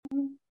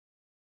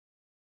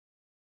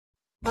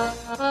Well,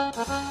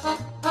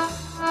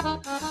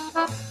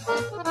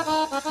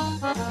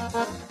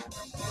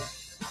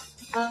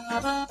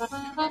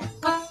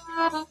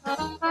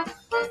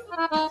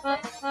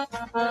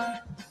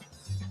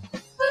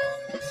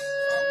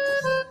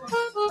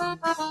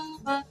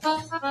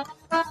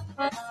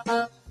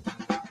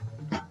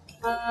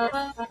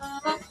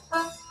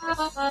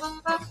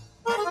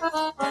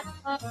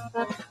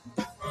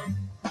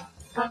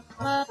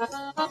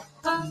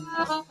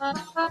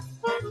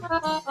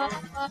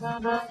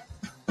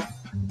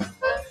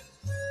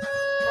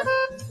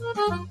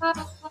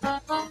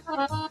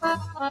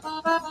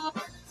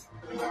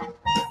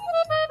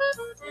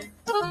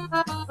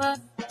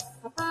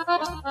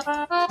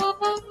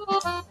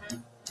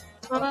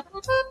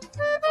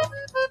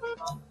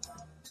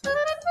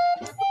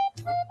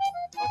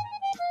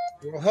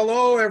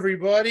 hello,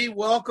 everybody.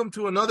 Welcome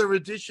to another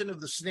edition of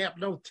the Snap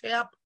No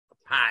Tap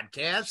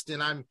podcast.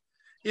 And I'm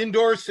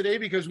indoors today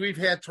because we've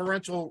had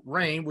torrential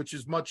rain, which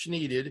is much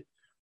needed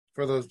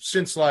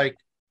since like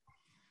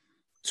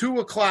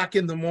 2:00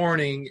 in the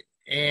morning.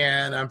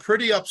 And I'm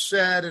pretty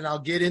upset, and I'll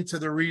get into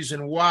the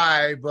reason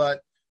why.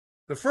 But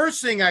the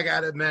first thing I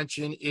got to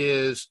mention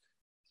is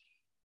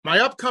my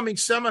upcoming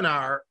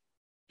seminar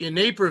in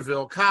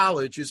Naperville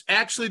College is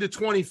actually the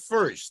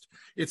 21st.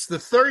 It's the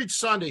third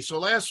Sunday. So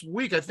last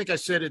week, I think I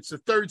said it's the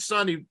third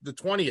Sunday, the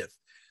 20th,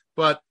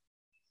 but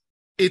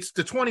it's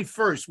the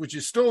 21st, which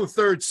is still the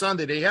third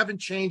Sunday. They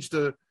haven't changed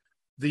the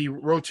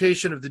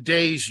rotation of the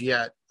days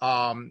yet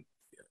on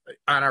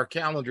our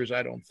calendars,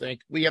 I don't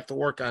think. We have to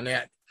work on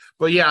that.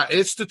 But yeah,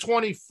 it's the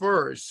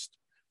 21st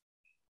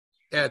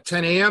at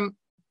 10 a.m.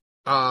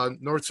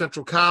 North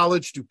Central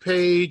College,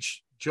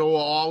 DuPage. Joe will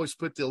always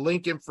put the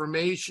link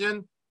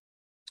information.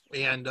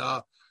 And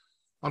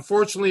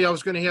unfortunately, I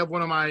was going to have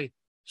one of my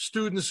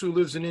students who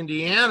lives in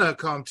Indiana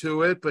come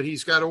to it, but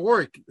he's got to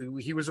work.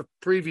 He was a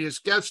previous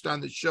guest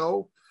on the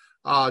show,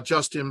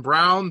 Justin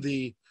Brown,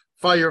 the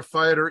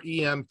firefighter,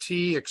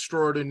 EMT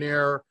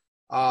extraordinaire,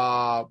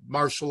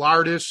 martial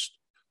artist,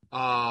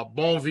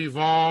 bon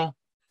vivant,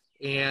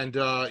 and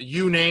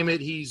you name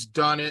it, he's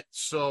done it.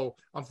 So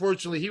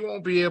unfortunately, he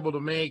won't be able to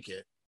make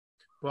it,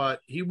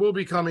 but he will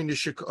be coming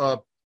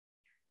to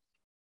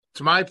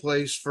my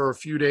place for a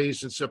few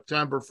days in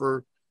September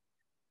for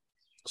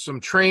some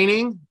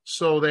training.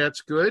 So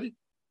that's good.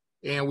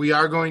 And we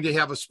are going to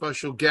have a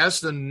special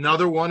guest,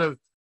 another one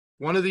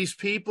of these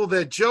people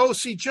that Joe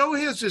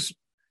has this,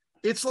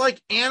 it's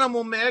like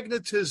animal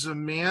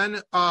magnetism,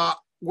 man.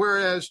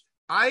 Whereas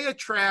I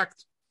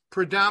attract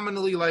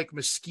predominantly like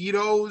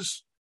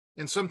mosquitoes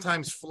and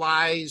sometimes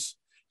flies.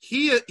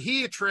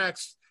 He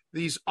attracts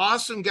these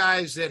awesome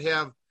guys that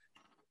have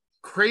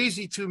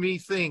crazy to me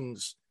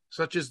things,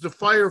 such as the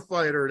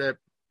firefighter that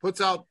puts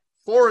out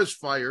forest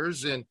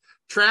fires and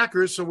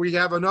trackers. So we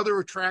have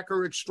another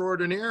tracker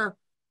extraordinaire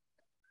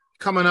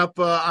coming up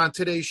on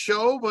today's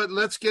show. But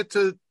let's get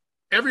to,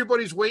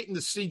 everybody's waiting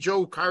to see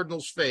Joe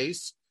Cardinal's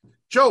face.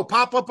 Joe,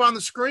 pop up on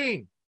the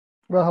screen.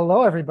 Well,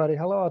 hello, everybody.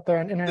 Hello out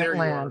there in internet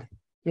land.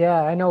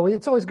 Yeah, I know.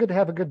 It's always good to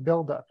have a good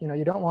build-up. You know,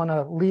 you don't want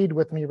to lead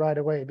with me right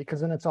away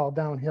because then it's all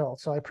downhill.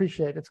 So I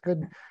appreciate it. It's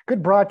good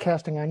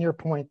broadcasting on your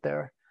point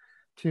there.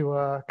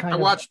 I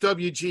watch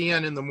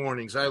WGN in the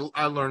mornings.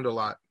 I learned a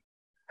lot.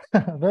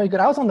 Very good.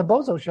 I was on the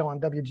Bozo show on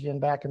WGN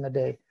back in the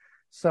day.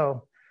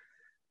 So,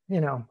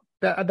 you know,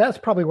 that's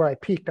probably where I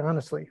peaked,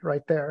 honestly,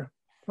 right there.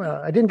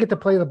 I didn't get to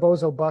play the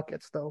Bozo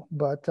buckets, though,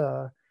 but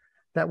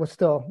that was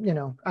still, you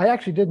know, I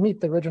actually did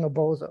meet the original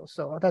Bozo.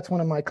 So that's one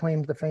of my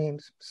claims to fame.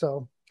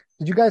 So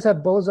did you guys have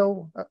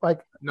Bozo?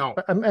 No.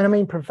 I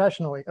mean,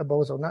 professionally, a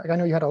Bozo. I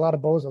know you had a lot of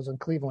Bozos in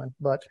Cleveland,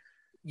 but...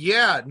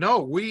 Yeah, no,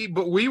 we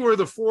were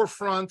the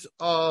forefront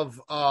of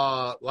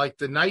like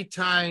the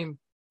nighttime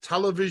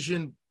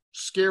television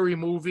scary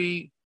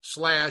movie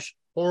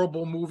 /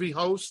 horrible movie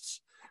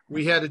hosts.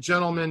 We had a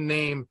gentleman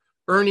named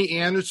Ernie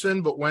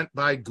Anderson, but went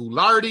by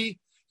Ghoulardi.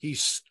 He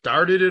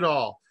started it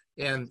all.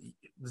 And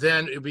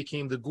then it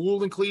became the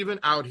Ghoul in Cleveland.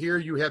 Out here,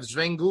 you have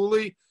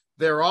Svengoolie.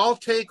 They're all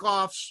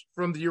takeoffs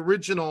from the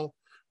original,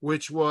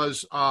 which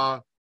was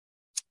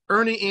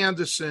Ernie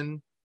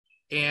Anderson.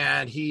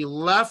 And he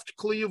left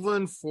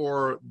Cleveland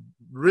for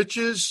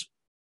riches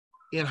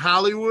in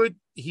Hollywood.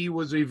 He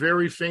was a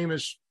very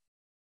famous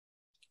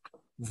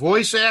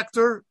voice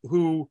actor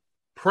who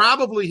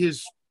probably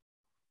he's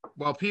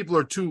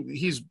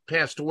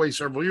passed away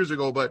several years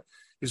ago, but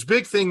his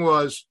big thing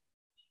was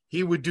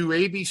he would do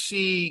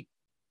ABC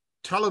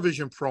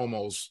television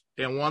promos.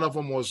 And one of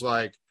them was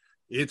like,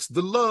 it's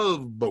the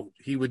Love Boat.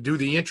 He would do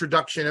the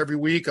introduction every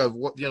week of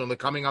what, you know, the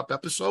coming up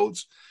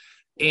episodes.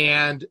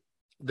 And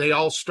they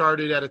all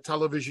started at a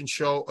television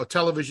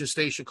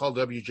station called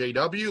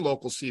WJW,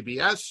 local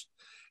CBS.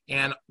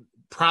 And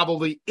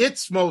probably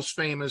its most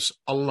famous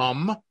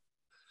alum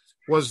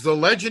was the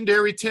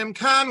legendary Tim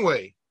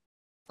Conway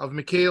of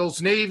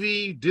McHale's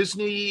Navy,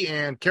 Disney,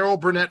 and Carol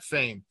Burnett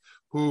fame,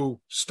 who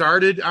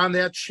started on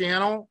that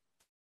channel,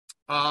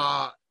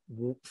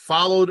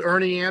 followed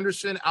Ernie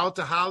Anderson out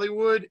to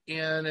Hollywood.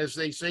 And as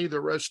they say,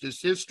 the rest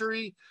is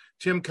history.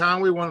 Tim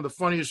Conway, one of the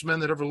funniest men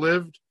that ever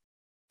lived.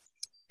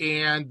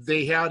 and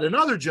they had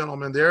another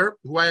gentleman there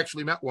who I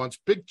actually met once,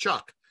 Big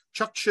Chuck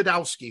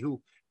Shadowski,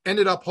 who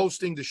ended up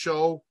hosting the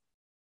show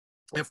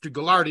after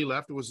Gallardi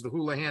left. It was the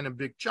Houlihan and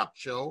Big Chuck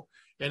show,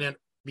 and then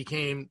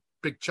became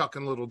Big Chuck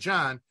and Little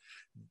John.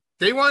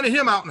 They wanted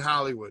him out in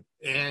Hollywood,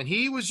 and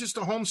he was just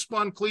a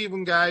homespun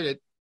Cleveland guy that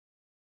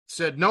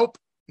said, nope,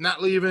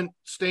 not leaving,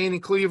 staying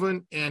in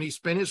Cleveland, and he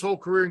spent his whole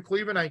career in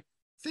Cleveland. I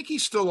think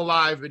he's still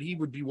alive, but he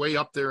would be way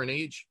up there in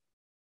age.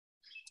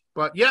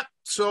 But yeah,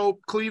 so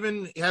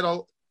Cleveland had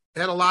a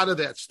lot of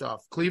that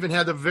stuff. Cleveland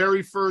had the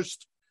very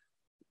first,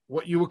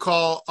 what you would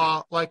call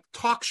like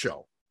talk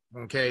show.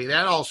 Okay,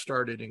 that all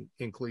started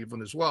in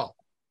Cleveland as well.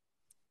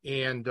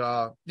 And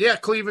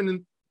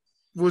Cleveland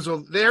there's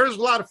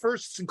a lot of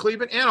firsts in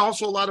Cleveland and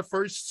also a lot of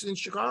firsts in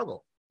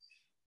Chicago.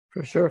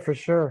 For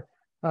sure.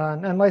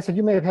 And like I said,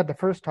 you may have had the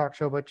first talk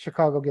show, but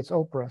Chicago gets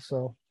Oprah,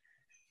 so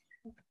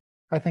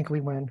I think we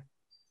win.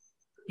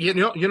 You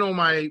know,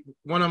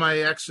 one of my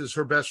exes,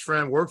 her best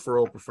friend, worked for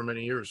Oprah for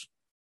many years.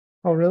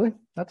 Oh, really?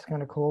 That's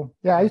kind of cool.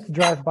 Yeah, I used to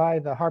drive by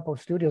the Harpo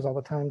Studios all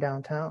the time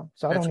downtown.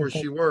 So that's where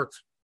she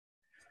worked.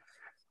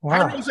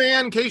 Wow. Hi,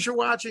 Roseanne, in case you're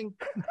watching.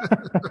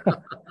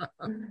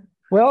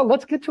 Well,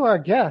 let's get to our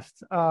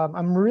guest.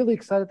 I'm really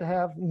excited to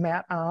have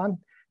Matt on,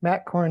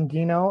 Matt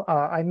Corradino.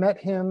 I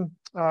met him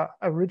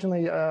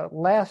originally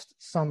last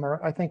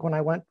summer. I think when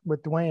I went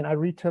with Dwayne, I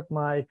retook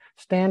my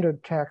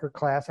standard tracker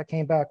class. I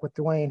came back with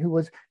Dwayne,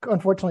 who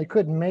unfortunately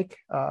couldn't make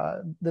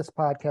this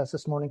podcast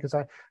this morning because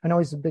I know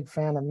he's a big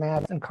fan of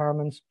Matt and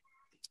Carmen's.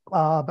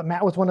 But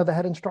Matt was one of the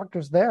head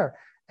instructors there,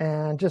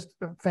 and just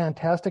a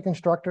fantastic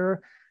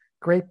instructor,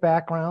 great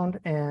background,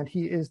 and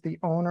he is the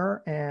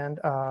owner and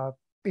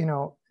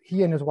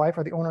he and his wife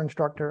are the owner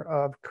instructor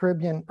of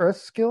Caribbean Earth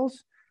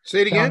Skills.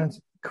 Say it again.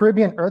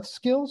 Caribbean Earth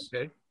Skills.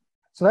 Okay.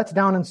 So that's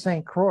down in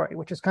St. Croix,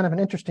 which is kind of an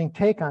interesting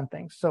take on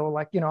things. So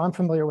I'm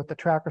familiar with the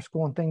tracker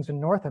school and things in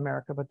North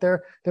America, but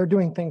they're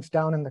doing things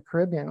down in the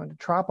Caribbean, in the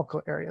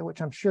tropical area,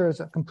 which I'm sure is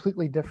a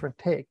completely different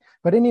take.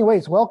 But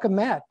anyways, welcome,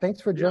 Matt.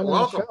 Thanks for joining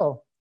the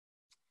show.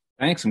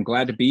 Thanks. I'm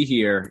glad to be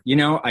here.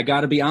 I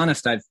got to be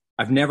honest.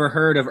 I've never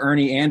heard of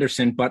Ernie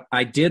Anderson, but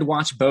I did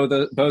watch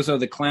Bozo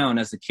the Clown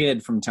as a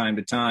kid from time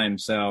to time.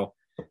 So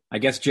I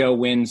guess Joe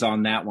wins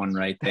on that one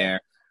right there.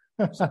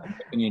 So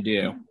what can you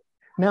do?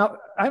 Now,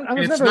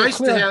 it's nice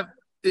to have.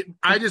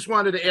 I just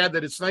wanted to add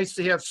that it's nice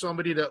to have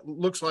somebody that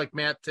looks like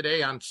Matt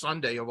today on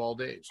Sunday of all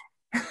days.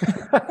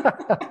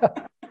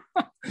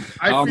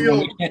 I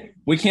feel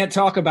we can't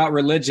talk about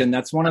religion.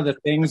 That's one of the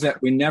things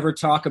that we never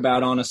talk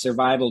about on a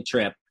survival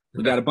trip.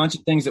 We got a bunch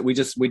of things that we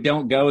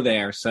don't go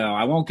there, so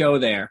I won't go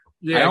there.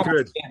 Yeah,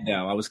 good.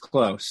 Though I was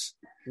close.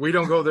 We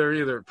don't go there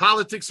either.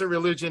 Politics or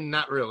religion,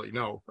 not really.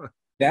 No.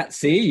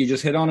 You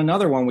just hit on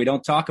another one we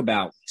don't talk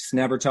about. Just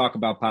never talk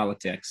about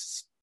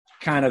politics.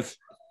 It's kind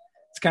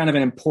of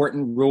an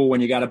important rule when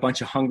you got a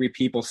bunch of hungry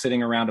people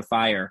sitting around a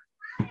fire.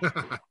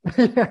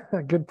 Yeah,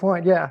 good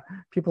point. Yeah,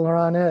 people are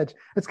on edge.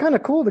 It's kind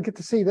of cool to get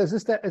to see.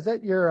 Is that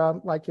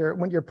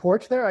your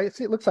porch there? I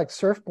see it looks like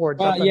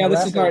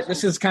surfboards.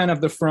 This is kind of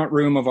the front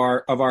room of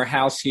our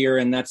house here,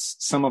 and that's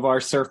some of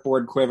our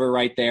surfboard quiver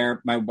right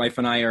there. My wife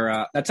and I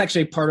are. That's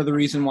actually part of the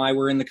reason why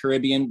we're in the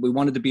Caribbean. We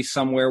wanted to be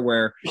somewhere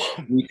where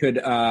we could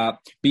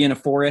be in a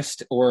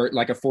forest or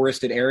like a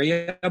forested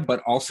area,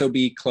 but also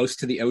be close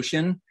to the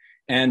ocean.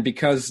 And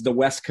because the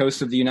west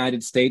coast of the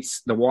United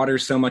States, the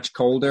water's so much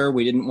colder,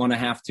 we didn't want to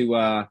have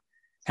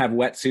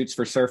wetsuits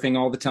for surfing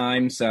all the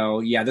time.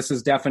 So yeah, this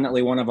is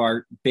definitely one of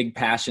our big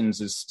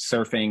passions is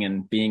surfing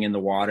and being in the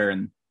water.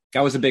 And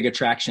that was a big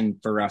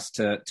attraction for us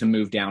to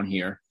move down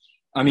here.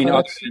 I mean,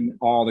 other than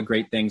all the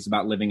great things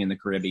about living in the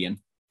Caribbean.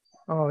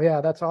 Oh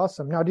yeah, that's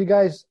awesome. Now, do you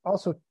guys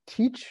also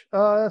teach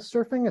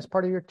surfing as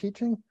part of your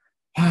teaching?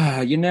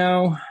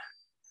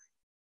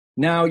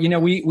 Now,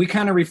 we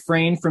kind of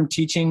refrain from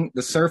teaching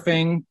the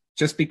surfing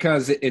just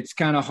because it's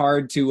kind of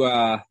hard to,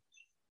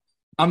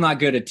 I'm not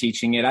good at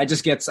teaching it.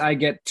 I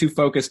get too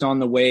focused on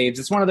the waves.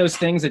 It's one of those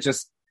things that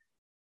just,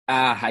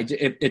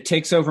 it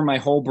takes over my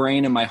whole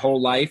brain and my whole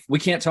life. We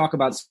can't talk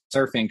about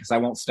surfing because I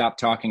won't stop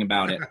talking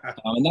about it.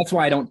 And that's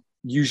why I don't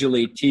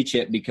usually teach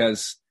it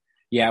because,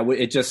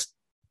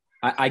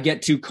 I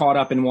get too caught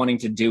up in wanting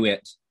to do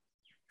it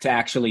to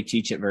actually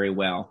teach it very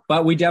well.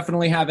 But we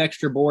definitely have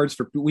extra boards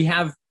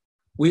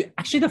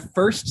the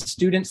first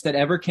students that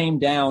ever came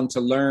down to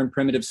learn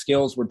primitive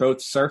skills were both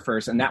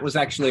surfers. And that was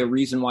actually a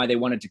reason why they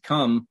wanted to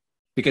come,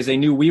 because they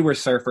knew we were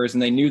surfers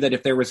and they knew that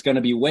if there was going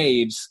to be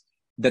waves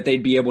that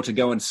they'd be able to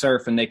go and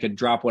surf and they could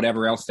drop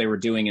whatever else they were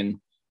doing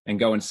and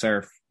go and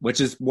surf, which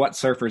is what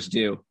surfers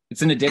do.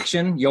 It's an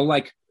addiction.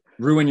 You'll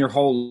ruin your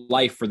whole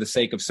life for the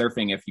sake of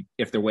surfing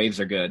if the waves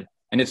are good.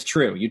 And it's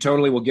true. You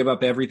totally will give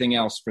up everything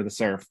else for the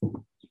surf.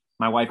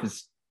 My wife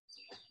is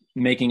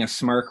making a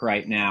smirk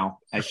right now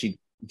as she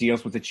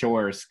deals with the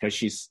chores because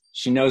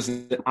she knows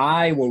that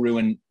I will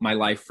ruin my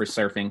life for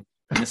surfing.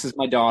 And this is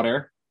my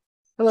daughter.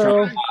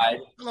 Hello.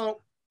 Hello.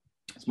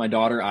 It's my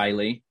daughter,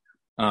 Eiley.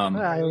 Hi,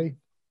 Eiley.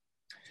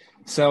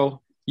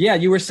 So, yeah,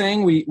 you were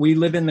saying we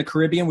live in the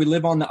Caribbean. We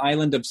live on the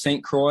island of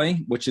St. Croix,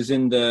 which is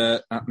in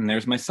and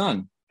there's my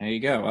son. There you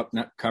go. Up,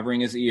 not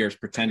covering his ears,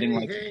 pretending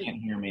like Hey. he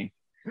can't hear me.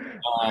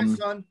 Hi,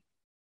 son.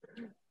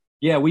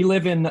 Yeah, we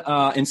live in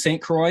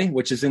St. Croix,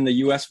 which is in the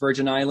U.S.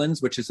 Virgin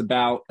Islands, which is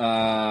about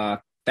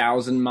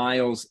 1,000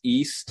 miles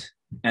east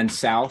and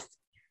south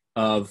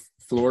of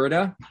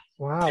Florida.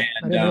 Wow. And,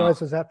 I didn't realize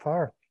it was that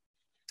far.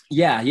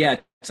 Yeah.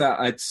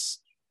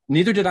 It's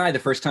neither did I the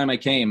first time I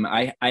came.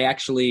 I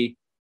actually,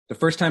 the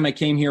first time I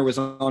came here was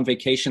on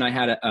vacation. I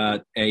had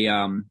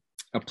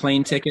a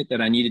plane ticket that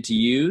I needed to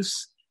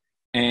use,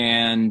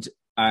 and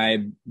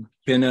I've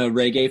been a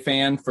reggae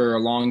fan for a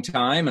long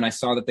time, and I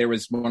saw that there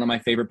was one of my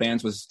favorite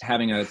bands was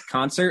having a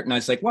concert, and I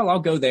was like, well, I'll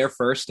go there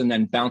first and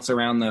then bounce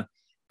around the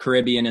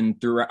Caribbean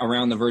and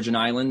around the Virgin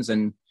Islands.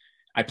 And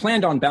I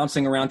planned on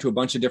bouncing around to a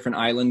bunch of different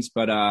islands,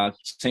 but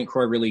St.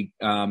 Croix really,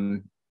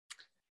 it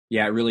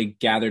really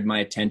gathered my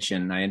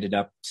attention. I ended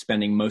up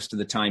spending most of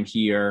the time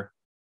here,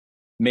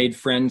 made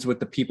friends with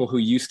the people who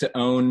used to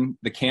own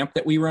the camp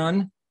that we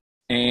run,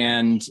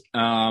 and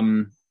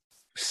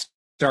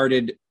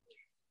started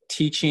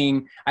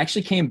teaching. I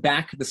actually came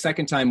back the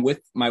second time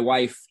with my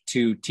wife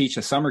to teach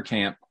a summer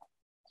camp,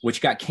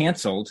 which got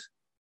canceled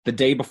the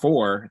day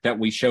before that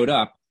we showed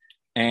up.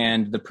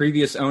 And the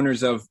previous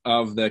owners of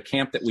the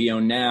camp that we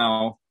own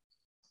now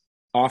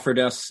offered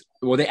us,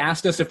 they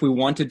asked us if we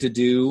wanted to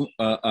do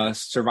a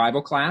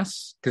survival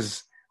class,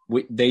 because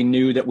they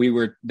knew that we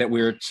were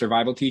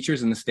survival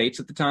teachers in the States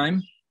at the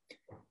time.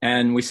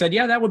 And we said,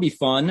 yeah, that would be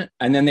fun.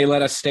 And then they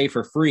let us stay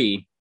for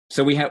free.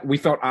 So we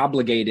felt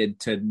obligated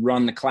to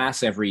run the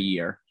class every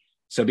year.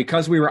 So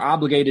because we were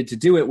obligated to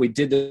do it, we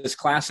did this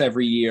class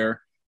every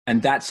year.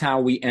 And that's how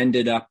we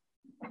ended up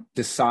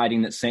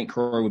deciding that St.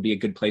 Croix would be a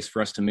good place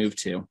for us to move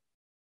to.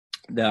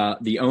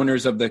 The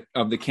owners of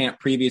the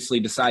camp previously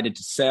decided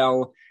to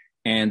sell,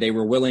 and they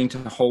were willing to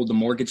hold the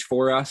mortgage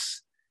for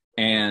us.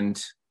 And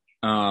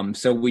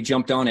so we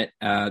jumped on it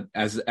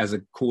as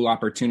a cool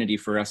opportunity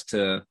for us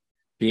to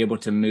be able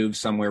to move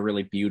somewhere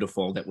really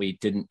beautiful that we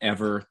didn't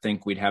ever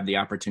think we'd have the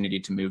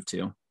opportunity to move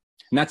to. And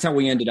that's how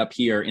we ended up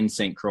here in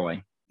St.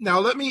 Croix. Now,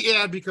 let me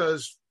add,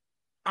 because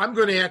I'm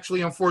going to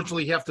actually,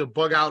 unfortunately, have to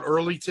bug out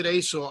early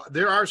today. So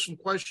there are some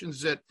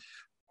questions that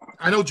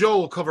I know Joe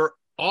will cover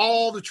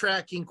all the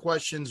tracking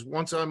questions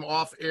once I'm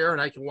off air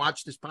and I can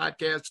watch this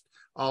podcast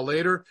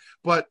later.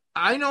 But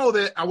I know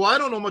that, I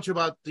don't know much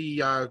about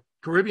the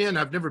Caribbean.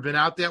 I've never been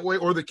out that way,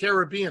 or the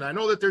Caribbean. I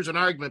know that there's an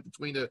argument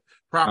between the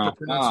proper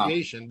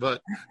pronunciation,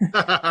 but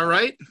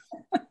right.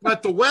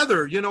 But the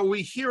weather,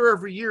 we hear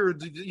every year,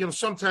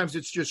 sometimes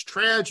it's just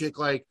tragic,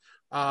 like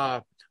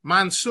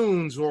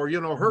monsoons or,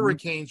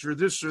 hurricanes or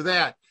this or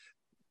that.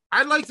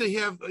 I'd like to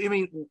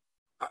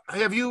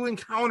have you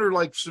encountered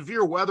like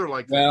severe weather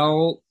like that?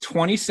 Well,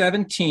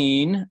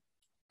 2017,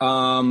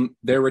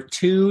 there were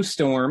two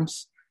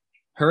storms.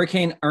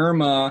 Hurricane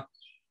Irma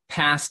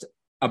passed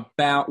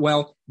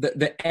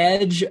the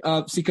edge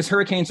of, because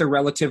hurricanes are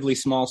relatively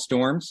small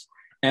storms,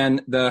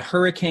 and the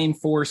hurricane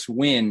force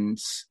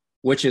winds,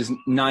 which is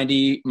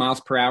 90 miles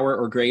per hour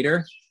or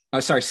greater,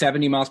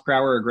 70 miles per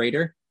hour or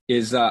greater,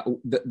 is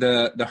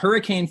the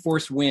hurricane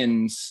force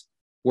winds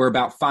were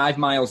about 5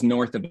 miles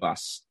north of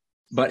us.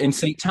 But in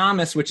St.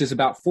 Thomas, which is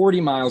about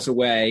 40 miles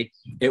away,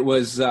 it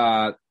was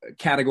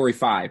Category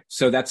 5.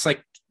 So that's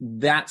like,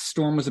 that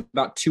storm was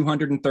about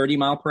 230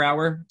 mile per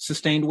hour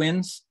sustained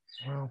winds.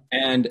 Wow.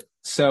 And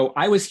so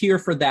I was here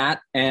for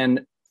that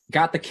and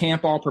got the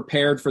camp all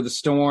prepared for the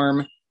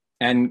storm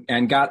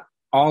and got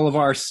all of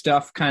our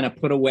stuff kind of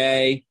put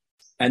away.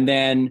 And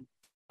then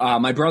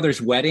my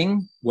brother's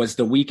wedding was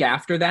the week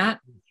after that.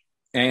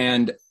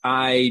 And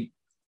I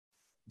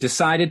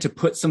decided to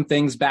put some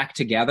things back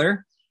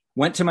together,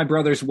 went to my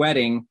brother's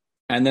wedding,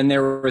 and then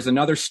there was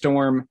another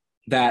storm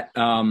that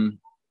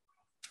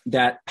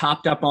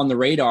popped up on the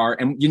radar.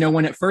 And,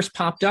 when it first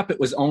popped up, it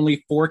was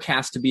only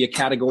forecast to be a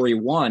Category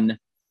 1.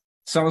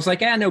 So I was like,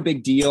 no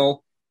big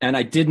deal. And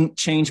I didn't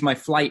change my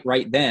flight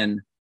right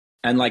then.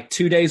 And like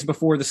 2 days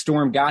before the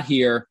storm got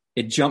here,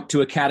 it jumped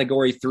to a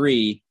Category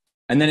 3,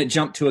 and then it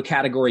jumped to a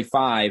Category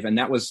 5, and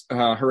that was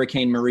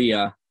Hurricane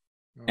Maria.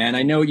 And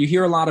I know you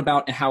hear a lot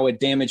about how it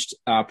damaged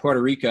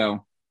Puerto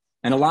Rico.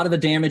 And a lot of the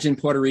damage in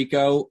Puerto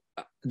Rico,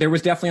 there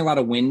was definitely a lot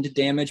of wind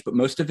damage, but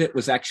most of it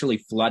was actually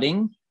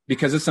flooding.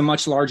 Because it's a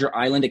much larger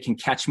island, it can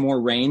catch more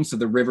rain, so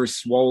the rivers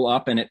swole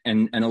up, and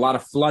a lot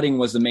of flooding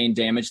was the main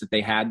damage that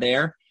they had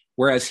there.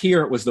 Whereas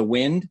here, it was the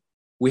wind.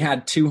 We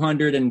had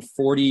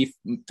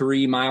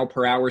 243 mile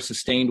per hour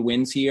sustained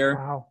winds here.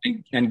 Wow.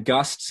 and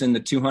gusts in the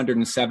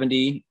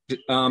 270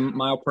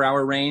 mile per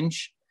hour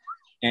range.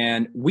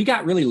 And we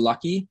got really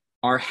lucky.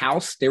 Our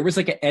house, there was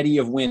like an eddy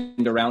of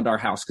wind around our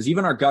house, because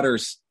even our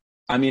gutters,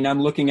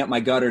 I'm looking at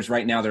my gutters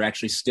right now, they're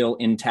actually still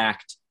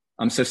intact.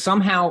 So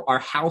somehow our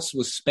house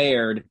was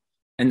spared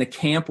and the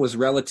camp was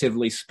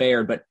relatively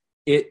spared, but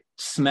it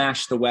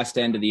smashed the west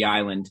end of the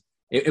island.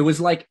 It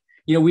was like,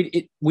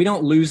 we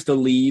don't lose the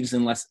leaves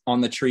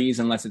on the trees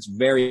unless it's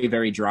very,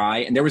 very dry.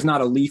 And there was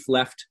not a leaf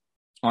left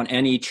on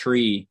any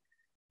tree.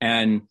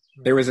 And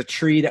there was a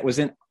tree that was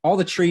in all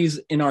the trees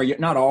in our,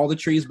 not all the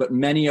trees, but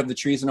many of the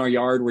trees in our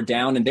yard were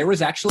down. And there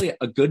was actually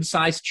a good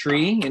sized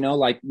tree, you know,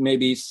 like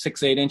maybe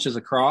 6-8 inches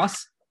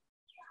across,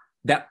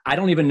 that I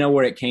don't even know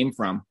where it came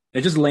from.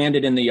 It just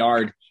landed in the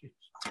yard,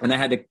 and I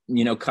had to,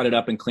 you know, cut it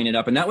up and clean it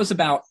up. And that was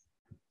about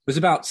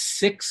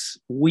 6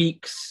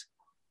 weeks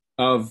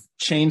of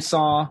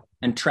chainsaw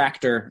and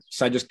tractor.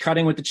 So I just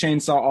cutting with the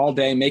chainsaw all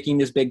day, making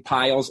these big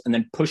piles, and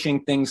then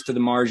pushing things to the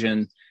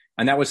margin.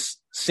 And that was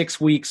 6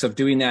 weeks of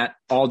doing that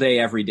all day,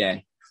 every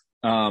day.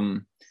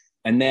 And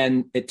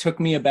then it took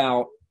me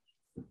about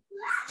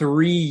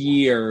 3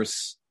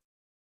 years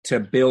to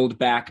build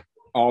back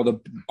all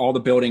the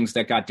buildings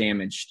that got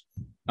damaged.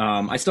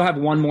 I still have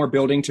one more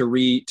building to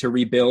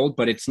rebuild,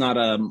 but it's not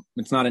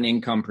an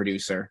income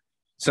producer.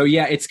 So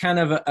yeah, it's kind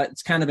of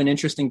an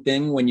interesting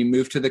thing when you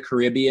move to the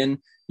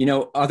Caribbean. You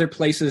know, other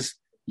places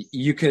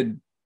you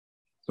can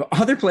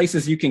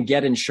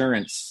get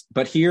insurance,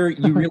 but here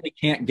you really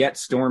can't get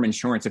storm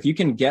insurance. If you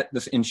can get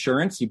this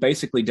insurance, you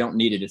basically don't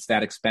need it. It's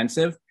that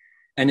expensive.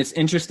 And it's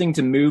interesting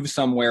to move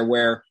somewhere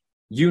where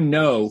you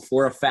know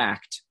for a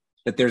fact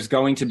that there's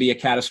going to be a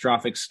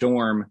catastrophic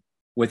storm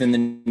within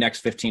the next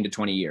 15 to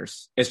 20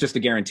 years. It's just a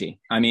guarantee.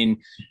 I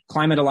mean,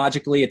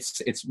 climatologically,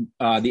 it's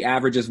the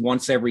average is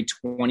once every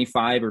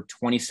 25 or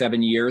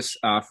 27 years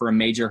for a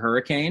major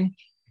hurricane.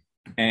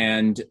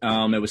 And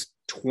it was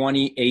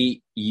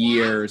 28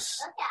 years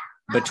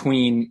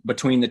between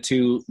the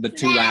two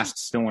last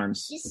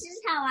storms. This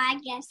is how I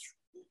guess.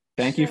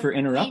 Thank you for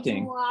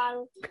interrupting.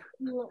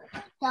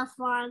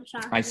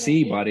 I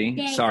see,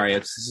 buddy. Sorry,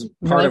 it's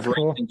part of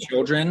raising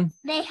children.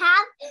 They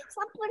have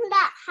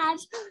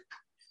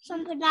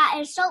something that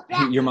is so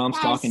black. Your mom's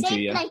talking to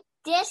you. Like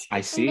this.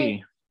 I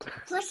see.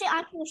 Push it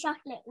onto the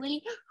chocolate.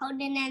 Really hold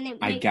it and it.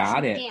 I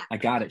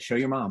got it. Show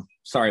your mom.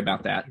 Sorry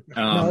about that.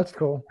 No, that's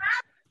cool.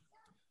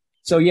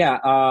 So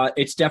yeah,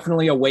 it's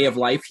definitely a way of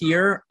life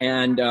here,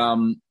 and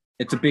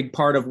it's a big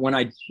part of when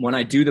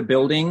I do the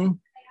building.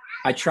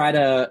 I try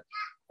to.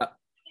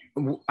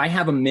 I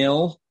have a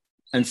mill,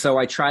 and so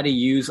I try to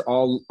use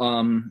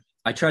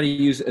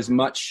as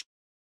much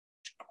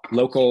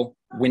local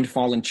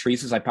windfall and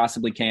trees as I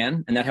possibly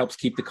can, and that helps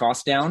keep the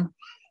cost down.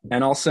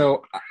 And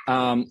also,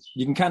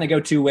 you can kind of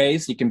go two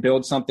ways. You can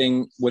build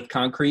something with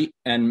concrete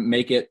and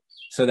make it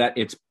so that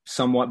it's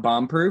somewhat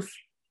bomb-proof,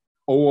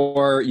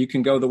 or you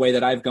can go the way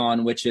that I've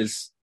gone, which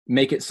is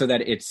make it so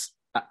that it's.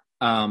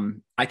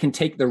 I can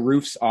take the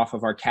roofs off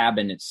of our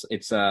cabin.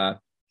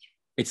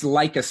 It's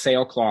like a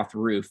sailcloth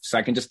roof, so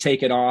I can just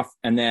take it off,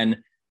 and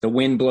then the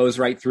wind blows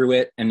right through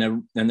it, and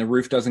the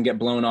roof doesn't get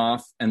blown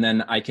off, and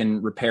then I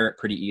can repair it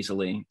pretty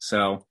easily.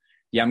 So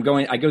yeah,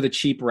 I go the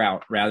cheap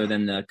route rather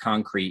than the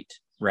concrete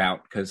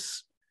route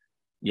because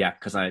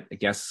I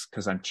guess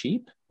because I'm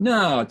cheap.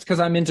 No, it's because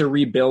I'm into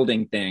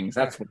rebuilding things.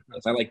 That's what it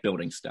is. I like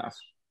building stuff.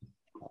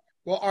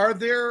 Well, are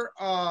there,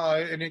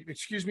 and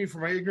excuse me for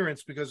my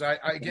ignorance, because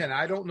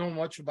I don't know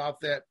much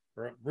about that,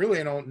 or really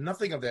I know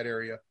nothing of that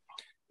area.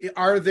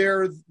 Are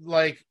there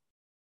like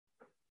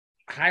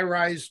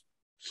high-rise,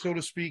 so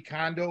to speak,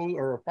 condos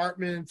or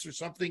apartments or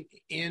something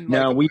in?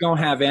 No, we don't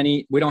have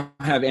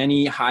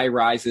any high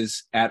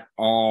rises at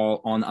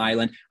all on the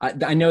island.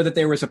 I know that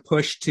there was a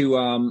push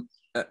to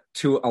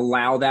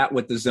allow that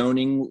with the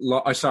zoning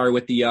law.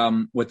 With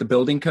the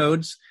building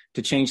codes,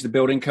 to change the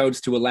building codes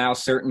to allow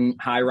certain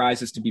high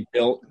rises to be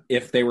built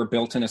if they were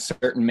built in a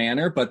certain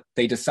manner, but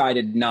they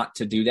decided not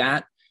to do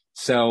that.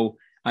 So,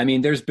 I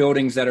mean, there's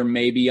buildings that are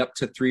maybe up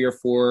to 3 or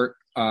 4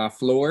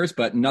 floors,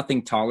 but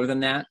nothing taller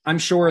than that. I'm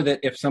sure that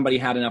if somebody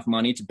had enough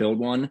money to build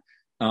one,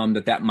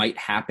 that might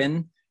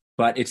happen,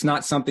 but it's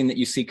not something that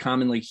you see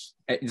commonly.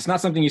 It's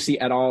not something you see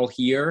at all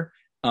here.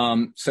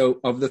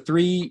 So of the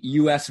 3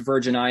 U.S.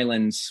 Virgin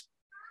Islands,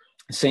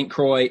 St.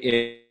 Croix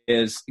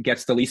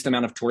gets the least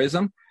amount of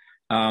tourism.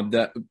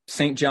 The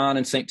St. John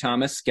and St.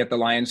 Thomas get the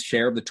lion's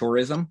share of the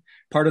tourism.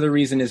 Part of the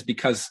reason is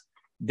because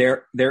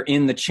they're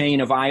in the chain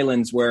of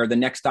islands where the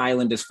next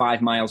island is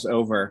 5 miles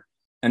over.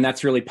 And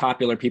that's really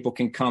popular. People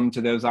can come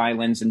to those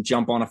islands and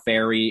jump on a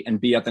ferry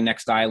and be at the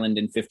next island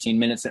in 15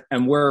 minutes.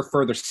 And we're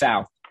further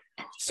south.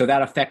 So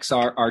that affects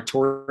our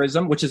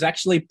tourism, which is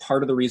actually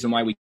part of the reason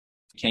why we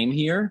came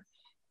here.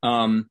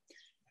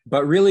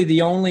 But really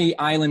the only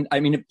island, I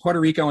mean,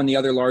 Puerto Rico and the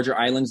other larger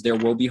islands, there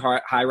will be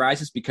high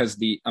rises because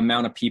the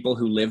amount of people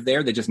who live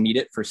there, they just need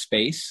it for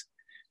space.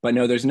 But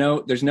no, there's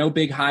no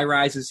big high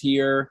rises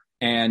here.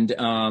 And,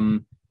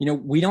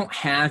 we don't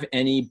have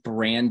any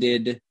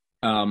branded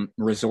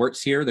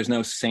resorts here. There's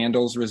no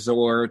Sandals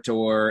Resort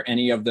or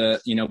any of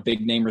the,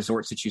 big name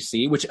resorts that you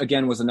see, which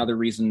again was another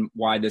reason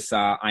why this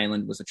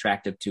island was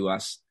attractive to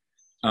us.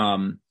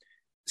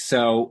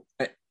 So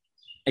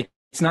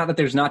it's not that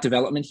there's not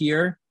development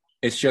here.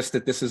 It's just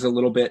that this is a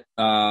little bit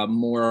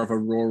more of a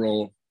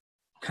rural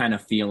kind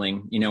of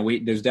feeling.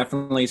 There's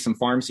definitely some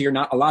farms here.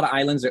 Not a lot of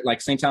islands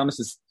like St. Thomas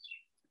is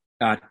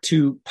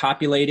too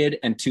populated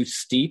and too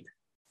steep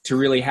to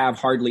really have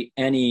hardly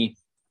any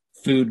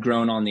food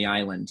grown on the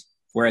island,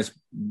 whereas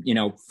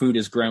food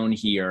is grown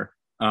here,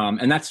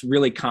 and that's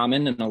really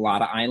common in a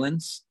lot of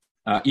islands.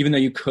 Even though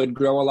you could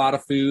grow a lot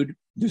of food,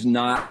 there's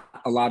not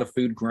a lot of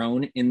food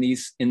grown in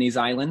these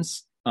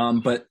islands.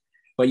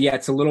 But yeah,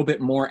 it's a little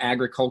bit more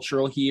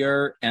agricultural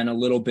here, and a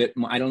little bit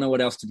more, I don't know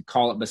what else to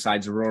call it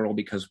besides rural,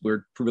 because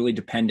we're really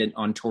dependent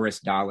on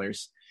tourist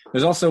dollars.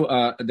 There's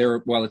also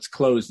it's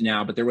closed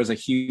now, but there was a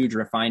huge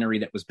refinery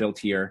that was built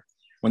here.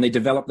 When they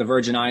developed the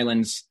Virgin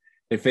Islands,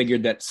 they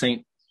figured that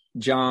St.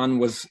 John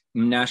was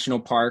national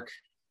park,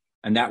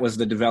 and that was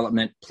the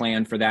development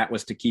plan for that,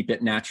 was to keep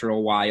it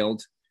natural,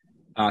 wild.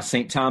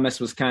 St. Thomas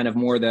was kind of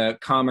more the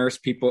commerce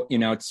people,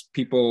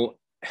 people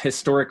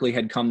historically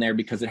had come there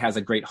because it has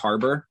a great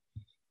harbor.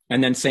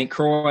 And then St.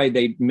 Croix,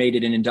 they made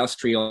it an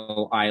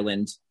industrial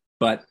island,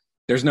 but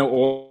there's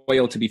no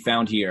oil to be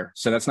found here.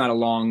 So that's not a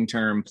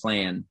long-term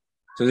plan.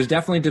 So there's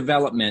definitely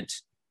development,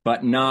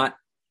 but not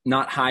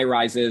high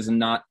rises, and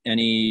not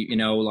any,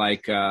 no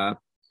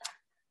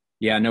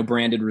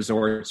branded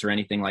resorts or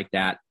anything like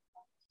that.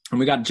 And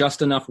we got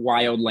just enough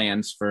wild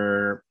lands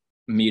for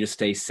me to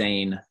stay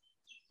sane.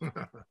 Do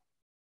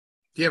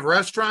you have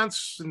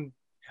restaurants and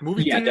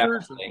movie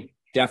theaters?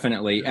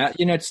 Definitely.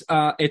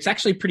 It's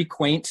actually pretty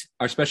quaint,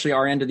 especially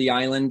our end of the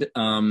island.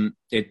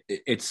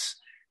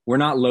 We're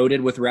not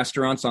loaded with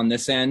restaurants on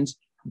this end,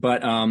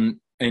 but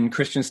in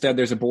Christiansted,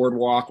 there's a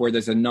boardwalk where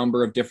there's a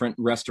number of different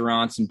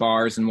restaurants and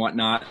bars and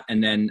whatnot.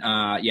 And then,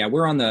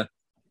 we're on the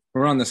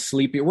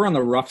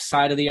rough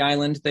side of the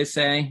island, they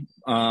say.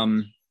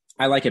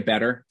 I like it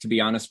better, to be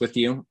honest with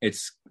you.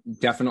 It's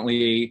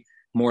definitely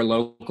more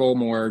local,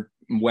 more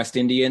West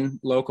Indian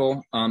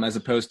local, as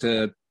opposed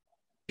to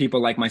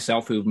people like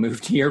myself who've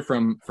moved here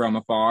from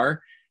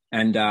afar.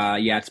 And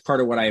it's part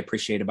of what I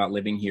appreciate about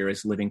living here,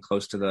 is living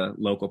close to the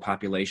local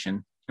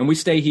population. And we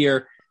stay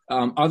here,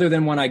 other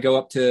than when I go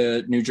up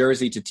to New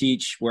Jersey to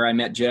teach, where I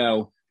met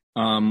Joe.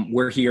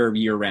 We're here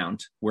year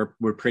round.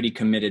 We're pretty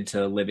committed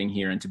to living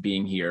here and to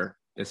being here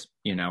as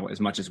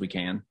much as we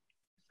can.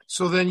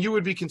 So then you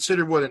would be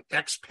considered an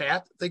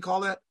expat, they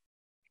call that?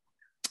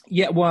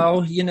 Yeah,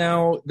 well,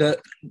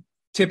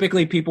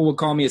 typically people would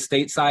call me a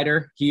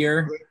statesider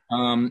here.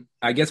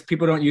 I guess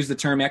people don't use the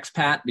term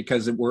expat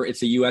because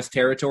it's a U.S.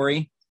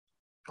 territory.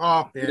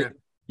 Oh, yeah.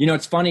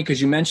 It's funny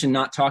because you mentioned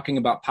not talking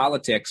about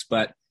politics,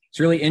 but it's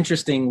really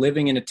interesting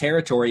living in a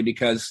territory,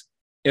 because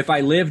if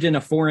I lived in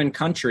a foreign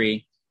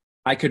country,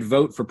 I could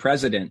vote for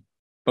president.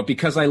 But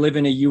because I live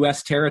in a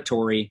U.S.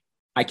 territory,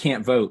 I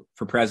can't vote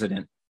for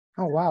president.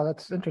 Oh, wow.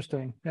 That's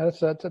interesting. Yeah,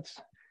 that's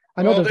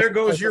I know. Well, there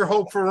goes your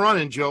hope for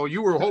running, Joe.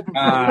 You were hoping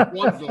for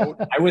one vote.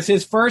 I was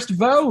his first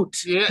vote.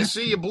 Yeah,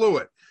 see, you blew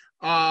it.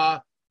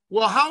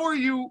 Well, how are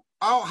you?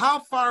 How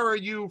far are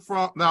you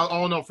from now?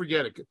 Oh, no,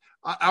 forget it.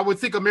 I would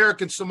think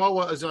American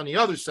Samoa is on the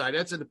other side.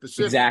 That's in the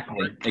Pacific.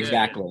 Exactly. Right?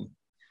 Exactly.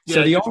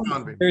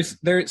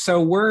 Yeah,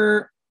 So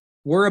we're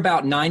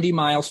about 90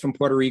 miles from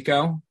Puerto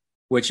Rico,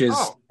 which is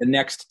the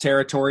next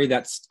territory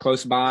that's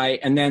close by.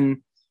 And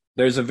then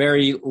there's a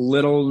very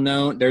little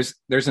known, there's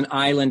an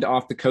island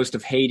off the coast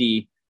of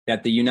Haiti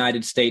that the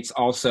United States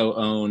also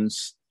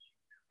owns,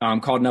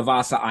 called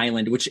Navassa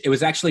Island, which it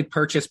was actually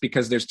purchased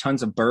because there's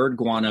tons of bird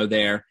guano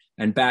there.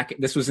 And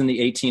this was in the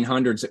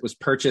 1800s. It was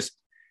purchased.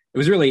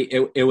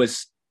 It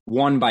was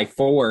won by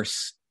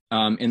force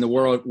in the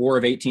War of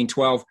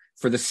 1812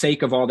 for the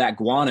sake of all that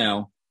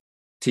guano,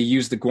 to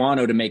use the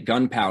guano to make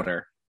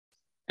gunpowder.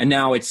 And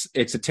now it's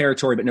a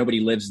territory, but nobody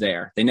lives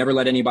there. They never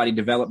let anybody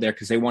develop there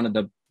because they wanted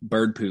the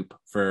bird poop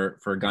for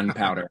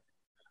gunpowder.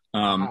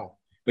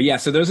 But yeah,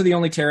 so those are the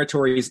only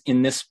territories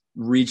in this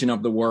region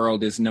of the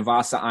world, is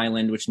Navassa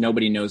Island, which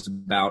nobody knows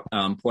about,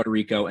 Puerto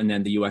Rico, and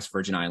then the U.S.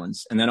 Virgin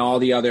Islands. And then all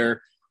the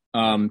other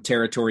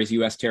territories,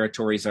 U.S.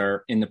 territories,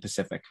 are in the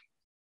Pacific.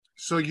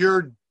 So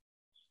you're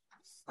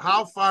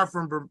how far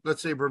from,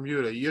 let's say,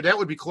 Bermuda? That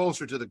would be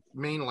closer to the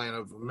mainland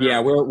of America.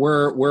 Yeah,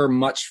 we're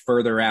much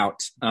further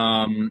out.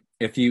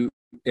 If you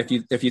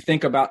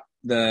think about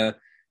the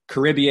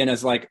Caribbean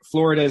as like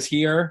Florida's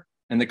here,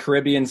 and the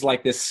Caribbean's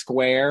like this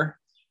square.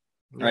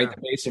 Right,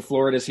 the base of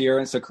Florida is here,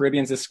 and so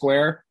Caribbean's a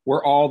square.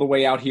 We're all the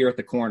way out here at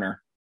the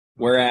corner,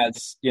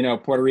 whereas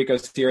Puerto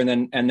Rico's here,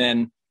 and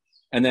then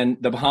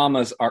the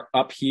Bahamas are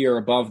up here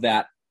above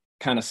that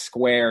kind of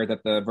square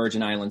that the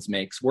Virgin Islands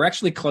makes. We're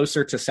actually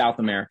closer to South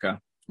America.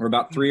 We're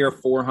about 300 or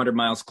 400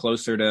 miles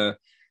closer to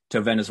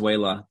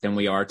Venezuela than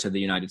we are to the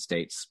United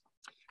States.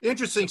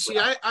 Interesting. See,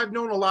 I've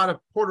known a lot of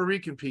Puerto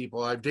Rican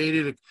people. I've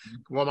dated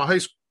my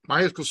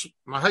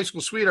high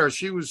school sweetheart.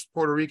 She was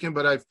Puerto Rican,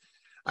 but I've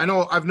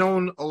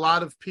known a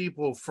lot of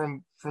people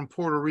from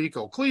Puerto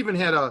Rico. Cleveland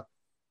had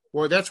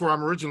that's where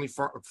I'm originally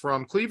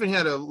from. Cleveland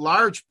had a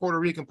large Puerto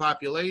Rican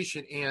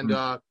population, and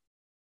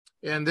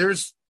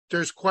there's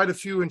quite a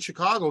few in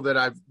Chicago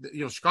that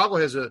Chicago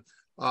has a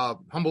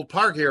Humboldt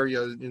Park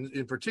area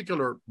in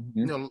particular.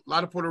 A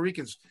lot of Puerto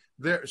Ricans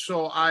there.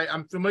 So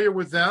I'm familiar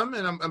with them,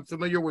 and I'm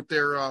familiar with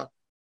their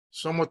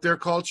somewhat their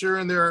culture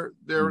and their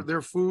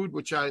food,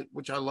 which I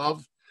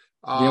love.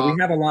 We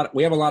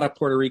have a lot of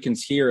Puerto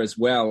Ricans here as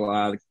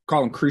well.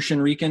 Call them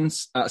Crucian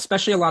Ricans,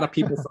 especially a lot of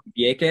people from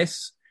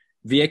Vieques.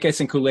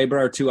 Vieques and Culebra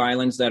are two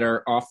islands that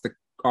are off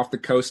off the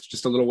coast,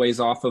 just a little ways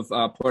off of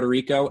Puerto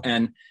Rico.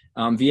 And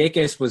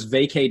Vieques was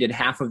vacated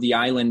half of the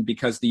island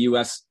because the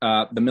U.S.,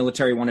 the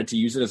military wanted to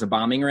use it as a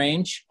bombing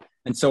range.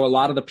 And so a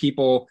lot of the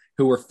people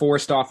who were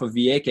forced off of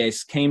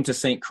Vieques came to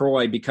St.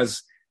 Croix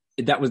because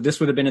this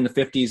would have been in the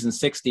 50s and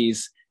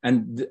 60s.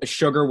 And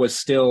sugar was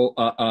still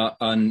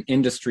an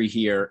industry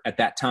here at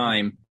that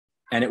time.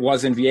 And it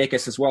was in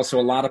Vieques as well. So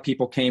a lot of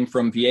people came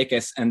from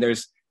Vieques, and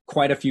there's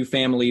quite a few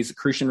families,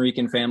 Crucian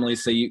Rican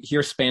families. So you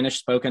hear Spanish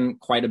spoken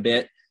quite a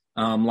bit.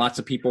 Lots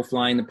of people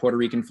flying the Puerto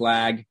Rican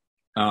flag.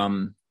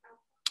 I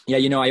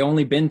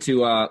only been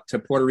to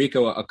Puerto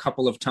Rico a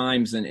couple of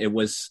times, and it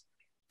was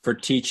for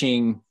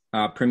teaching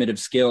primitive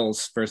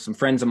skills for some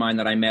friends of mine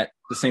that I met,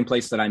 the same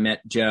place that I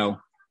met Joe.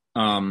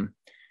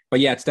 But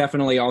yeah, it's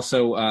definitely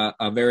also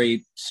a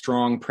very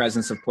strong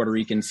presence of Puerto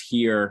Ricans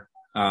here,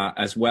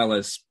 as well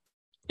as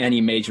any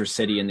major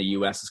city in the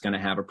U.S. is going to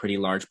have a pretty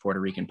large Puerto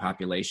Rican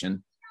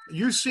population.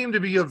 You seem to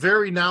be a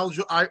very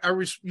knowledgeable.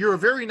 You're a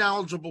very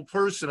knowledgeable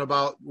person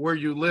about where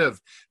you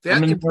live.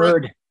 I'm a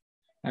bird.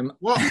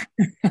 Well,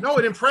 no,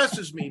 it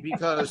impresses me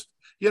because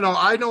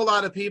I know a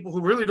lot of people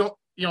who really don't,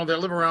 that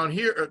live around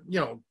here,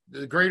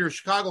 the greater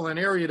Chicagoland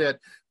area that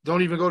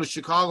don't even go to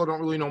Chicago,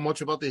 don't really know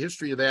much about the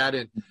history of that.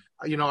 And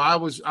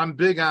I'm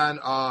big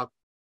on.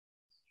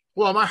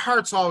 My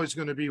heart's always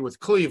going to be with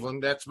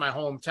Cleveland. That's my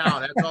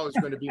hometown. That's always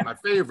going to be my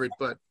favorite.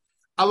 But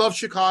I love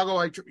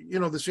Chicago.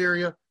 This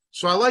area.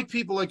 So I like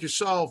people like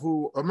yourself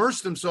who immerse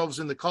themselves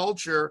in the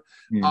culture.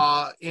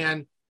 I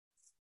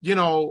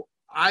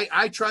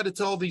try to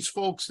tell these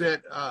folks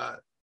that,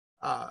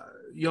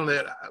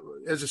 that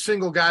as a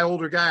single guy,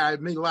 older guy, I've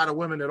met a lot of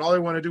women that all they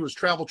want to do is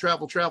travel.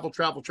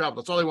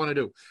 That's all they want to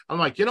do. I'm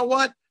like, you know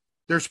what?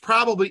 There's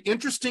probably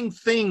interesting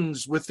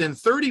things within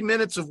 30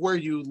 minutes of where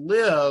you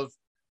live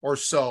or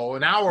so,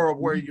 an hour of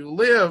where you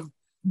live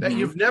that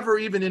you've never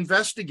even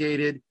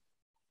investigated.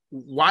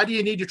 Why do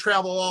you need to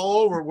travel all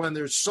over when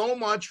there's so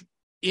much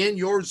in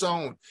your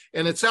zone?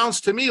 And it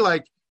sounds to me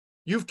like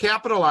you've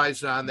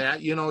capitalized on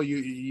that.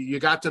 You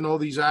got to know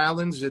these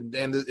islands and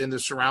the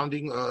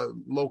surrounding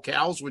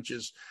locales, which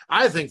is,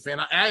 I think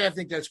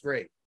that's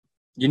great.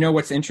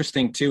 What's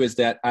interesting too is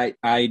that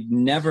I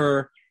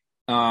never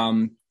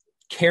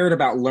cared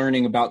about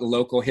learning about the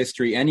local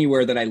history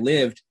anywhere that I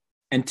lived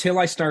until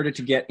I started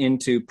to get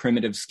into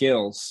primitive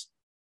skills.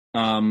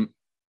 Part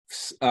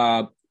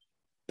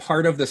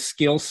of the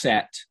skill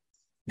set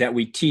that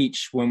we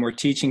teach when we're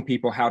teaching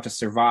people how to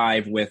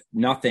survive with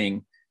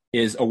nothing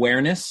is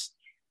awareness.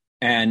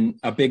 And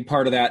a big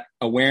part of that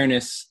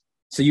awareness,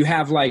 so you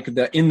have like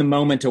the in the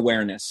moment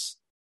awareness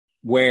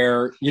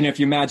where, if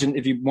you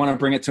want to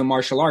bring it to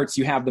martial arts,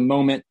 you have the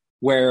moment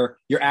where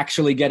you're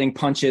actually getting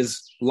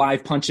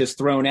live punches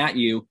thrown at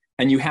you.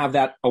 And you have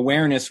that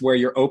awareness where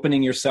you're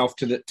opening yourself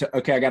to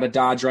okay, I got to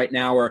dodge right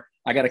now, or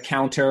I got to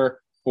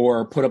counter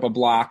or put up a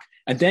block.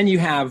 And then you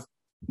have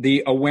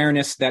the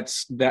awareness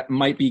that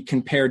might be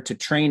compared to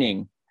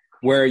training,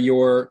 where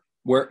you're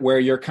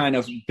kind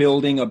of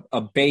building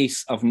a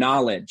base of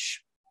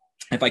knowledge.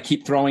 If I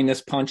keep throwing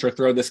this punch or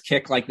throw this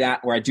kick like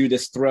that, or I do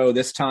this throw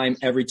this time,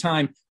 every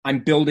time, I'm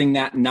building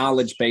that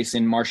knowledge base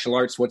in martial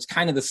arts. What's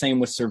kind of the same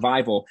with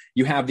survival.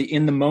 You have the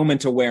in the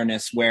moment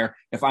awareness where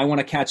if I want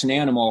to catch an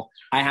animal,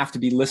 I have to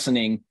be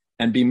listening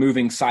and be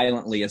moving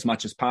silently as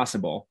much as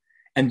possible.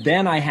 And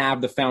then I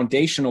have the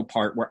foundational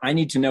part where I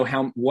need to know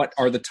what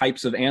are the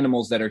types of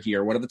animals that are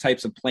here? What are the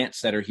types of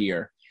plants that are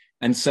here?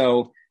 And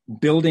so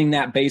building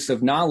that base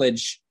of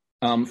knowledge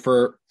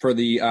for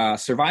the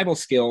survival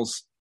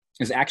skills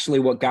is actually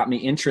what got me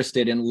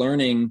interested in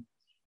learning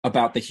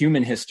about the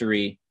human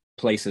history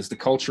places, the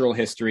cultural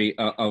history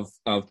of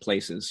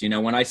places.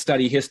 When I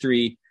study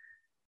history,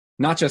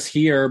 not just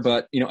here,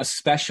 but,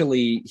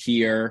 especially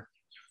here,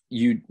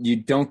 you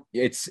don't,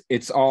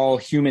 it's all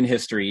human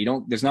history.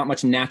 There's not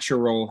much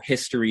natural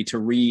history to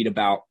read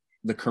about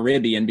the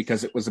Caribbean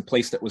because it was a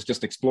place that was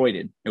just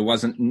exploited.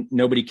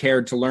 Nobody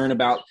cared to learn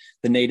about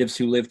the natives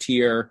who lived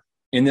here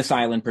in this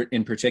island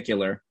in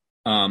particular.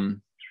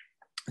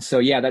 So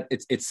yeah,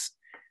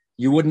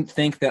 you wouldn't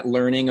think that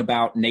learning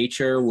about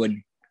nature would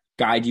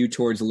guide you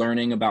towards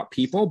learning about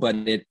people, but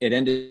it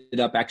ended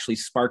up actually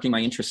sparking my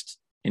interest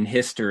in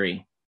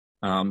history.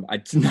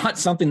 It's not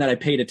something that I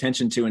paid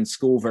attention to in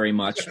school very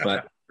much,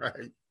 but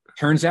right.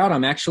 Turns out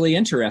I'm actually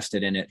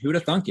interested in it. Who'd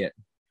have thunk it?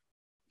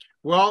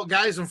 Well,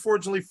 guys,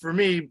 unfortunately for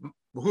me,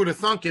 who'd have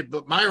thunk it,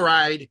 but my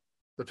ride,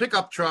 the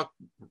pickup truck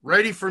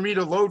ready for me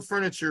to load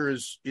furniture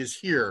is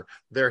here.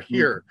 They're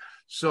here.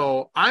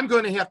 So I'm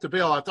going to have to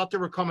bail. I thought they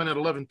were coming at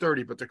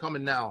 11:30, but they're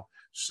coming now.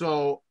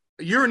 So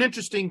you're an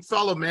interesting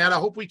fellow, Matt. I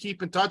hope we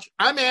keep in touch.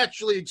 I'm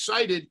actually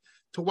excited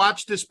to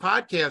watch this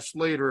podcast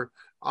later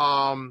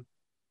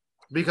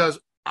because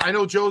I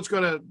know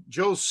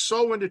Joe's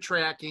so into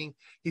tracking.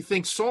 He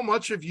thinks so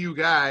much of you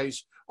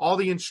guys, all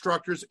the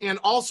instructors, and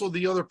also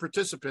the other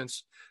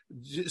participants.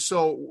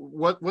 So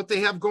what they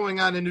have going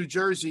on in New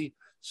Jersey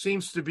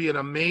seems to be an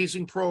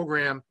amazing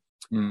program.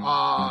 And,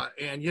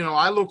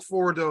 I look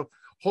forward to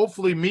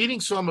hopefully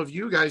meeting some of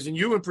you guys, and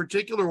you in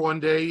particular one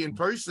day in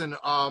person.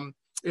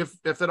 if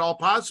at all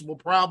possible.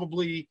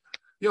 Probably,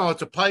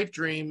 it's a pipe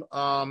dream,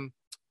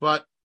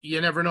 but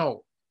you never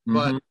know. Mm-hmm.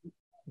 But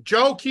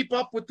Joe, keep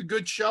up with the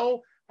good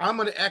show. I'm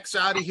going to X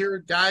out of here,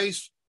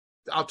 guys.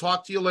 I'll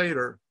talk to you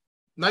later.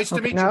 Nice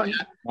to meet you, Matt.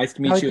 Nice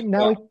to meet you.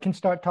 Now we can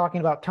start talking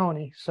about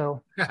Tony.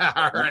 So,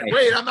 all right.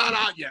 Wait, I'm not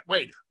out yet.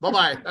 Wait.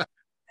 Bye-bye.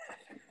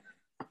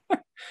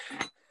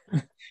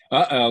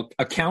 Uh-oh.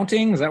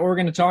 Accounting? Is that what we're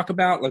going to talk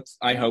about?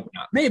 I hope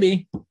not.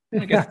 Maybe.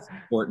 I guess it's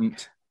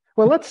important.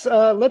 Well,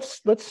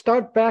 let's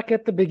start back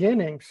at the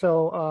beginning.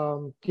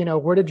 So,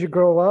 where did you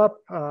grow up?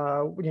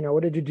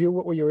 What did you do?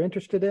 What were you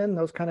interested in?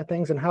 Those kind of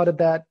things. And how did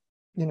that,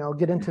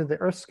 get into the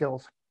earth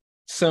skills?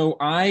 So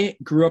I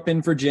grew up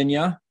in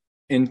Virginia,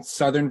 in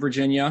Southern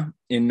Virginia,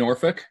 in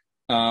Norfolk.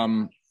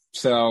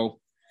 So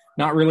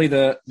not really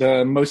the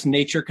most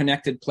nature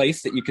connected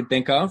place that you could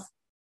think of.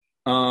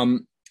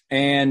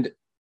 And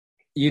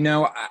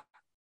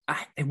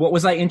what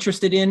was I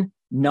interested in?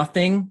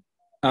 Nothing.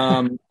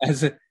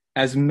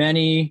 As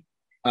many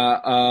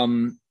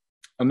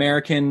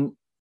American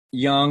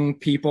young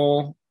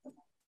people,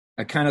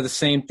 kind of the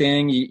same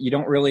thing. You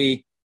don't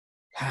really.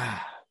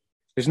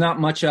 There's not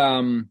much.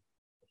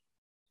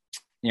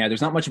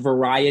 There's not much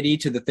variety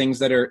to the things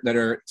that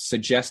are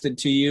suggested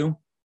to you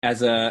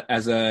as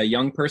a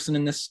young person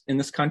in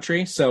this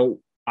country. So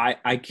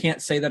I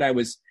can't say that I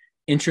was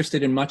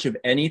interested in much of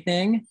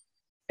anything,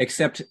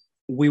 except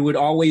we would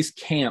always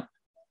camp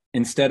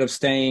instead of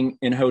staying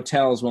in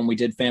hotels when we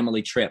did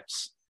family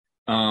trips.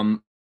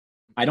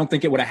 I don't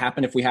think it would have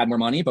happened if we had more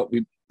money, but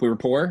we were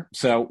poor.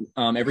 So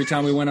every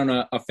time we went on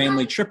a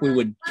family trip, we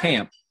would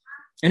camp.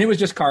 And it was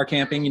just car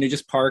camping,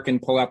 just park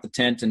and pull out the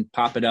tent and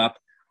pop it up.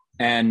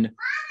 And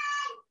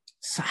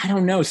so, I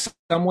don't know,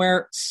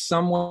 somewhere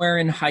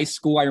in high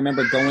school, I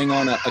remember going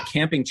on a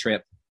camping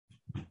trip.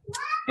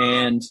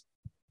 And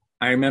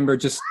I remember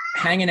just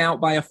hanging out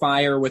by a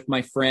fire with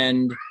my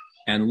friend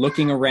and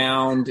looking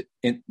around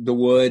in the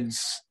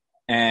woods.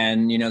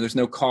 And, there's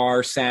no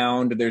car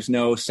sound. There's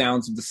no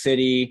sounds of the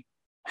city.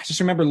 I just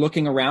remember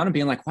looking around and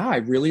being like, wow, I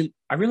really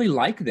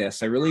like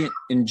this. I really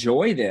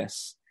enjoy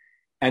this.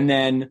 And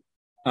then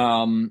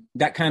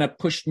that kind of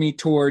pushed me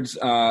towards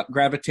I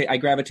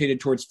gravitated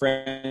towards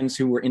friends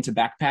who were into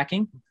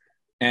backpacking.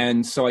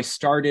 And so I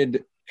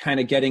started kind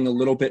of getting a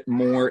little bit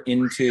more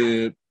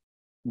into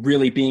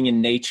really being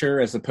in nature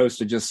as opposed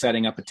to just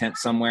setting up a tent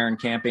somewhere and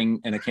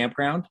camping in a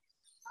campground.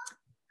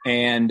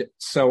 And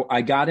so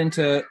I got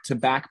into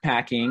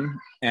backpacking,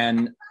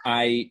 and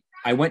I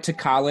went to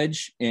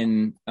college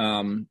in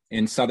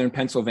southern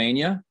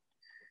Pennsylvania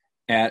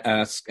at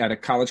a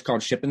college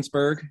called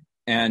Shippensburg.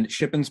 And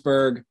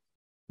Shippensburg,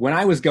 when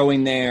I was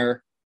going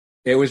there,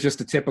 it was just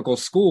a typical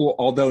school,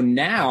 although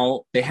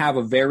now they have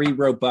a very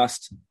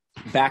robust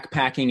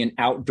backpacking and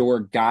outdoor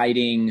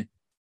guiding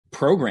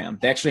program.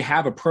 They actually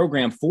have a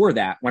program for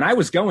that. When I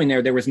was going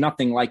there was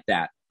nothing like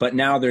that. But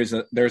now there's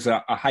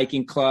a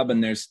hiking club,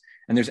 and there's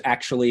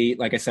actually,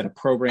 like I said, a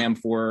program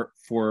for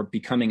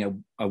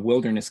becoming a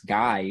wilderness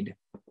guide,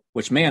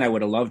 which, man, I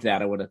would have loved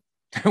that.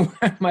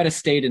 I might have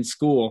stayed in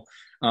school.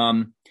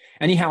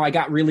 Anyhow, I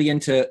got really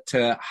into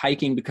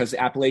hiking because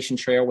the Appalachian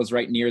Trail was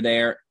right near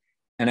there.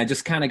 And I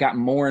just kind of got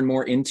more and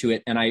more into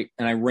it. And I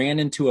ran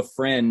into a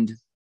friend.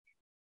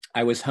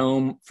 I was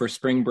home for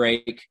spring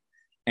break,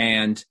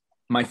 and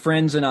my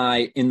friends and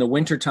I, in the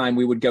wintertime,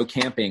 we would go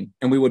camping,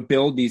 and we would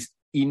build these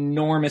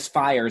enormous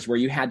fires where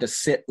you had to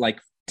sit like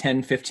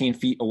 10, 15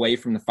 feet away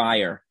from the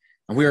fire.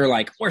 And we were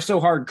like, we're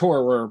so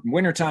hardcore. We're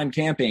wintertime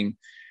camping.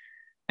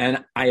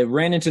 And I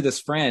ran into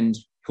this friend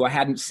who I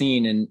hadn't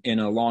seen in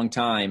a long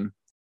time.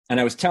 And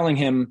I was telling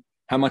him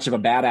how much of a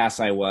badass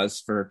I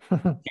was for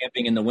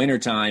camping in the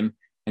wintertime.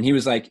 And he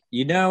was like,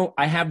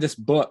 I have this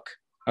book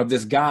of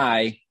this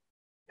guy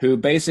who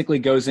basically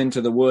goes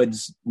into the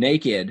woods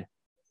naked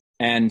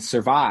and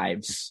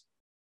survives.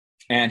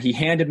 And he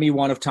handed me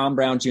one of Tom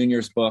Brown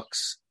Jr.'s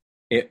books.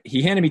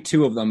 He handed me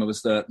two of them. It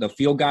was the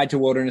Field Guide to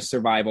Wilderness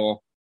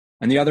Survival,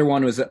 and the other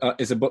one is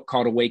a book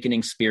called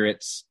Awakening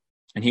Spirits.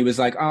 And he was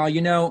like,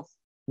 oh,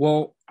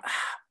 well,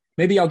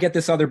 maybe I'll get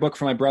this other book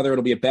for my brother.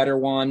 It'll be a better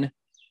one.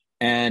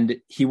 And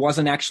he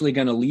wasn't actually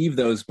going to leave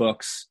those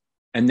books.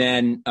 And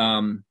then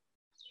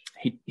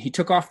he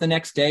took off the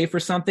next day for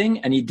something,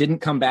 and he didn't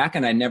come back,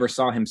 and I never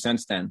saw him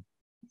since then.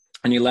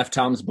 And he left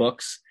Tom's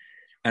books,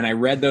 and I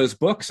read those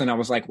books, and I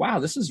was like, wow,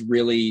 this is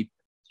really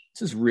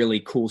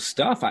cool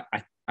stuff.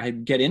 I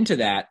get into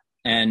that.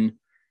 And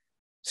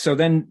so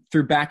then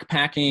through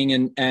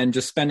backpacking and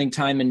just spending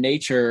time in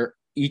nature,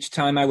 each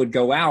time I would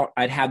go out,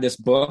 I'd have this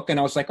book, and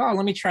I was like, oh,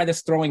 let me try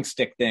this throwing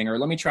stick thing, or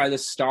let me try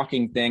this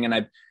stalking thing. And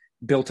I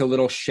built a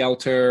little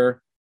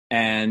shelter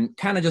and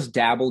kind of just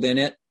dabbled in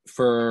it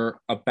for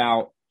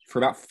about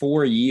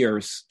 4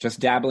 years, just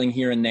dabbling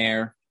here and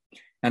there.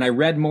 And I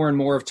read more and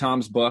more of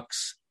Tom's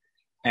books.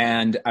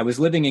 And I was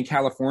living in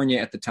California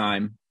at the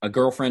time. A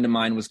girlfriend of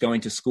mine was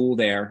going to school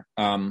there.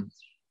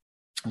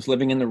 I was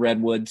living in the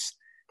Redwoods,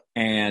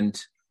 and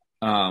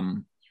I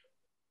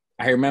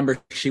remember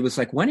she was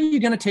like, when are you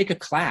going to take a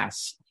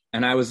class?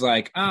 And I was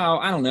like, oh,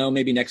 I don't know,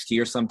 maybe next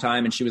year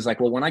sometime. And she was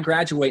like, well, when I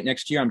graduate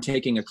next year, I'm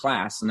taking a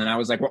class. And then I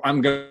was like, well,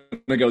 I'm going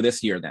to go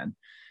this year then.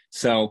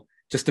 So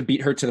just to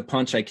beat her to the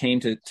punch, I came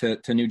to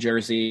New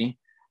Jersey.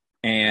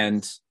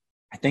 And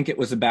I think it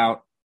was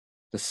about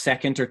the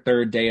second or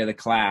third day of the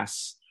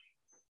class.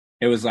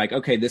 It was like,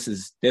 okay, this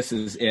is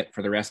it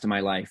for the rest of my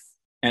life.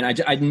 And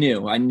I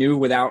knew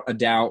without a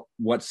doubt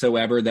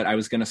whatsoever that I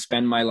was going to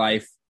spend my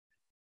life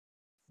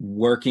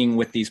working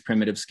with these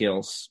primitive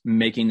skills,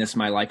 making this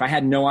my life. I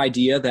had no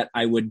idea that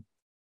I would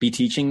be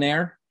teaching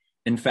there.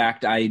 In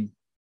fact, I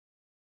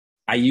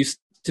tend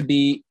to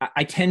be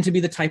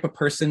the type of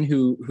person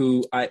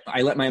who I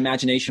let my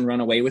imagination run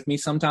away with me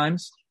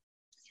sometimes.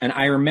 And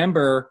I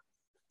remember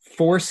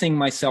forcing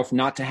myself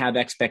not to have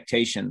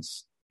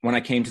expectations when I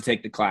came to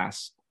take the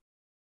class.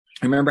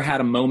 I remember I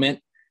had a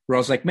moment where I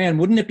was like, man,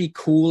 wouldn't it be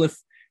cool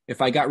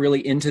if I got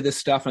really into this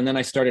stuff and then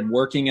I started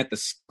working at the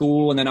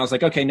school, and then I was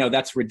like, okay, no,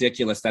 that's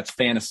ridiculous. That's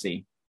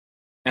fantasy.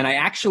 And I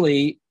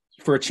actually,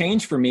 for a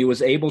change for me,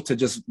 was able to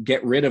just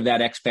get rid of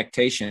that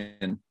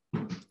expectation.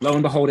 Lo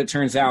and behold, it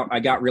turns out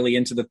I got really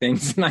into the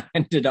things and I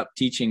ended up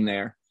teaching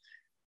there.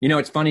 You know,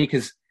 it's funny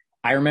because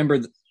I remember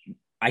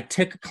I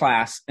took a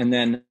class and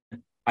then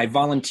I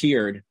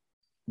volunteered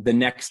the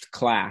next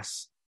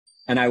class.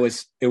 And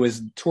it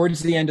was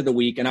towards the end of the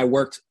week, and I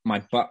worked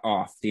my butt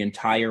off the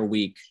entire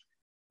week.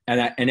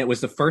 And it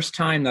was the first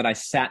time that I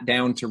sat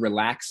down to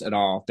relax at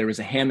all. There was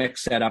a hammock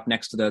set up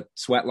next to the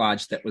sweat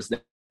lodge that was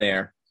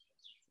there.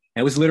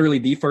 It was literally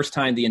the first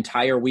time the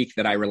entire week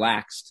that I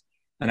relaxed.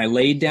 And I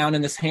laid down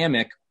in this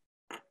hammock,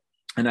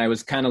 and I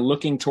was kind of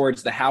looking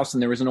towards the house,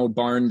 and there was an old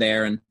barn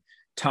there. And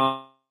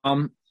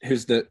Tom,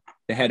 who's the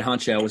head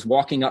honcho, was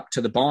walking up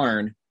to the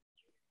barn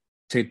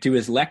to do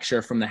his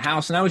lecture from the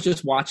house. And I was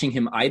just watching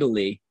him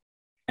idly.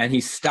 And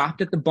he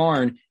stopped at the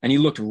barn and he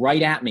looked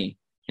right at me,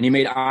 and he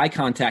made eye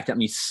contact at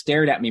me,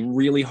 stared at me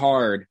really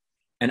hard.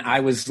 And I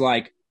was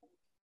like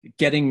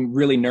getting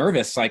really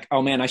nervous, like,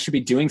 oh man, I should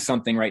be doing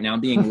something right now. I'm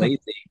being lazy.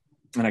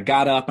 And I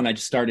got up and I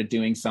just started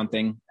doing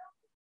something.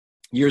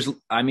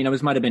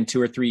 Might have been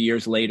 2 or 3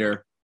 years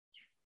later,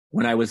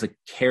 when I was a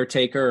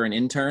caretaker or an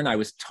intern, I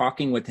was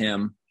talking with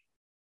him,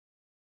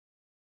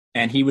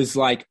 and he was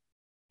like,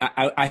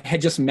 I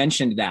had just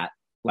mentioned that,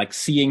 like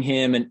seeing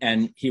him,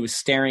 and he was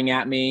staring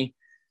at me.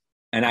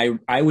 And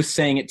I was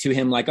saying it to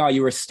him like, oh,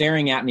 you were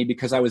staring at me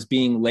because I was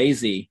being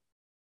lazy.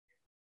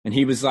 And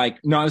he was like,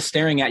 no, I was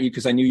staring at you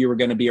because I knew you were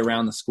going to be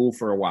around the school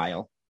for a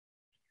while.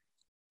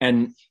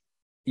 And,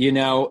 you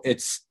know,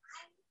 it's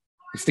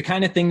the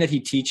kind of thing that he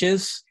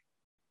teaches.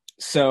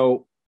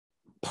 So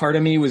part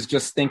of me was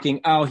just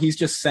thinking, oh, he's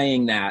just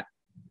saying that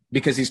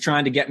because he's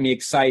trying to get me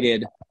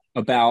excited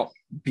about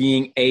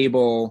being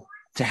able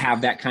to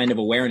have that kind of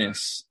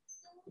awareness.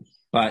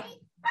 But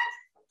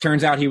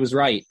turns out he was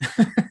right.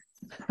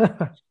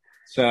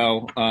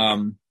 So,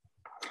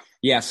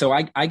 so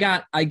I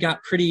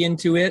got pretty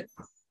into it,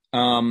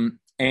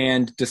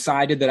 and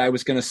decided that I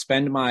was going to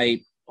spend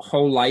my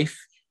whole life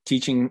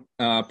teaching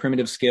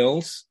primitive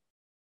skills,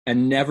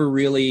 and never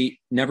really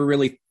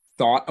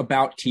thought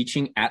about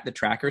teaching at the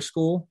tracker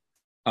school.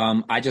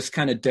 I just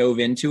kind of dove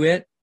into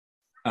it.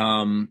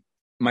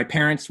 My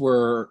parents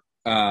were,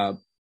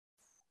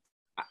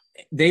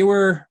 they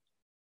were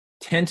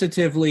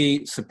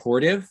tentatively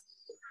supportive.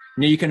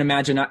 You know, you can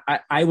imagine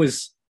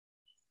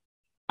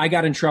I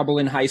got in trouble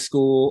in high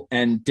school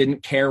and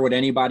didn't care what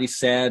anybody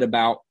said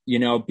about, you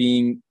know,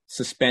 being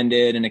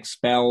suspended and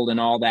expelled and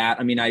all that.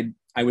 I mean,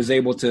 I was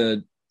able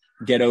to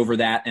get over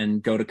that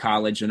and go to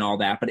college and all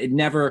that, but it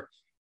never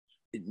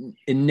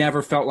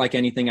felt like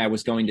anything I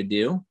was going to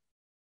do.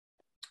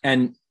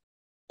 And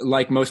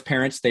like most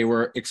parents, they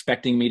were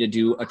expecting me to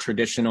do a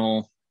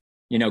traditional,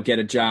 you know, get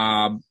a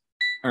job,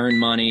 earn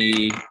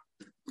money,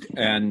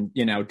 and,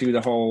 you know, do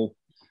the whole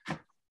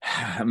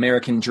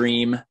American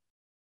dream.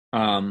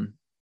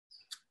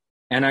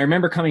 And I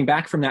remember coming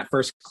back from that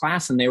first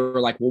class, and they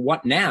were like, well,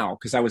 what now?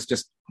 Because I was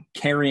just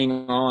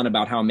carrying on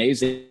about how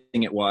amazing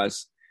it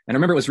was. And I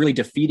remember it was really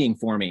defeating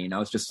for me. And I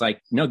was just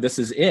like, no, this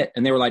is it.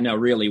 And they were like, no,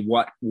 really,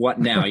 what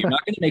now? You're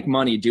not going to make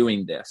money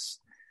doing this.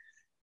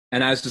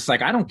 And I was just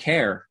like, I don't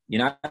care. You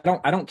know,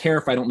 I don't care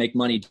if I don't make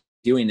money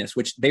doing this,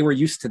 which they were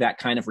used to that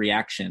kind of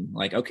reaction.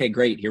 Like, okay,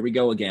 great. Here we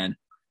go again.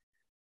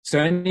 So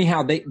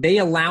anyhow, they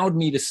allowed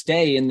me to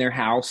stay in their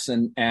house,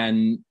 and,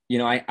 you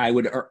know, I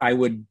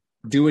would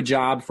do a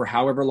job for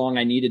however long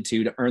I needed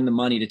to earn the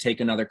money to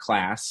take another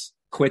class,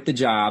 quit the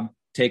job,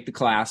 take the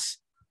class,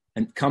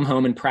 and come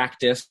home and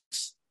practice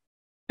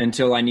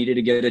until I needed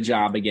to get a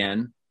job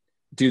again,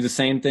 do the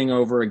same thing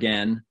over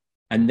again.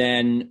 And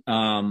then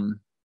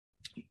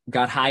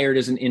got hired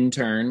as an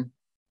intern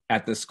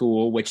at the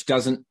school, which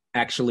doesn't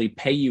actually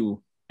pay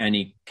you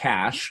any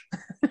cash.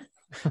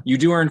 You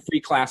do earn free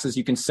classes.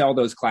 You can sell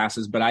those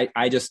classes, but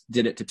I just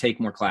did it to take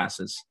more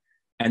classes.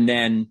 And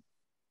then,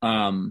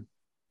 I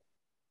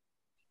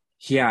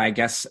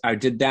guess I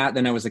did that.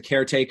 Then I was a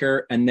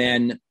caretaker. And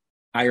then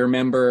I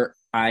remember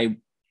I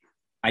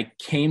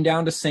came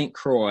down to St.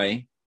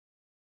 Croix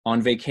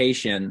on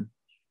vacation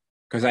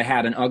because I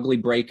had an ugly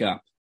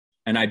breakup.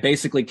 And I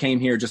basically came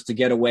here just to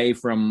get away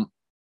from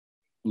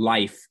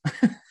life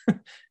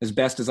as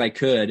best as I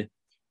could.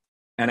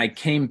 And I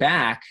came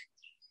back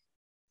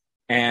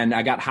and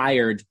I got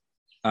hired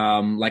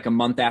like a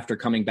month after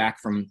coming back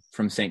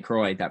from St.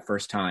 Croix that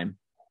first time.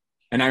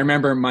 And I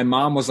remember my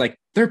mom was like,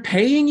 "They're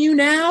paying you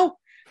now?"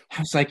 I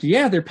was like,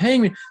 "Yeah, they're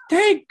paying me."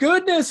 Thank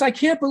goodness. I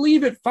can't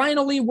believe it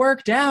finally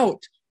worked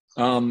out.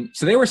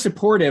 So they were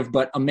supportive,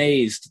 but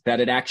amazed that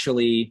it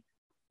actually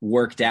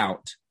worked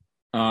out.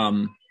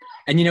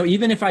 And, you know,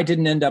 even if I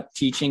didn't end up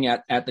teaching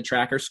at the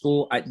tracker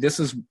school, this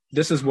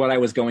is what I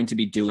was going to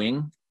be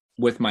doing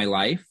with my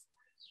life,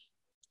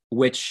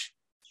 which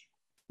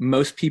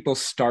most people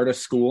start a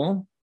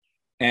school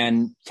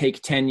and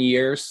take 10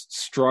 years,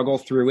 struggle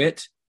through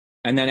it.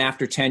 And then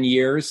after 10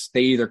 years,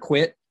 they either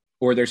quit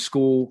or their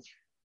school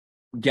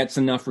gets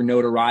enough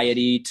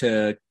notoriety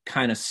to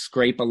kind of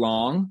scrape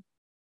along.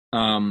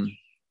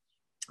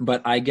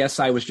 But I guess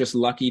I was just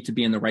lucky to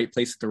be in the right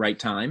place at the right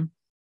time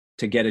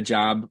to get a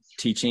job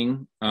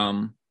teaching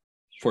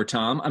for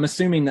Tom. I'm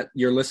assuming that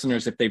your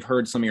listeners, if they've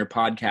heard some of your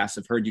podcasts,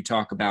 have heard you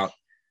talk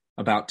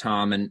about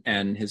Tom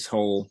and his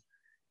whole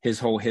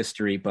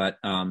history. But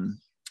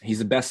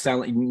he's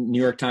a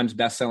New York Times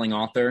bestselling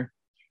author,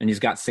 and he's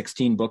got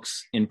 16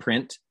 books in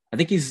print. I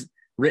think he's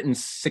written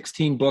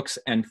 16 books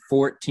and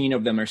 14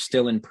 of them are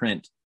still in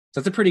print. So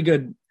it's a pretty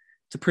good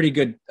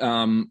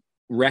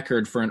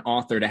record for an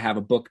author to have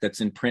a book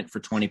that's in print for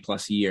 20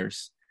 plus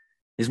years.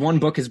 His one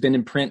book has been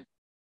in print.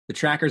 The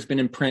Tracker's been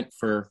in print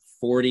for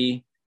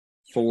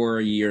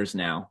 44 years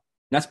now.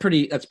 That's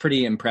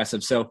pretty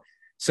impressive. So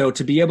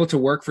to be able to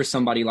work for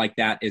somebody like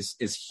that is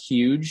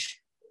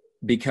huge,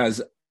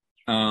 because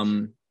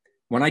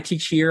when I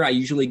teach here, I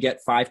usually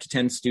get 5 to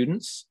 10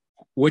 students,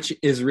 which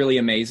is really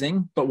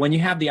amazing. But when you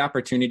have the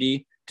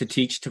opportunity to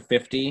teach to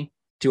 50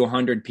 to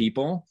 100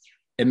 people,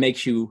 it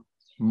makes you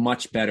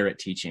much better at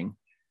teaching.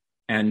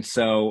 And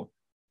so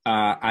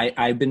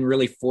I've been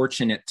really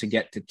fortunate to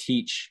get to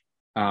teach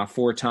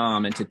for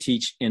Tom and to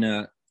teach in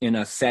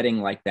a setting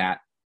like that,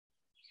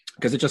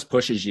 because it just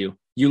pushes you.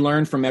 You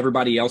learn from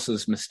everybody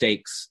else's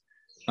mistakes.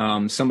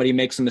 Somebody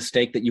makes a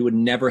mistake that you would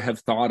never have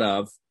thought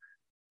of,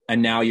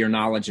 and now your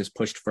knowledge is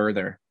pushed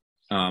further.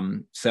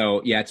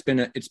 So yeah,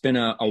 it's been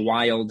a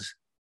wild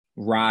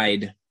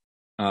ride,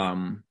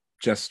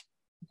 just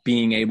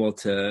being able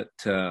to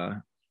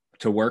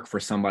work for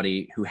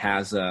somebody who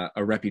has a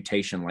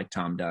reputation like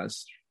Tom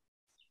does.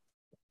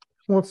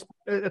 Well,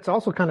 it's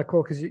also kind of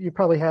cool because you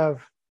probably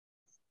have,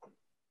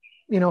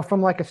 you know,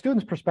 from like a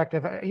student's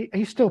perspective,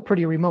 he's still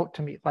pretty remote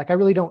to me. Like, I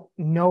really don't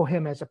know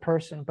him as a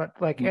person, but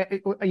like,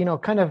 you know,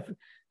 kind of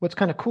what's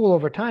kind of cool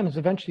over time is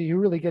eventually you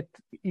really get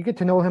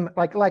to know him.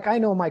 Like I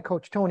know my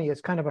coach Tony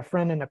is kind of a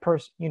friend and a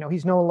person. You know,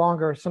 he's no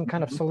longer some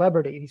kind of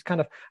celebrity.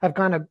 I've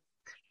kind of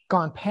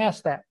gone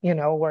past that, you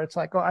know, where it's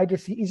like, oh,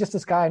 he's just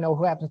this guy I know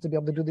who happens to be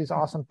able to do these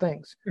awesome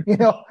things, you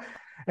know.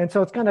 And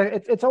so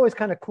it's always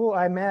kind of cool,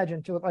 I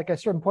imagine, to like a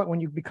certain point when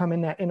you become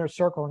in that inner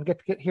circle and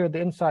get hear the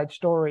inside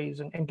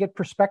stories and get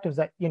perspectives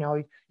that, you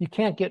know, you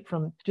can't get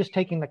from just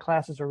taking the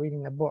classes or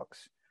reading the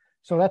books.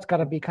 So that's got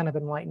to be kind of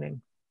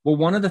enlightening. Well,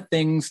 one of the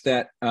things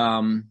that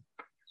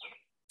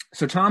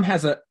so Tom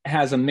has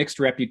a mixed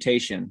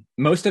reputation.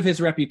 Most of his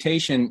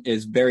reputation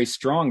is very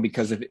strong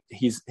because of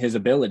his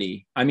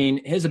ability. I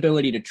mean, his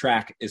ability to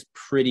track is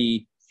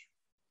pretty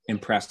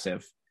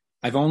impressive.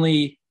 I've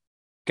only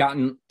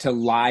gotten to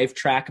live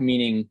track,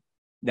 meaning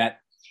that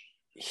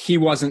he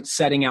wasn't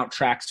setting out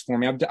tracks for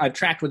me. I've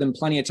tracked with him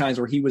plenty of times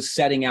where he was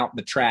setting out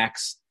the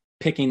tracks,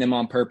 picking them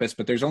on purpose,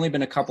 but there's only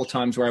been a couple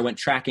times where I went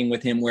tracking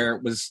with him where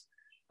it was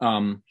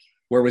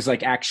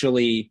like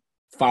actually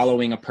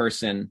following a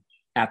person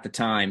at the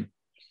time.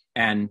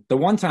 And the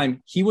one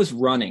time he was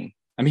running.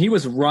 I mean, he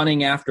was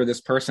running after this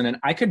person and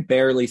I could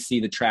barely see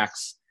the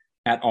tracks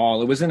at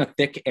all. It was in a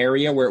thick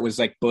area where it was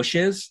like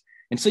bushes.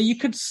 And so you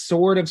could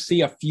sort of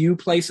see a few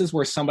places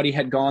where somebody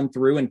had gone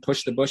through and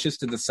pushed the bushes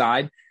to the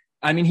side.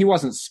 I mean, he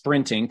wasn't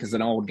sprinting because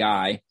an old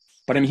guy,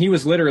 but I mean, he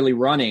was literally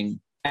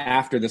running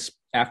after this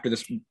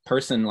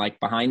person like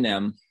behind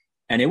them.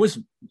 And it was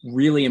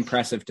really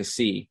impressive to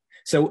see.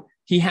 So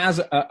he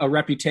has a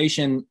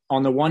reputation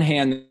on the one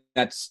hand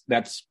that's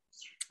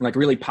like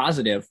really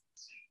positive,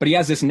 but he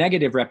has this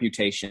negative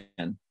reputation.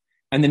 And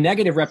the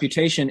negative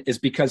reputation is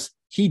because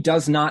he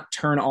does not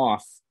turn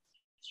off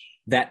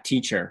that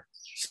teacher.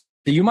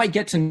 So you might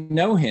get to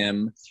know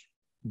him,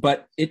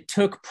 but it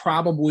took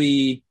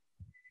probably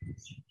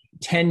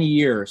 10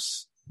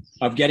 years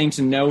of getting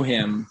to know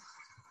him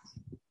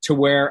to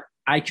where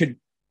I could,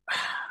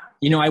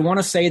 you know, I want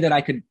to say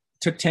that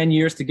took 10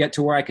 years to get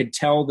to where I could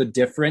tell the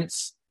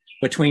difference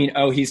between,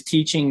 oh, he's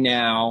teaching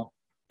now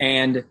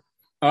and,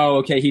 oh,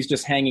 okay, he's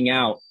just hanging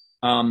out.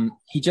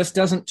 He just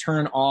doesn't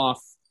turn off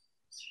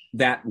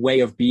that way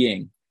of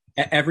being.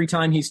 Every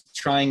time he's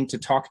trying to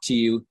talk to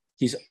you,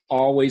 he's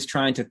always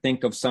trying to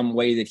think of some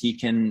way that he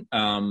can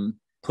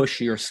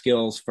push your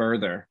skills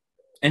further.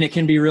 And it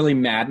can be really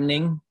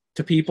maddening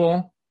to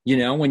people, you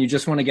know, when you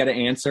just want to get an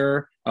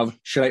answer of,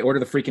 should I order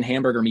the freaking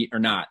hamburger meat or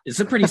not? It's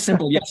a pretty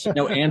simple yes or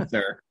no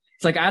answer.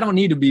 It's like, I don't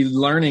need to be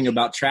learning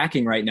about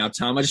tracking right now,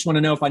 Tom. I just want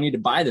to know if I need to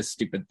buy this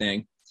stupid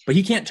thing. But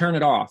he can't turn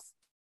it off.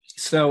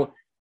 So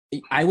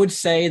I would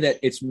say that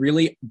it's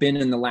really been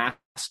in the last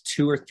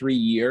 2 or 3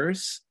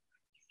 years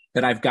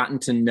that I've gotten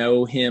to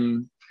know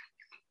him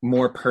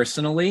more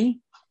personally.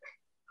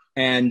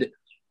 And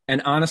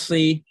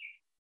honestly,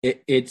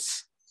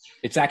 it's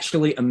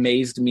actually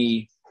amazed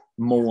me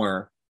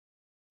more.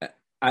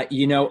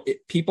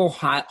 People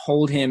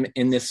hold him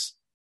in this,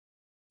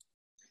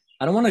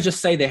 I don't want to just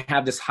say they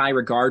have this high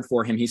regard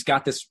for him. He's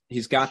got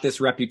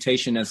this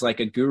reputation as like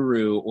a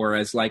guru or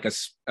as like a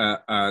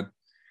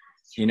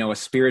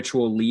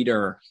spiritual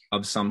leader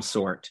of some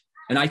sort.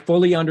 And I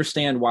fully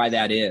understand why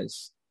that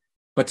is.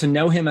 But to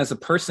know him as a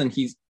person,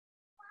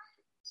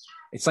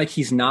 it's like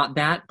he's not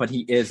that, but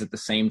he is at the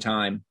same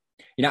time.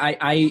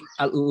 I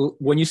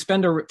when you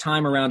spend a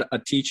time around a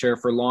teacher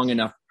for long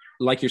enough,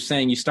 like you're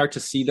saying, you start to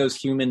see those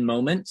human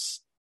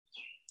moments.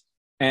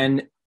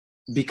 And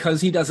because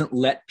he doesn't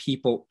let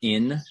people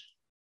in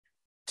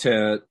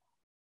to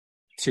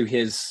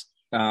his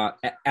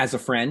as a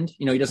friend,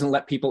 he doesn't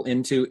let people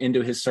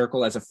into his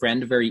circle as a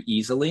friend very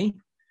easily.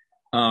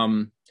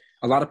 A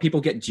lot of people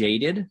get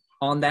jaded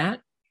on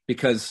that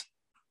because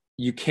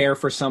you care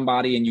for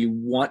somebody and you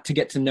want to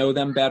get to know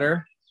them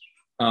better.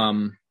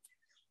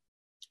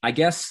 I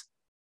guess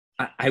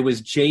I was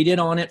jaded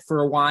on it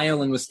for a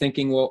while and was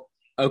thinking, well,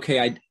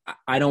 okay,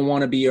 I don't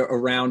want to be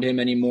around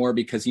him anymore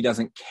because he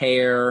doesn't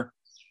care,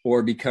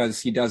 or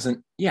because he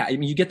doesn't. Yeah, I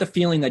mean, you get the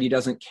feeling that he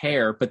doesn't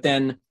care. But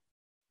then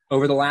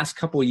over the last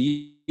couple of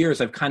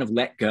years, I've kind of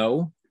let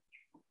go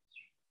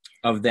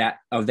of that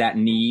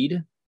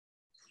need.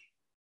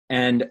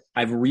 And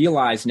I've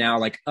realized now,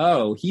 like,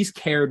 oh, he's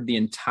cared the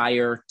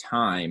entire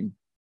time,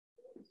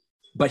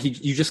 but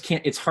you just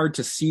can't, it's hard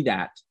to see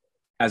that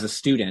as a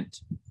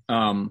student.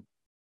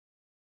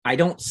 I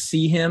don't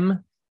see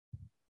him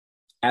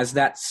as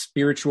that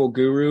spiritual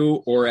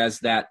guru or as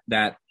that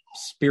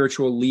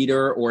spiritual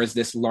leader or as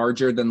this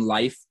larger than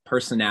life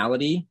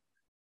personality.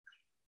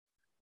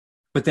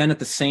 But then at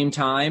the same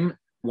time,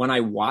 when I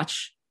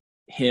watch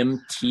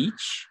him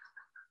teach,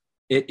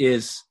 it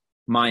is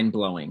mind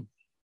blowing.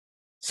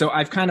 So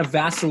I've kind of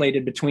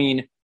vacillated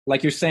between,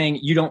 like you're saying,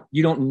 you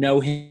don't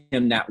know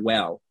him that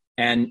well.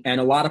 And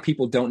a lot of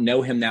people don't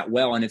know him that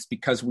well. And it's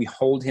because we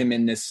hold him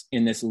in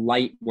this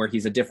light where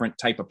he's a different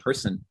type of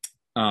person.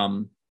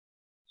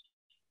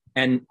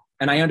 And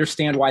I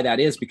understand why that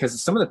is, because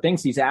some of the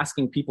things he's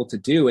asking people to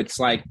do, it's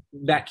like,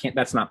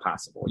 that's not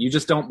possible. You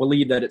just don't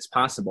believe that it's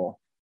possible.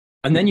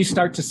 And then you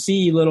start to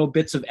see little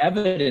bits of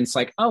evidence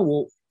like,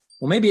 oh,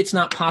 well, maybe it's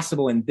not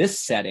possible in this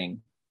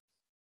setting,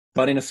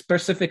 but in a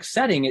specific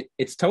setting,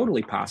 it's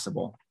totally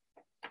possible.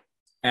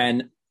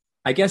 And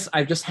I guess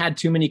I've just had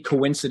too many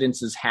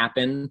coincidences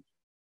happen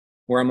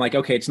where I'm like,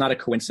 okay, it's not a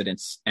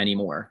coincidence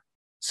anymore.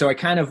 So I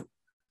kind of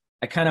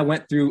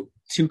went through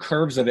 2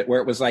 curves of it where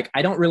it was like,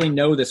 I don't really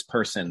know this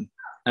person.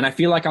 And I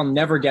feel like I'll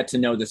never get to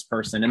know this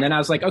person. And then I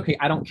was like, okay,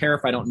 I don't care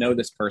if I don't know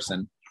this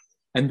person.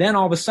 And then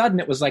all of a sudden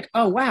it was like,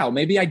 oh, wow,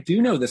 maybe I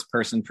do know this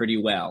person pretty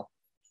well.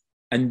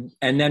 And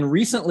then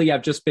recently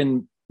I've just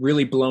been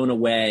really blown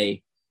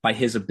away by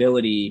his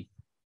ability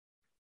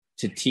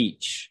to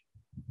teach.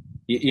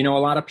 A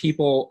lot of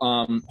people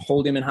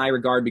hold him in high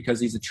regard because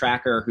he's a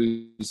tracker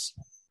he's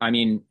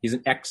an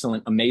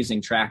excellent,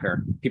 amazing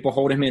tracker. People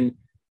hold him in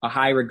a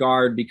high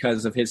regard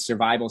because of his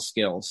survival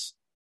skills.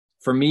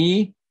 For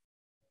me,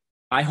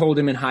 I hold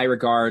him in high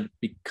regard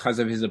because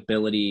of his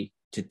ability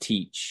to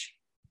teach,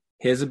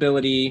 his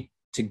ability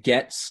to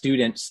get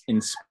students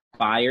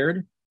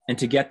inspired and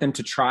to get them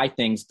to try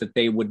things that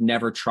they would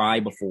never try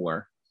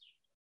before.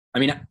 I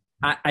mean,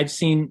 I've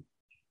seen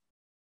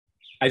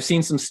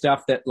some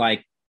stuff that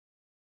like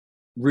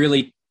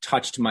really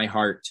touched my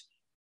heart.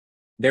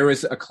 There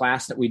was a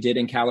class that we did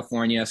in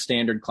California, a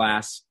standard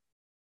class.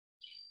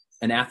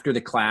 And after the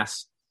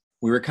class,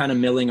 we were kind of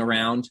milling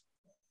around,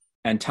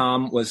 and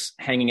Tom was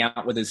hanging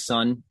out with his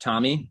son,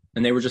 Tommy,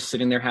 and they were just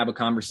sitting there, have a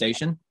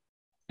conversation.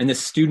 And this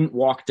student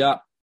walked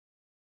up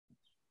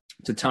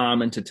to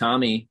Tom and to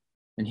Tommy,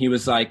 and he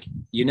was like,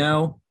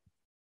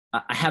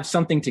 I have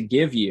something to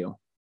give you,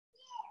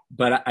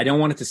 but I don't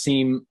want it to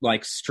seem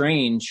like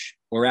strange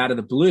or out of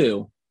the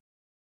blue.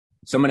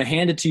 So I'm going to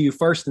hand it to you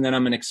first, and then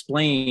I'm going to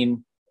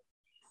explain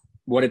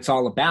what it's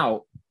all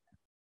about.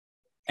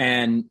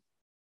 And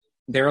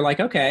they were like,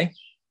 okay.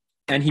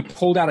 And he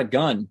pulled out a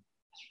gun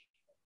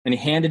and he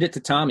handed it to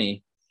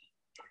Tommy.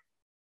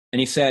 And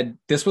he said,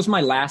 this was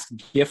my last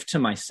gift to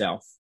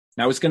myself.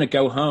 I was going to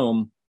go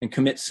home and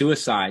commit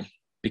suicide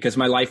because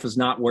my life was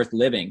not worth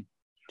living.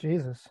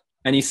 Jesus.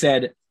 And he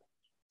said,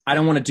 I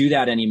don't want to do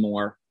that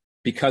anymore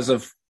because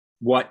of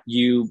what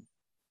you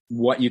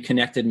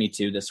connected me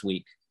to this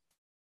week.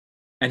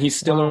 And he's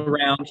still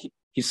around.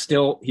 He's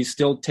still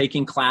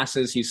taking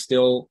classes. He's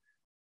still,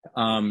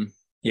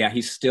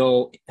 he's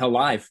still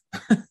alive.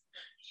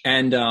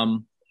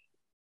 And,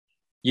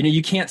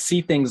 you can't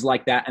see things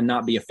like that and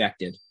not be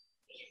affected.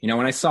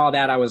 When I saw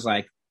that, I was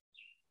like,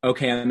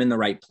 okay, I'm in the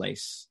right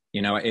place.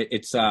 I don't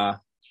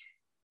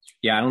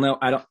know.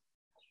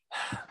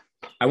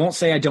 I won't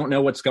say I don't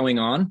know what's going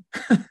on,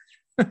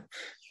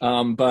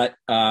 but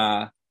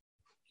yeah,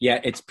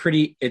 it's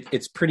pretty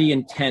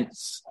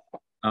intense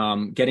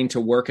getting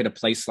to work at a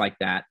place like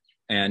that,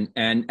 and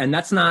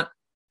that's not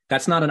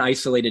an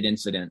isolated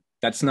incident.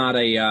 That's not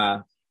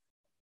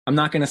I'm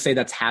not going to say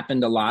that's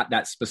happened a lot,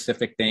 that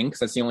specific thing, because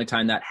that's the only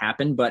time that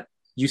happened, but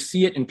you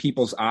see it in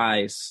people's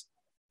eyes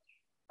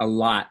a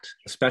lot,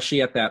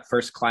 especially at that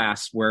first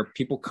class where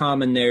people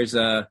come and there's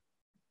a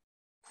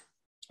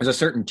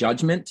certain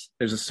judgment.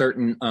 There's a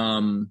certain, I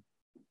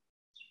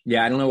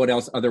don't know what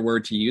other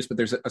word to use, but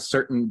there's a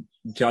certain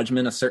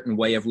judgment, a certain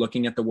way of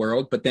looking at the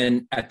world. But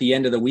then at the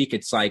end of the week,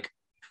 it's like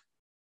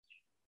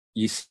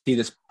you see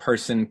this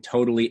person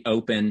totally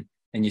open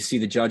and you see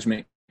the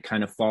judgment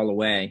kind of fall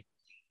away.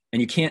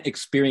 And you can't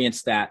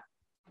experience that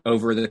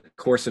over the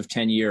course of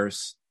 10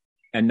 years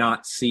and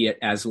not see it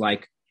as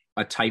like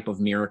a type of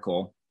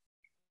miracle.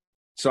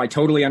 So I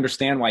totally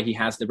understand why he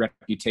has the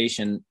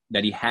reputation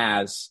that he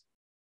has.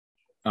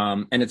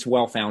 And it's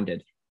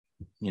well-founded.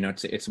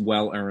 It's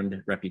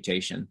well-earned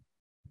reputation.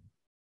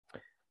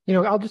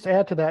 I'll just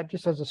add to that,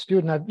 just as a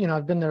student,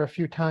 I've been there a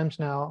few times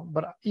now,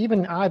 but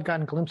even I've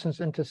gotten glimpses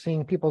into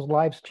seeing people's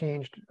lives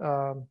changed.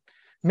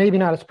 Maybe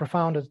not as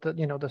profound as the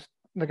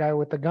guy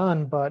with the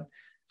gun, but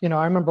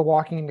I remember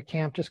walking into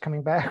camp, just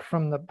coming back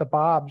from the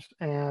Bobs,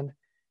 and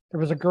there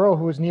was a girl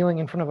who was kneeling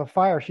in front of a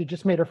fire. She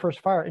just made her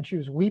first fire and she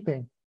was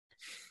weeping,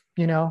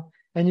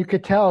 and you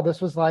could tell this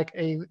was like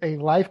a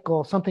life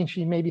goal, something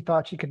she maybe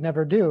thought she could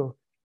never do.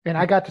 And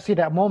I got to see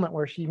that moment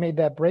where she made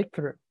that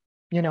breakthrough,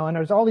 and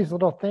there's all these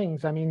little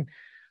things. I mean,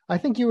 I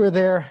think you were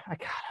there.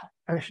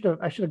 I should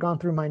have gone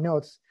through my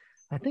notes.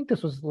 I think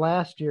this was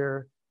last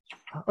year.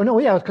 Oh no,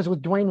 yeah, it was because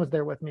Dwayne was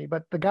there with me.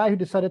 But the guy who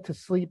decided to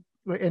sleep,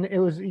 and it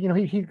was, he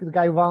the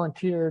guy who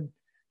volunteered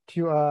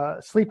to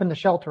sleep in the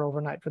shelter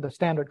overnight for the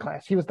standard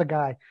class. He was the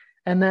guy.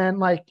 And then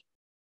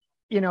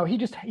he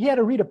had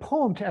to read a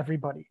poem to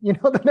everybody,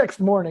 the next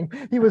morning.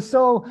 He was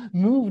so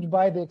moved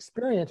by the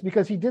experience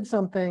because he did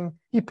something,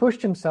 he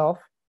pushed himself,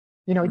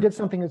 he did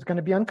something he was going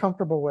to be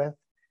uncomfortable with.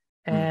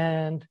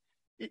 And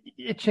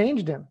it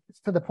changed him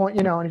to the point,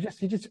 and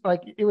he just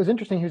like, it was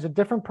interesting. He was a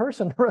different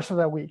person the rest of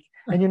that week.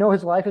 And,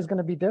 his life is going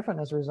to be different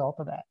as a result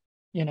of that,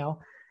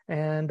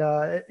 and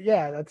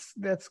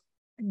that's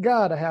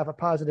got to have a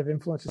positive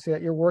influence to see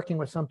that you're working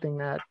with something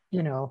that,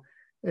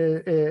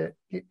 it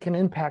can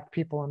impact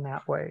people in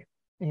that way.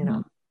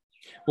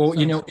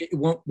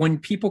 Well, when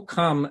people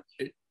come,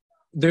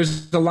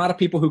 there's a lot of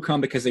people who come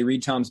because they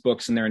read Tom's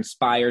books and they're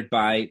inspired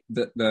by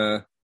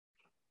the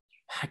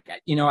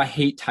I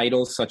hate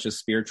titles such as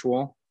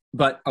spiritual,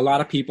 but a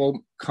lot of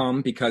people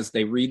come because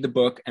they read the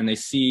book and they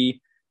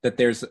see that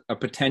there's a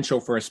potential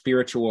for a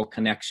spiritual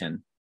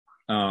connection.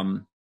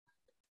 Or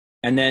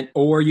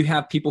you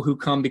have people who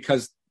come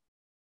because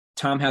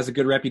Tom has a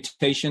good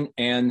reputation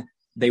and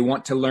they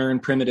want to learn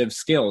primitive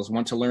skills,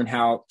 want to learn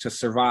how to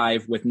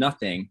survive with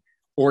nothing.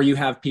 Or you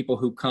have people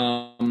who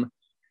come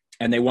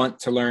and they want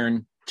to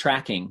learn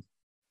tracking.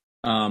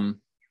 But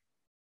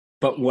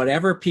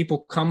whatever people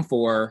come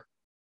for,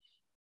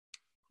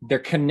 they're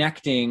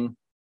connecting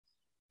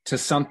to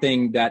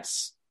something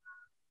that's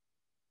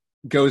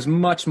goes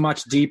much,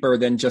 much deeper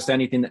than just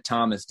anything that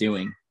Tom is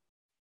doing.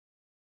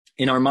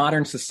 In our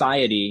modern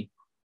society,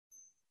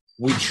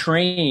 we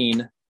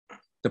train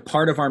the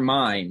part of our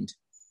mind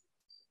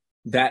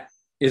that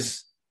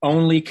is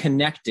only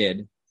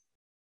connected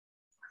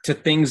to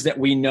things that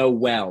we know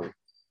well.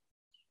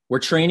 We're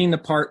training the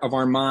part of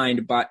our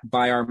mind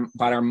by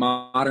our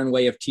modern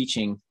way of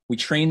teaching. We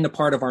train the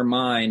part of our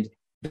mind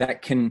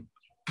that can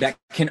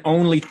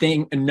only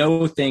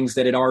know things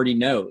that it already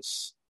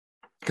knows,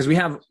 because we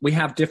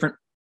have different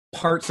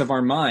parts of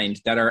our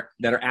mind that are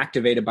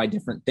activated by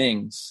different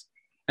things,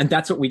 and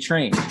that's what we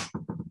train.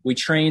 We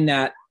train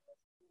that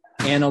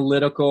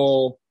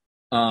analytical,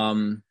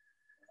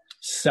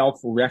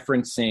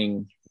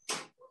 self-referencing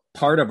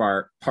part of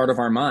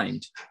our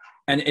mind,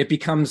 and it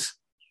becomes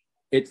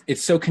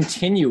it's so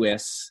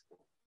continuous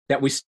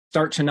that we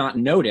start to not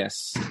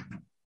notice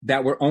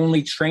that we're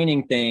only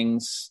training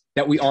things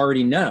that we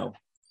already know,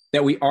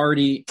 that we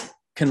already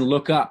can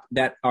look up,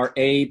 that are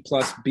A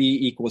plus B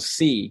equals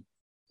C,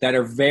 that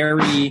are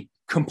very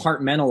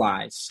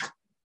compartmentalized.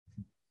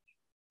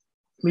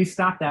 Please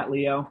stop that,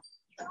 Leo.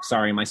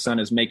 Sorry, my son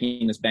is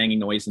making this banging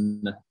noise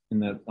on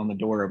the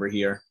door over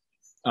here.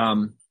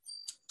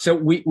 So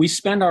we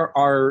spend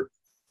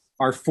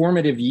our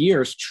formative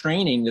years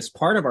training this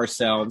part of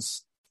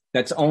ourselves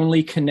that's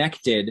only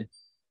connected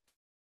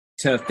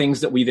to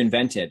things that we've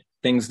invented,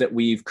 things that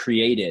we've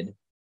created.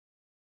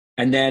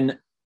 And then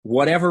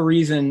whatever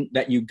reason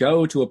that you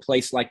go to a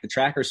place like the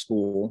Tracker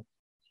School,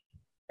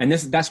 and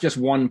that's just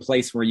one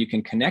place where you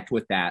can connect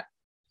with that,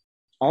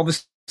 all of a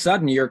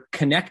sudden you're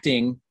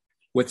connecting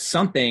with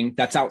something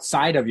that's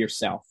outside of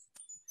yourself.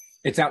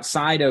 It's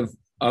outside of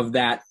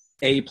that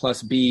A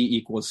plus B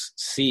equals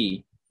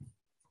C.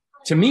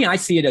 To me, I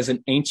see it as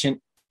an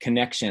ancient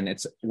connection.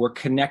 We're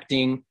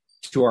connecting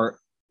to our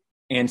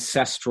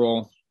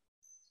ancestral,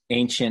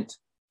 ancient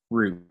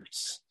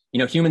roots.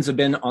 humans have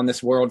been on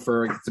this world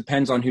for, it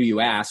depends on who you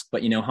ask,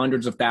 but,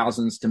 hundreds of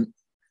thousands to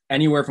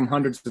anywhere from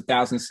hundreds of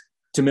thousands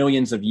to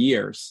millions of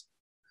years.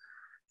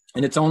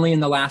 And it's only in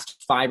the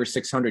last 500 or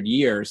 600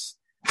 years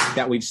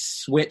that we've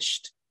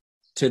switched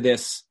to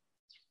this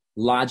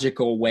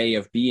logical way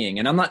of being.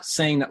 And I'm not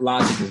saying that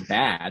logic is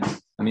bad.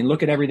 I mean,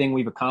 look at everything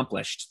we've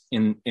accomplished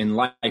in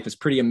life. It's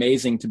pretty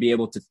amazing to be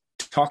able to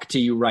talk to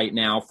you right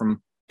now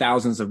from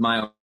thousands of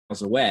miles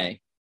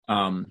away.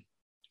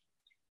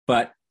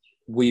 But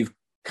we've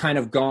kind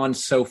of gone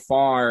so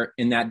far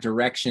in that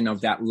direction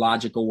of that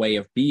logical way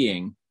of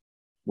being,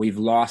 we've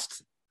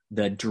lost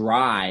the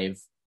drive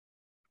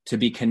to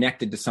be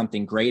connected to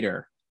something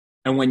greater.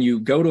 And when you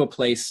go to a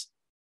place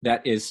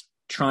that is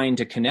trying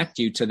to connect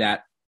you to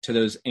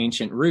those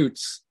ancient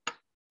roots,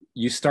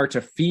 you start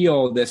to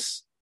feel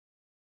this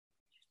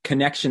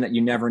connection that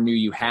you never knew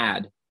you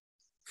had.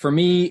 For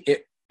me,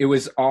 it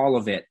was all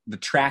of it. The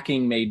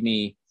tracking made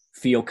me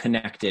feel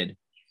connected.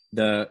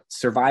 The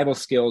survival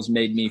skills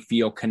made me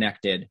feel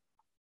connected.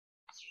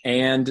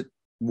 And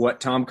what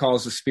Tom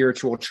calls the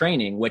spiritual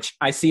training, which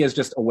I see as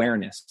just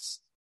awareness.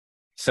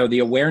 So the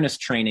awareness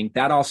training,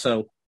 that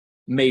also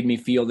made me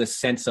feel this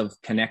sense of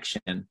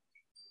connection.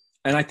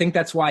 And I think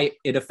that's why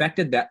it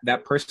affected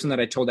that person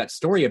that I told that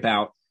story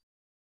about.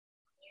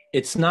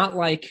 It's not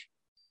like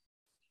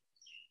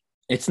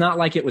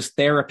it was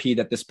therapy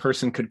that this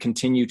person could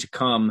continue to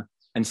come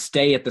and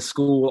stay at the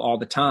school all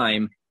the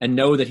time and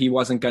know that he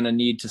wasn't going to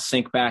need to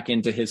sink back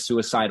into his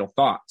suicidal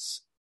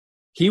thoughts.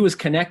 He was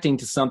connecting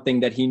to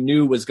something that he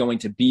knew was going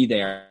to be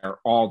there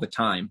all the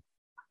time.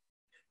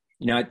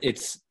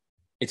 It's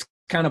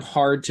kind of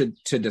hard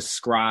to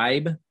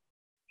describe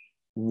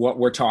what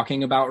we're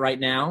talking about right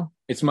now.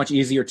 It's much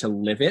easier to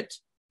live it,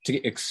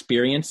 to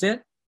experience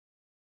it.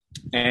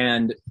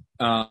 And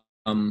I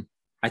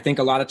think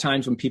a lot of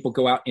times when people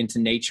go out into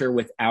nature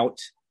without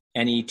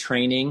any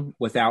training,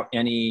 without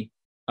any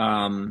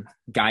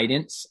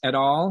guidance at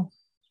all,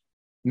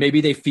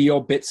 maybe they feel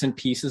bits and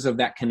pieces of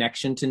that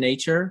connection to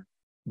nature,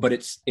 but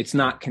it's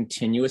not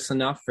continuous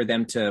enough for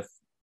them to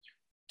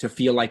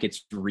feel like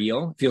it's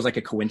real. It feels like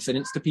a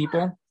coincidence to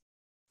people,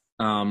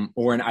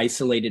 or an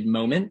isolated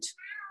moment.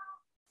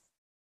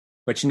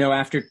 But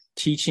after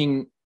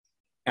teaching,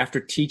 I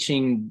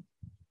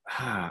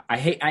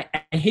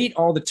hate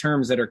all the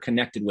terms that are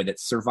connected with it: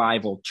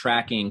 survival,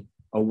 tracking,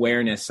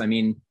 awareness. I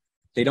mean,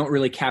 they don't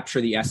really capture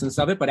the essence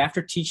of it. But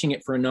after teaching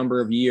it for a number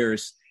of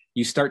years,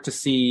 you start to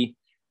see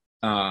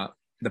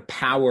the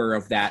power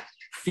of that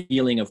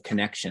feeling of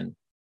connection.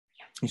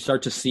 You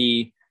start to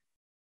see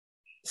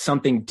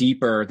something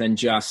deeper than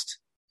just,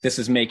 this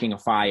is making a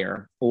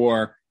fire,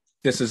 or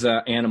this is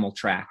an animal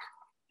track.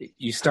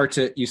 You start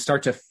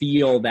to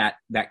feel that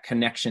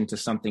connection to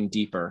something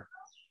deeper.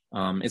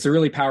 It's a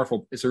really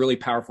powerful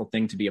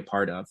thing to be a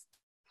part of.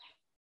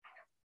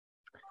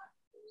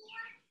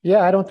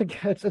 Yeah, I don't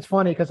think it's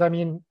funny because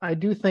I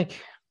do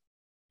think,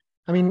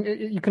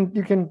 you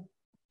can,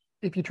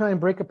 if you try and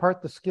break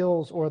apart the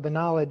skills or the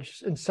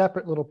knowledge in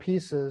separate little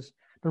pieces,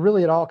 but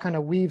really it all kind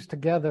of weaves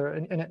together.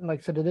 And it, like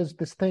I said, it is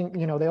this thing,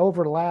 they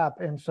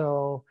overlap. And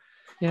so,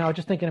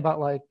 just thinking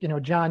about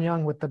John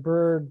Young with the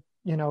bird,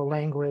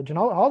 language and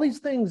all these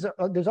things,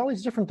 there's all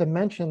these different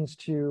dimensions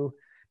to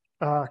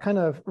kind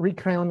of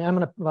reclaiming. I'm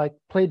going to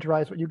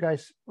plagiarize what you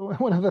guys,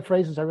 one of the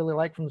phrases I really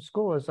like from the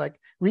school is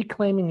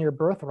reclaiming your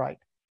birthright.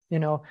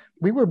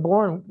 We were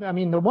born,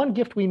 the one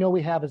gift we know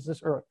we have is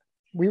this earth.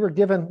 We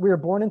were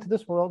born into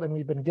this world and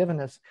we've been given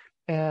this.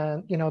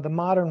 And, the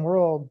modern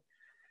world,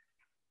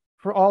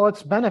 for all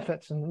its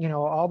benefits and,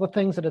 all the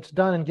things that it's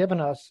done and given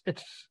us,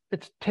 it's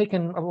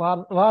taken a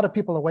lot of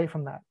people away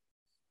from that.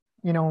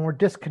 When we're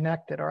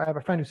disconnected, or I have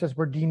a friend who says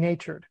we're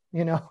denatured,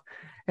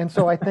 and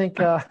so I think,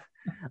 and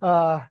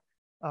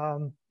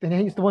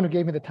he's the one who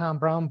gave me the Tom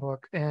Brown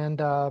book and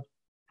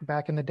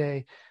back in the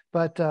day,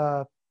 but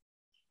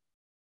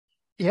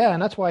yeah,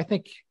 and that's why I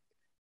think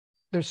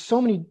there's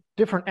so many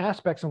different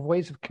aspects of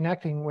ways of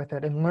connecting with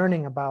it and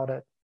learning about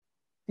it,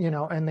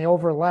 and they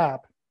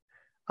overlap.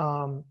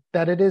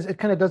 That it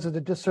kind of does it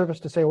a disservice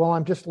to say, well,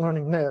 I'm just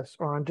learning this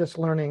or I'm just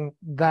learning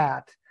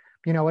that.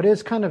 It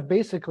is kind of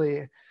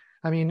basically,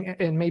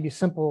 in maybe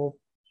simple,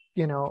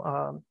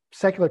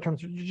 secular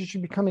terms, you're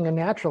just becoming a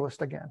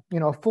naturalist again,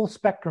 a full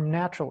spectrum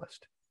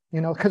naturalist,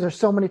 because there's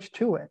so much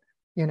to it,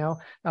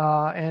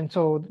 and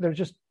so there's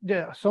just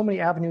so many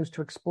avenues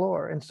to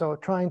explore. And so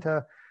trying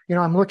to,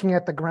 I'm looking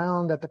at the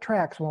ground at the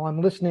tracks while I'm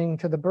listening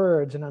to the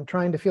birds and I'm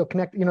trying to feel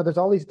connected. There's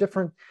all these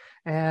different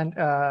and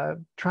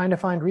trying to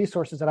find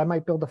resources that I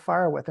might build a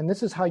fire with. And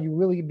this is how you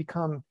really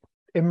become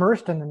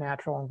immersed in the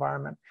natural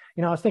environment.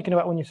 I was thinking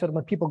about when you said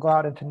when people go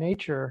out into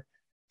nature,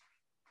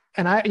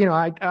 and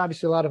I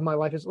obviously a lot of my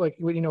life is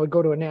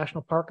go to a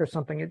national park or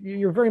something.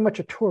 You're very much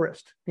a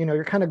tourist.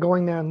 You're kind of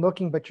going there and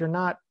looking, but you're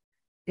not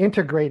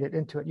integrated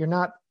into it. You're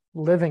not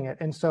living it.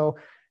 And so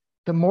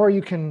the more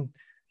you can,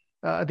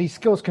 these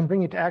skills can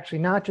bring you to actually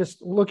not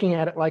just looking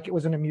at it like it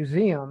was in a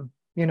museum,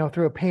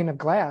 through a pane of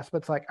glass, but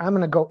it's like, I'm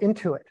going to go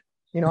into it.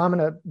 I'm going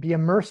to be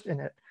immersed in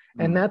it.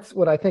 And that's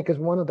what I think is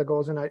one of the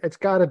goals. And it's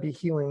got to be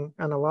healing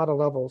on a lot of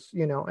levels,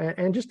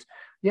 and just,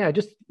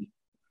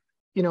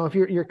 if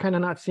you're kind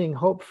of not seeing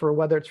hope for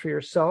whether it's for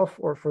yourself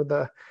or for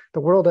the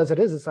world as it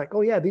is, it's like,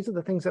 oh yeah, these are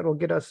the things that will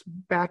get us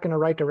back in the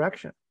right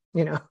direction.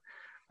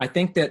 I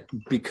think that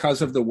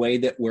because of the way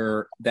that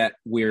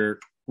we're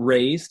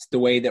raised, the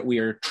way that we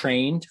are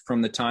trained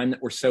from the time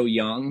that we're so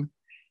young,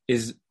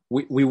 is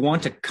we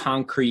want a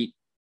concrete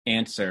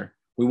answer.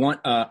 We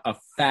want a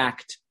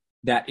fact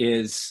that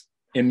is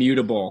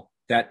immutable,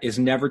 that is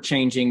never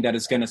changing, that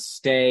is going to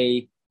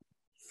stay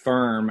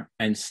firm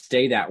and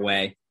stay that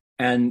way.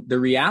 And the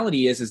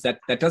reality is that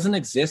doesn't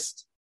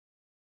exist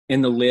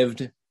in the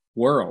lived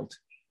world.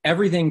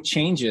 Everything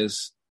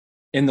changes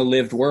in the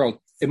lived world.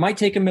 It might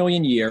take 1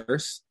 million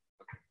years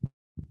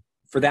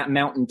for that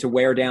mountain to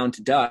wear down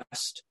to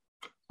dust,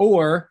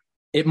 or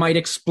it might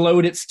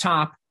explode its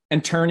top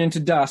and turn into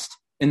dust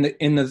in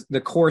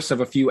the course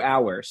of a few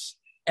hours.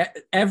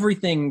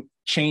 Everything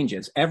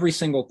changes. Every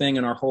single thing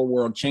in our whole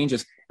world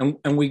changes. And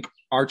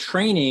our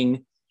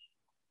training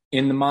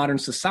in the modern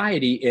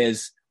society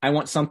is, I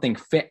want something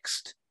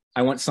fixed.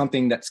 I want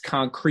something that's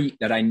concrete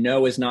that I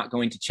know is not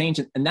going to change.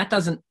 And that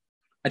doesn't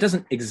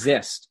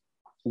exist.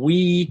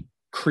 We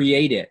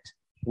create it.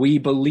 We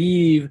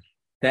believe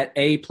that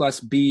A plus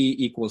B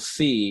equals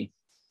C,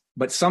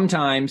 but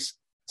sometimes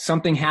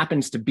something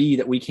happens to B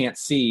that we can't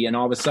see, and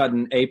all of a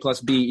sudden A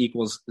plus B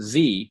equals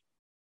Z.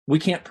 We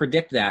can't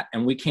predict that,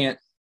 and we can't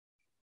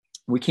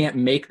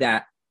make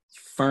that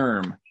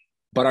firm.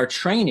 But our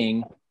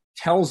training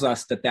tells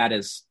us that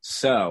is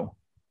so.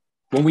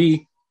 When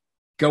we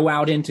go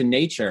out into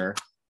nature,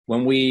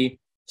 when we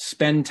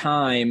spend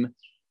time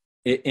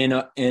in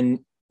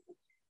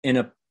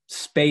a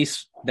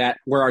space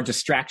where our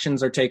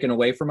distractions are taken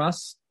away from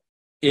us,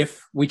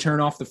 if we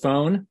turn off the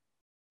phone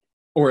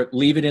or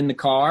leave it in the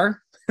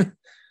car,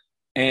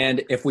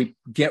 and if we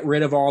get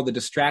rid of all the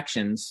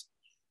distractions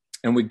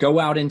and we go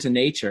out into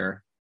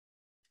nature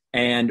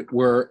and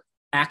we're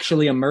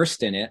actually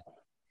immersed in it,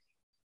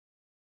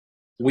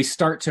 we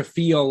start to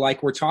feel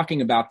like we're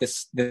talking about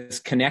this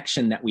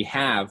connection that we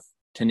have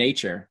to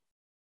nature.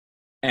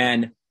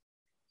 And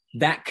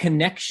that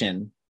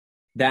connection,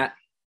 that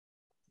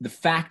the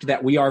fact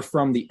that we are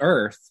from the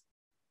earth,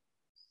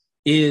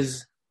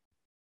 is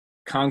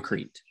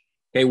concrete.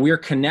 Okay, we're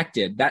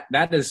connected.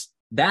 That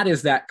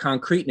is that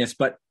concreteness,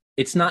 but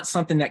it's not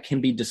something that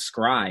can be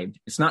described.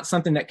 It's not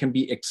something that can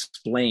be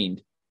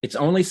explained. It's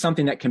only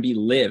something that can be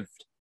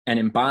lived and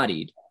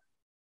embodied.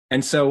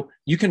 And so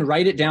you can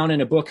write it down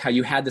in a book how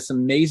you had this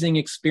amazing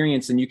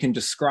experience, and you can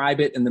describe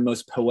it in the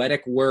most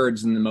poetic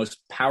words, in the most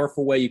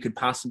powerful way you could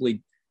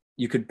possibly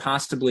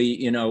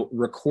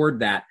record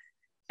that.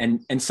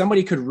 And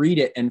somebody could read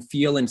it and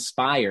feel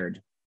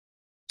inspired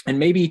and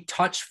maybe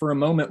touch for a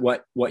moment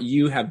what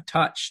you have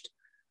touched.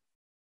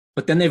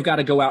 But then they've got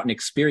to go out and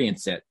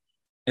experience it.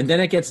 And then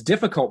it gets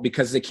difficult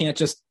because they can't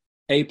just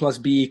A plus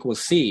B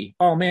equals C.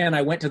 Oh man,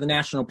 I went to the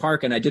national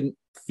park and I didn't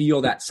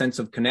feel that sense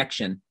of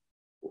connection.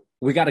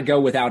 We got to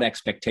go without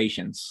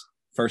expectations,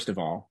 first of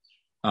all.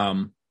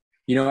 You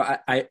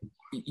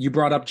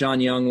brought up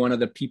John Young, one of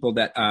the people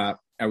that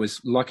I was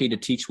lucky to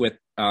teach with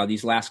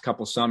these last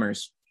couple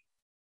summers.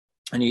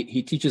 And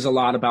he teaches a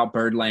lot about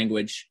bird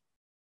language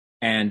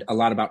and a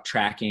lot about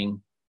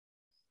tracking.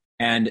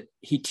 And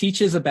he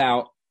teaches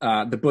about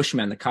the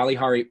Bushmen, the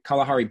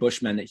Kalahari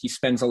Bushmen that he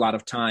spends a lot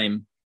of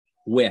time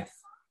with.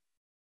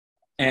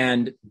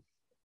 And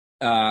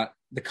the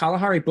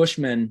Kalahari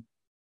Bushmen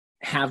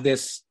have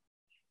this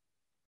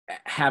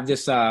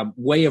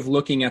way of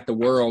looking at the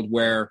world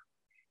where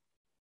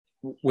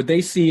would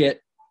they see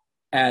it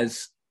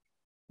as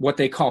what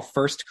they call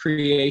first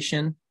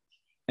creation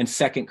and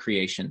second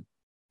creation.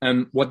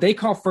 What they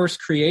call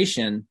first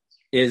creation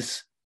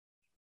is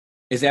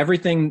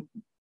everything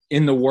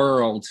in the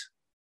world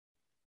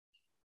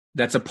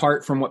that's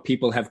apart from what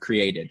people have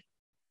created.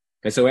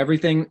 Okay, so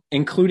everything,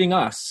 including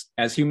us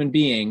as human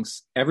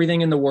beings, everything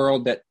in the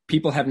world that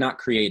people have not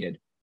created.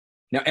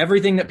 Now,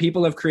 everything that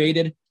people have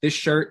created, this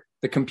shirt,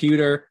 the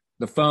computer,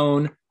 the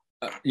phone,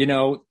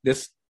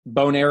 this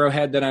bow and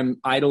arrowhead that I'm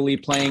idly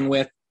playing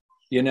with,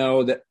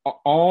 that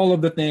all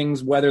of the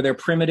things, whether they're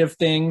primitive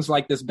things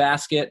like this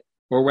basket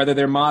or whether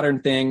they're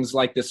modern things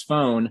like this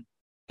phone,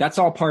 that's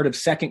all part of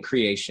second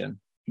creation,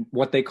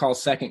 what they call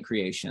second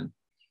creation.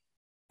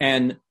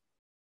 And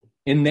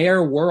in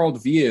their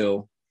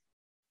worldview,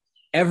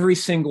 every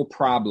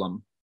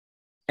problem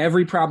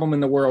in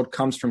the world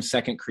comes from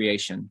second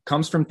creation,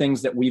 comes from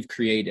things that we've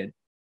created.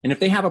 And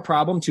if they have a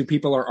problem, two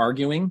people are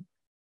arguing,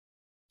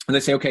 and they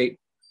say, okay,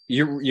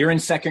 you're in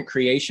second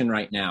creation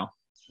right now.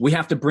 We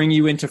have to bring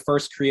you into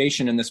first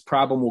creation and this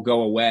problem will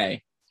go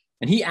away.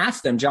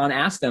 And John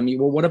asked them,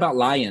 well, what about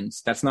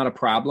lions? That's not a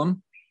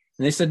problem.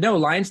 And they said, no,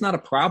 lion's not a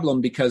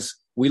problem because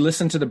we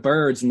listen to the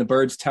birds and the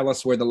birds tell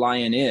us where the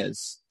lion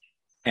is.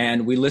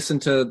 And we listen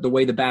to the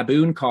way the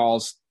baboon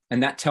calls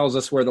and that tells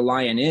us where the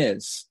lion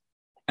is.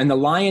 And the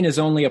lion is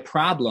only a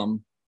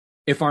problem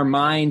if our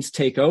minds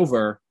take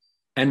over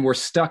and we're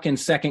stuck in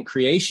second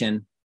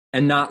creation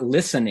and not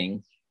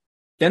listening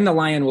then the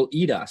lion will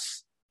eat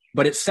us.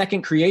 But it's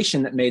second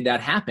creation that made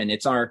that happen.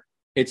 It's our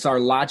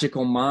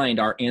logical mind,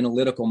 our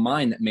analytical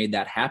mind that made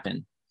that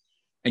happen.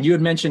 And you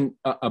had mentioned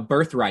a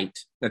birthright.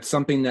 That's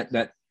something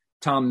that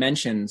Tom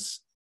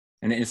mentions.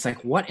 And it's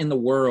like, what in the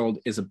world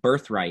is a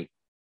birthright?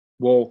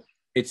 Well,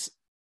 it's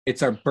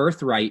our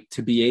birthright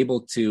to be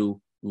able to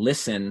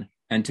listen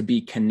and to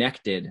be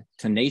connected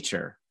to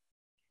nature.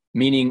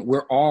 Meaning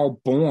we're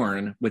all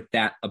born with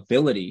that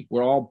ability.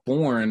 We're all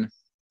born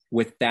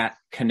with that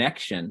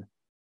connection.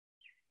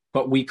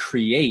 But we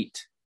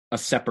create a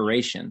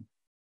separation.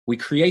 We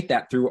create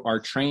that through our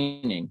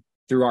training,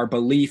 through our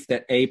belief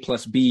that A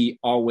plus B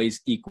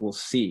always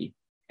equals C.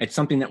 It's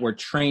something that we're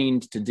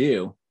trained to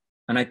do.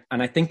 And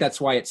I think that's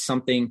why it's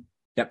something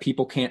that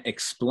people can't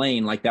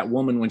explain. Like that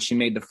woman when she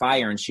made the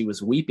fire and she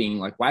was weeping.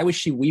 Like, why was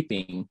she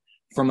weeping?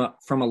 From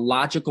a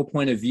logical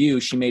point of view,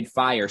 she made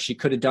fire. She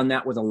could have done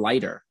that with a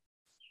lighter,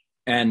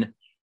 and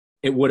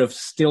it would have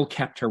still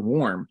kept her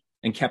warm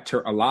and kept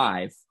her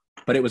alive.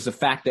 But it was the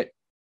fact that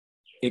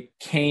it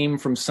came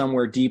from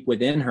somewhere deep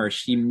within her.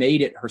 She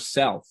made it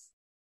herself.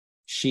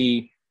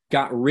 She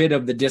got rid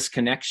of the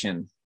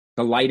disconnection,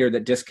 the lighter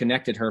that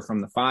disconnected her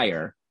from the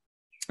fire.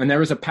 And there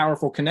was a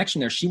powerful connection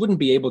there. She wouldn't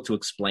be able to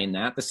explain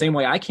that. The same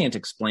way I can't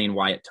explain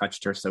why it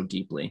touched her so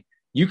deeply.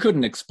 You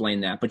couldn't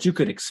explain that, but you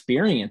could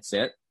experience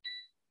it.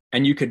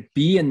 And you could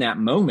be in that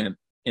moment,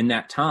 in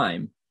that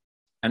time.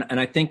 And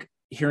I think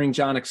hearing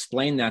John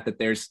explain that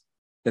there's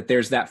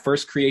that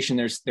first creation,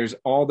 there's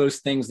all those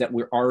things that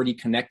we're already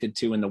connected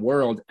to in the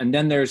world. And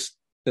then there's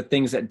the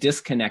things that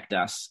disconnect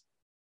us.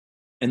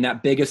 And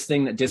that biggest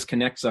thing that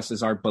disconnects us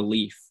is our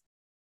belief.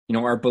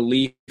 Our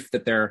belief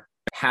that there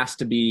has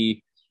to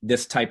be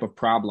this type of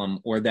problem,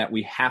 or that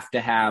we have to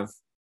have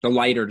the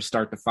lighter to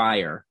start the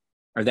fire,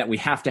 or that we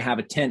have to have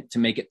a tent to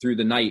make it through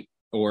the night,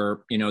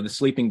 or, the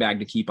sleeping bag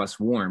to keep us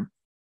warm.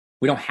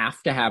 We don't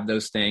have to have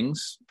those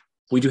things.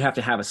 We do have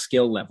to have a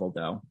skill level,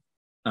 though.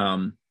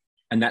 And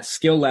that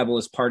skill level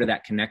is part of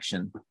that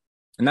connection.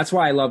 And that's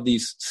why I love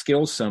these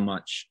skills so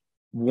much.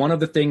 One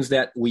of the things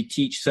that we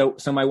teach, so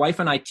my wife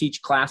and I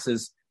teach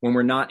classes when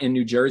we're not in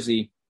New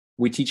Jersey.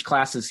 We teach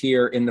classes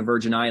here in the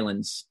Virgin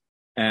Islands.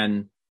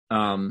 And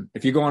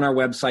if you go on our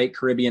website,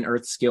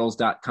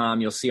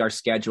 CaribbeanEarthSkills.com, you'll see our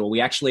schedule. We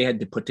actually had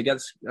to put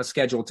together a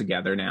schedule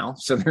together now.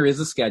 So there is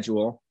a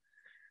schedule.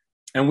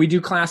 And we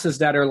do classes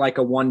that are like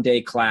a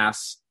one-day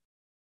class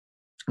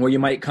where you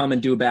might come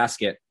and do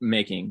basket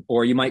making,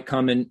 or you might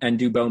come and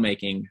do bow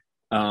making.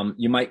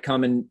 You might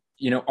come and,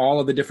 all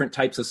of the different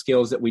types of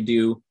skills that we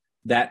do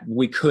that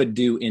we could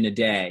do in a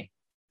day.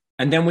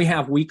 And then we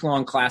have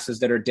week-long classes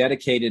that are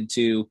dedicated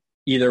to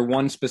either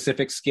one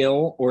specific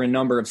skill or a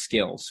number of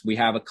skills. We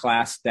have a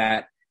class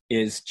that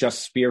is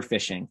just spear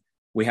fishing.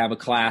 We have a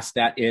class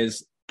that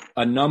is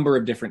a number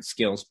of different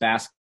skills: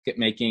 basket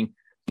making,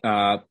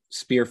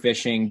 spear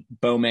fishing,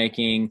 bow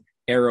making,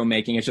 arrow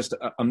making. It's just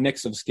a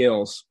mix of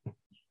skills.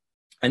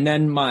 And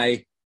then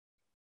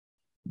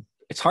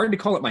it's hard to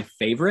call it my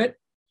favorite,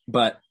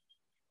 but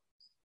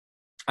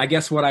I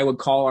guess what I would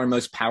call our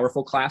most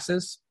powerful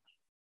classes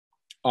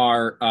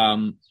are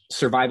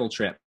survival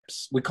trips.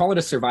 We call it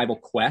a survival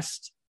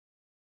quest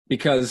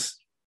because,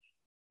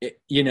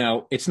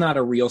 it's not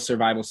a real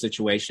survival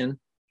situation.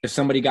 If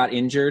somebody got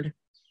injured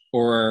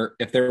or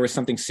if there was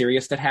something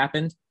serious that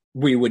happened,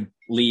 we would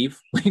leave.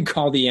 We'd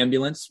call the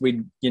ambulance.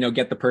 We'd,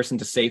 get the person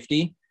to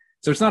safety.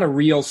 So it's not a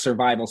real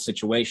survival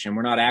situation.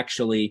 We're not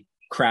actually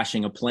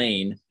crashing a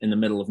plane in the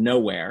middle of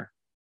nowhere.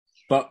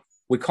 But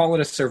we call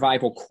it a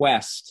survival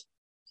quest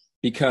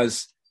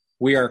because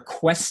we are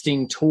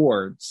questing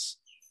towards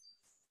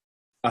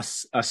a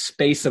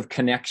space of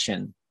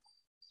connection.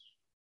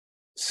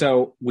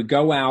 So we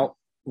go out.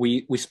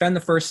 We spend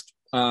the first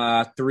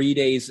 3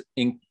 days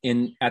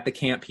in at the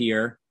camp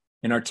here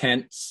in our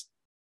tents,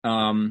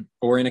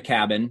 or in a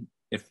cabin,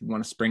 if you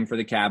want to spring for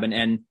the cabin.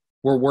 And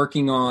we're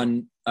working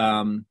on,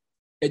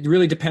 it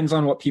really depends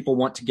on what people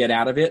want to get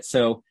out of it.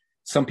 So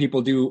some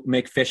people do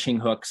make fishing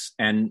hooks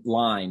and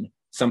line.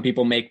 Some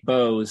people make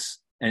bows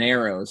and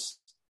arrows.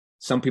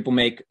 Some people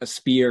make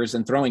spears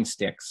and throwing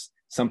sticks.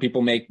 Some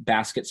people make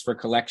baskets for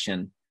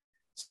collection.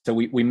 So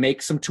we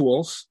make some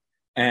tools,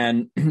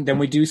 and then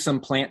we do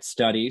some plant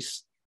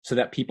studies so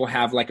that people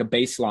have like a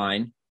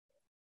baseline.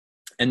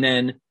 And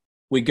then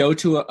we go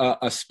to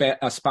a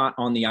spot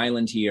on the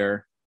island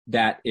here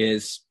that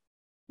is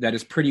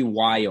pretty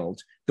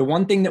wild. The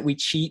one thing that we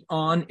cheat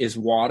on is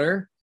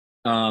water.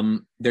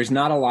 There's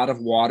not a lot of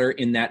water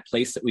in that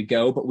place that we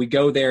go, but we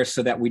go there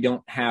so that we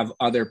don't have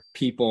other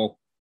people,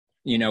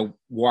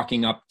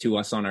 walking up to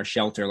us on our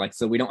shelter.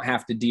 So we don't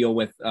have to deal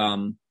with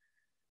the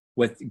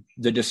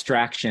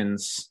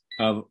distractions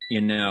of,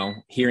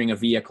 hearing a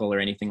vehicle or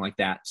anything like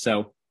that.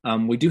 So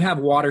we do have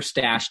water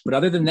stashed, but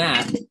other than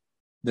that,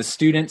 the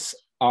students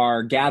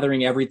are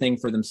gathering everything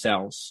for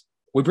themselves.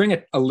 We bring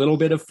a little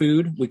bit of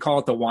food. We call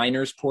it the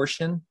whiners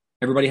portion.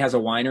 Everybody has a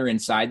whiner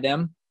inside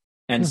them.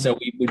 And so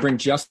we bring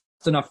just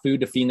enough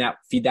food to feed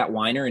that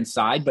whiner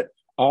inside, but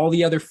all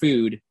the other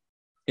food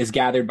is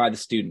gathered by the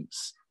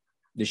students.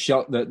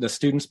 The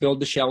students build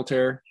the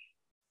shelter.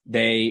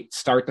 They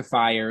start the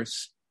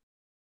fires.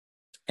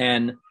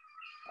 And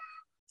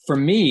for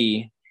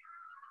me,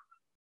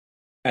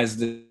 as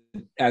the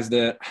I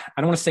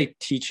don't want to say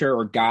teacher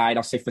or guide,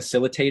 I'll say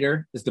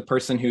facilitator, is the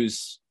person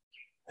who's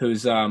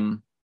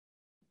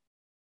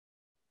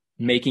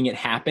making it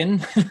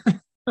happen,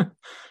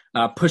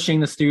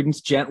 pushing the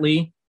students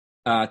gently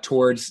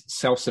towards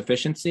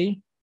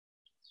self-sufficiency.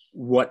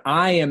 What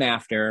I am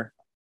after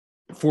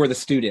for the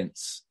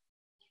students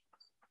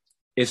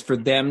is for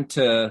them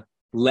to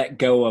let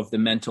go of the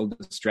mental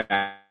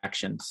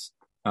distractions,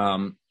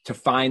 to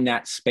find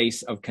that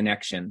space of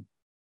connection.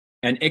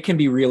 And it can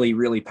be really,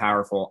 really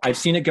powerful. I've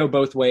seen it go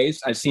both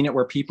ways. I've seen it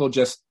where people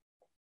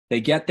they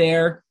get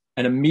there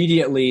and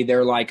immediately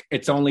they're like,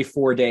 it's only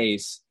 4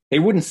 days. They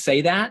wouldn't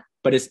say that,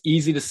 but it's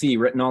easy to see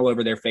written all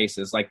over their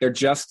faces. Like they're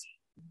just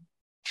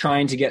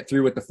trying to get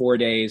through with the 4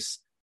 days,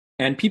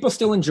 and people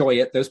still enjoy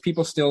it. Those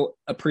people still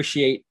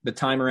appreciate the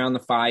time around the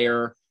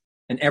fire,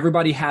 and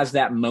everybody has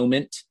that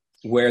moment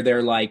where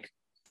they're like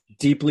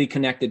deeply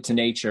connected to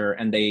nature,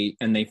 and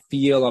they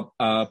feel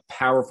a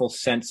powerful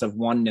sense of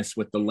oneness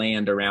with the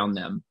land around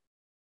them.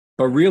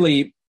 But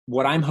really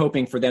what I'm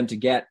hoping for them to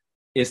get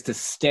is to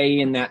stay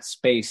in that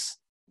space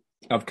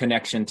of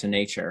connection to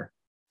nature.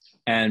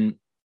 And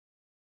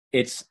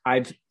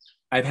I've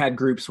had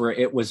groups where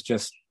it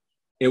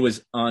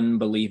was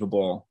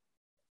unbelievable.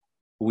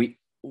 We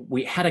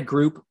had a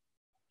group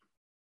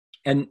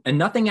and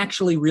nothing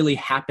actually really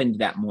happened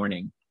that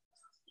morning.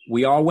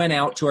 We all went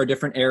out to our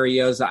different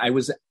areas. I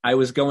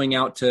was going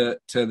out to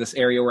this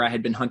area where I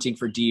had been hunting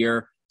for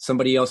deer.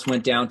 Somebody else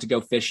went down to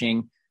go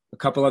fishing. A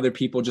couple other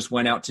people just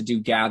went out to do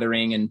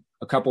gathering, and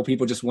a couple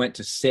people just went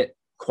to sit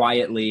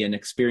quietly and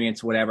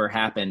experience whatever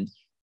happened.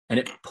 And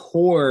it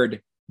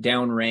poured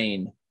down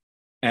rain,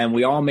 and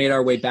we all made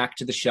our way back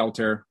to the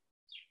shelter.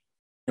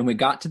 And we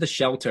got to the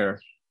shelter,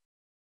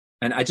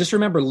 and I just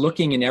remember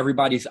looking in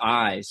everybody's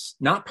eyes,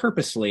 not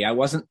purposely. I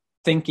wasn't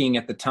thinking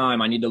at the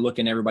time I need to look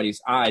in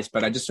everybody's eyes,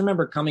 but I just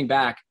remember coming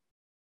back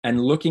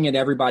and looking at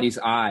everybody's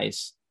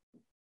eyes,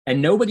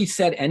 and nobody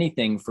said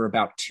anything for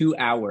about 2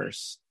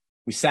 hours.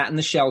 We sat in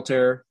the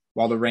shelter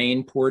while the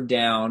rain poured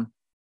down.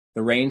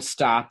 The rain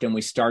stopped and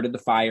we started the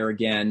fire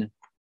again.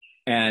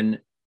 And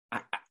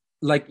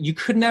you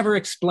could never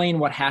explain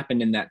what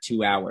happened in that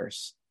 2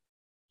 hours.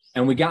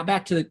 And we got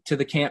back to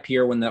the camp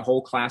here when the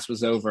whole class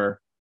was over.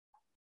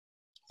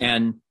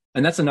 And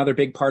that's another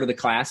big part of the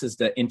class is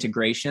the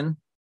integration.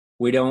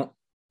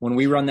 When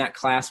we run that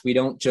class, we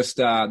don't just,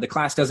 the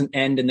class doesn't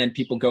end and then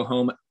people go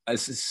home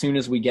as soon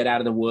as we get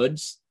out of the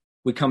woods.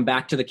 We come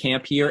back to the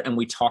camp here and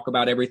we talk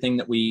about everything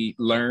that we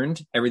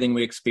learned, everything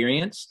we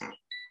experienced.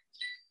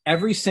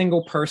 Every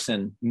single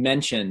person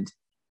mentioned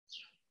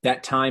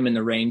that time in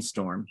the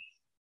rainstorm.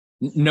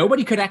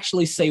 Nobody could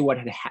actually say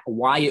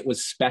why it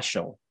was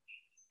special.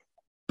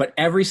 But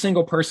every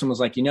single person was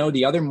like,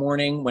 the other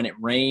morning when it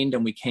rained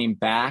and we came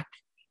back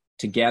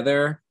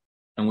together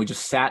and we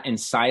just sat in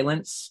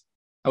silence,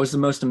 that was the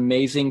most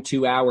amazing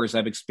 2 hours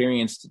I've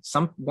experienced.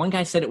 One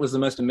guy said it was the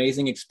most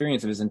amazing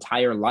experience of his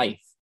entire life.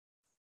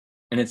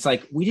 And it's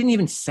like, we didn't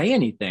even say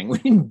anything. We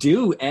didn't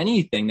do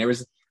anything.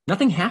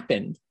 Nothing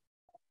happened,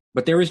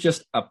 but there was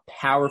just a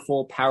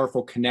powerful,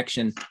 powerful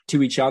connection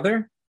to each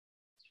other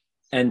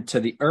and to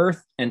the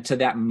earth and to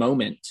that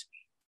moment.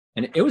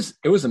 And it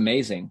was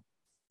amazing.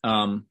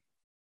 And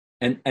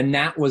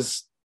that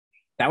was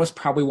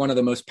probably one of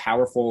the most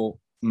powerful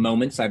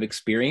moments I've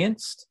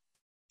experienced.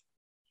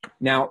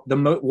 Now,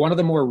 one of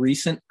the more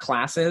recent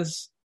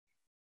classes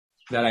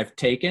that I've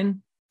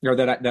taken, or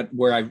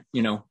where I've,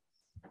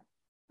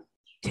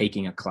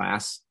 taking a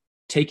class,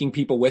 taking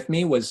people with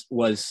me was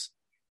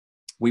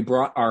we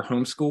brought our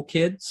homeschool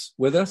kids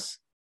with us,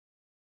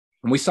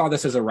 and we saw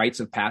this as a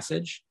rites of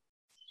passage.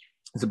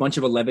 It's a bunch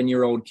of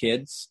 11-year-old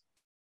kids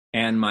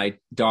and my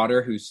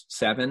daughter who's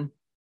 7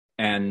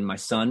 and my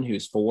son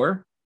who's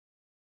 4.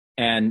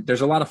 And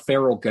there's a lot of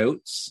feral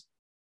goats.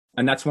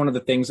 And that's one of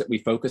the things that we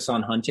focus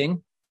on hunting.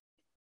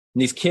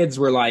 And these kids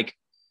were like,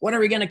 what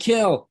are we going to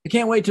kill? I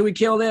can't wait till we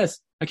kill this.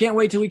 I can't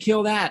wait till we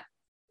kill that.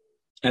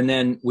 And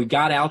then we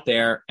got out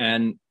there,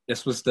 and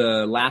this was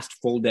the last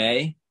full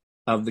day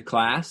of the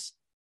class.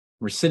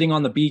 We're sitting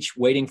on the beach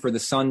waiting for the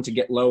sun to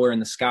get lower in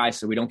the sky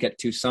so we don't get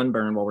too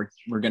sunburned while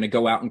we're going to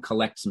go out and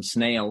collect some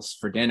snails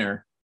for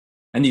dinner.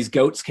 And these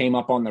goats came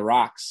up on the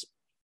rocks.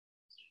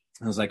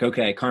 I was like,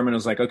 okay, Carmen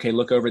was like, okay,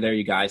 look over there,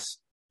 you guys.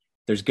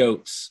 There's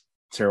goats.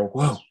 So,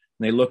 whoa. And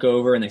they look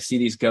over and they see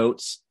these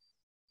goats.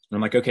 And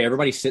I'm like, okay,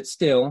 everybody sit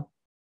still.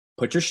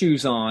 Put your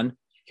shoes on.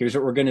 Here's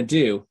what we're going to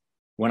do.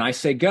 When I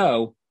say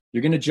go,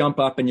 you're going to jump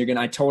up and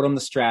I told them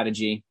the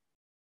strategy.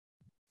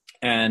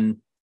 And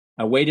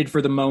I waited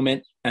for the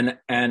moment and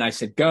I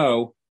said,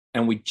 go.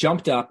 And we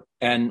jumped up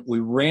and we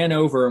ran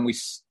over and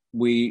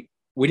we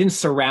didn't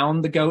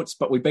surround the goats,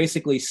 but we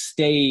basically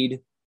stayed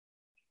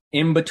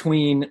in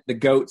between the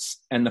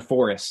goats and the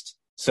forest.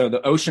 So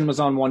the ocean was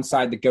on one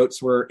side, the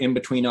goats were in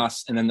between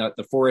us, and then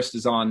the forest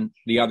is on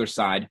the other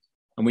side.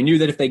 And we knew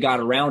that if they got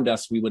around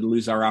us, we would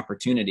lose our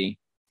opportunity.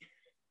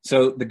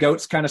 So the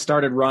goats kind of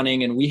started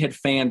running, and we had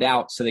fanned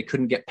out so they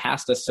couldn't get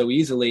past us so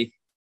easily.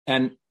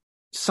 And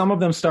some of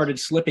them started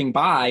slipping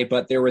by,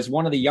 but there was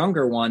one of the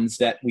younger ones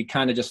that we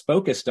kind of just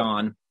focused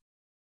on.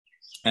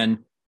 And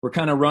we're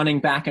kind of running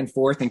back and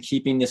forth and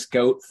keeping this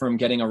goat from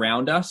getting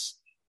around us.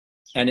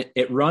 And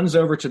it runs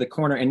over to the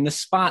corner. And this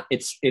spot,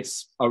 it's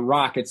a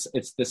rock. It's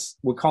this,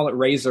 we call it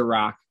razor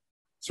rock.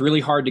 It's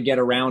really hard to get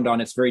around on.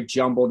 It's very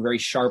jumbled, very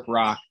sharp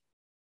rock.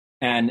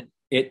 And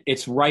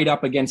it's right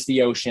up against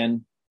the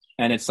ocean.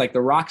 And it's like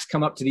the rocks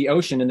come up to the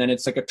ocean, and then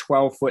it's like a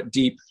 12-foot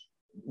deep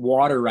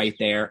water right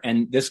there.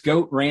 And this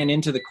goat ran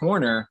into the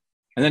corner,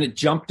 and then it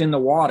jumped in the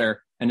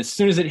water. And as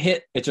soon as it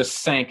hit, it just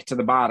sank to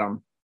the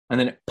bottom. And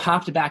then it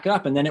popped back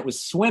up, and then it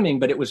was swimming,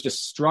 but it was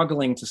just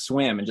struggling to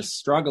swim and just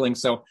struggling.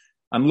 So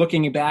I'm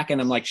looking back,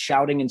 and I'm like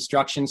shouting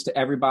instructions to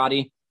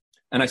everybody.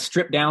 And I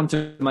stripped down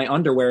to my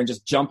underwear and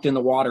just jumped in the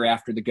water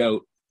after the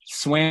goat,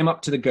 swam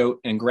up to the goat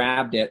and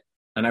grabbed it.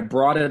 And I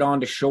brought it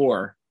onto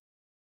shore.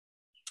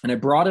 And I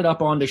brought it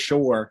up onto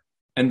shore,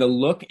 and the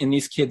look in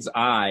these kids'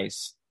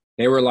 eyes,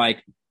 they were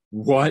like,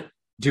 what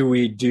do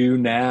we do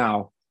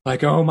now?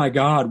 Like, oh my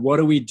God, what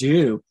do we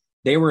do?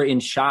 They were in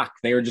shock.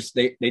 They were just,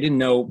 they didn't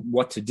know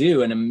what to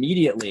do. And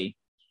immediately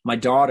my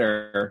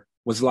daughter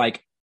was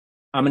like,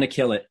 I'm going to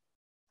kill it.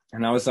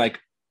 And I was like,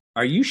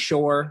 are you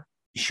sure?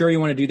 You sure you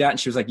want to do that? And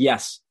she was like,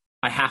 yes,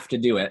 I have to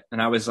do it.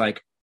 And I was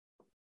like,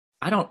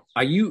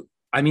 are you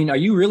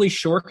really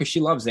sure? Because she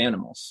loves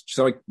animals.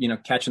 So,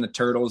 catching the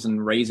turtles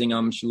and raising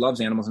them. She loves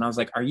animals. And I was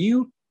like, are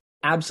you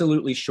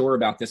absolutely sure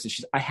about this? And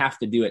she's, I have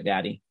to do it,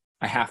 Daddy.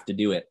 I have to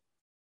do it.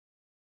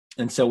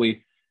 And so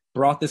we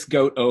brought this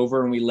goat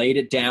over, and we laid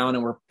it down,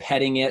 and we're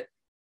petting it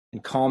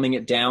and calming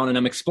it down. And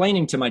I'm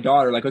explaining to my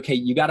daughter, like, okay,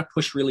 you got to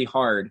push really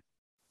hard.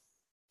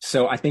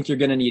 So I think you're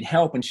going to need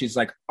help. And she's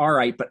like, all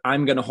right, but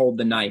I'm going to hold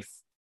the knife.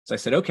 So I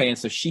said, okay. And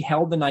so she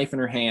held the knife in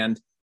her hand,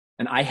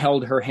 and I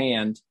held her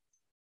hand.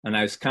 And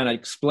I was kind of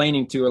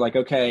explaining to her, like,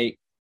 okay,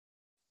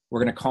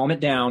 we're going to calm it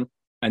down.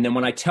 And then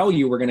when I tell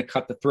you, we're going to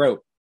cut the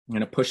throat. I'm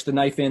going to push the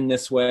knife in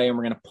this way, and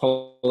we're going to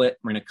pull it.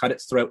 We're going to cut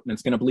its throat, and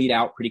it's going to bleed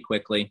out pretty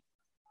quickly.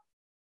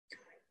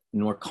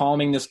 And we're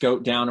calming this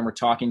goat down, and we're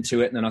talking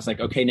to it. And then I was like,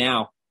 okay,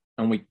 now.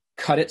 And we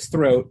cut its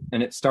throat,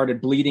 and it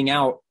started bleeding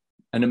out.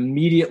 And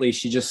immediately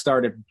she just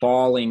started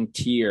bawling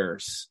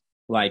tears,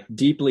 like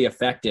deeply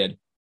affected.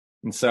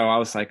 And so I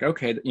was like,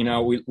 okay,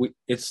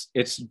 it's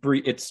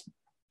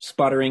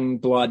sputtering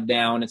blood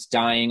down. It's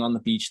dying on the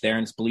beach there,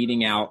 and it's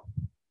bleeding out.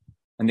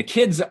 And the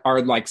kids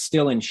are like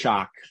still in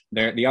shock.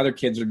 The other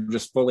kids are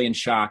just fully in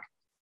shock.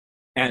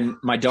 And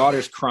my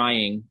daughter's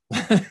crying.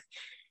 I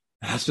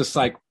was just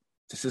like,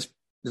 this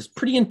is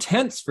pretty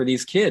intense for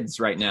these kids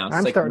right now.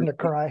 I'm like, starting to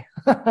cry.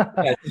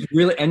 Yeah,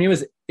 really, and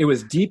it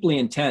was deeply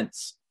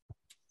intense.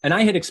 And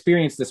I had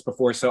experienced this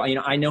before, so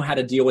I know how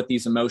to deal with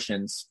these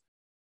emotions.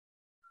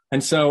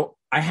 And so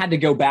I had to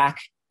go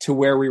back to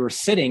where we were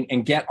sitting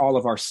and get all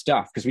of our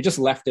stuff, because we just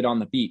left it on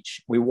the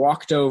beach. I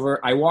walked over,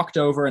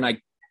 and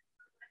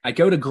I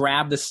go to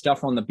grab this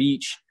stuff on the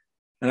beach,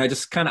 and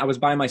I was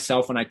by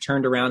myself, and I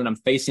turned around, and I'm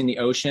facing the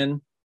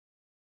ocean.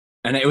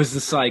 And it was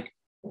just like,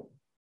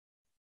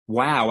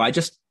 wow, I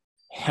just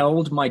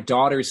held my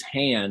daughter's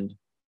hand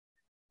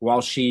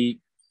while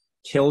she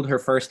killed her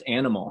first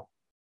animal.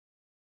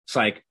 It's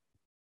like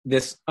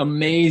this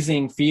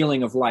amazing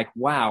feeling of like,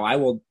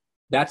 wow,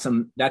 that's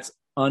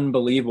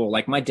unbelievable.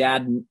 Like my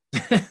dad,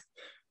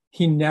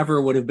 he never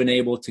would have been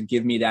able to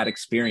give me that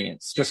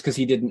experience just because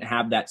he didn't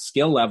have that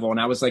skill level. And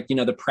I was like,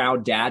 the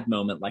proud dad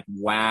moment, like,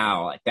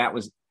 wow, like that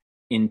was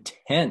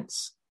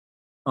intense,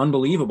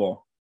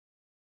 unbelievable.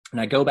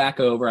 And I go back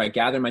over, I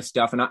gather my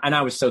stuff, and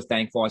I was so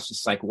thankful. I was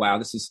just like, wow,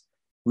 this is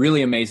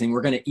really amazing.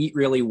 We're going to eat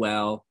really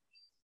well.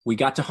 We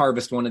got to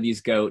harvest one of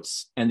these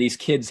goats, and these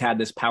kids had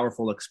this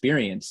powerful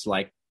experience.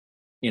 Like,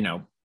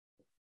 you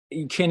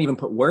can't even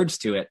put words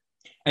to it.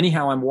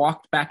 Anyhow, I'm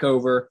walked back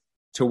over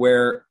to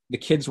where the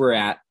kids were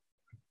at.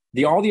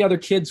 All the other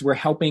kids were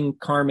helping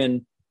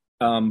Carmen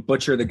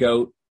butcher the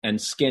goat and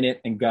skin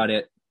it and gut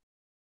it.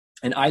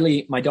 And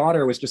Eiley, my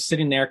daughter, was just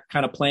sitting there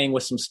kind of playing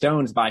with some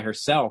stones by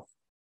herself.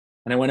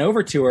 And I went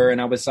over to her, and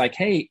I was like,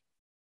 hey,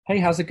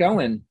 how's it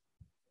going?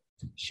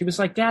 She was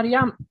like, Daddy,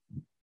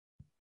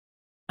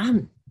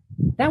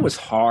 that was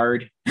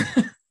hard.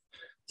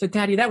 So,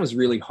 Daddy, that was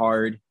really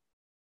hard.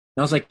 And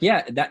I was like,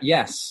 yes,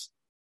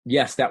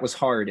 that was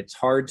hard. It's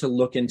hard to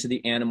look into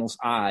the animal's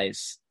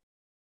eyes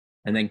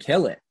and then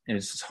kill it. And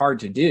it's just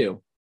hard to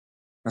do.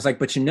 I was like,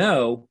 but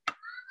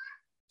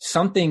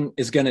something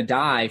is going to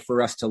die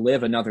for us to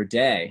live another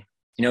day.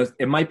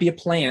 It might be a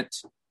plant,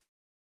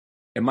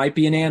 it might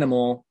be an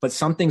animal, but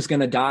something's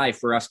going to die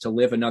for us to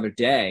live another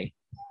day.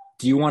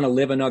 Do you want to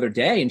live another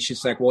day? And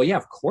she's like, well, yeah,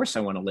 of course I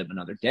want to live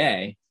another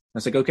day. I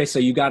was like, okay, so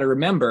you got to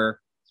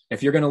remember,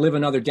 if you're going to live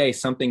another day,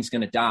 something's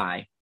going to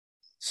die.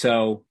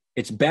 So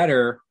it's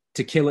better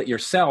to kill it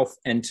yourself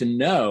and to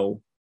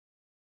know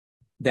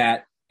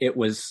that it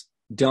was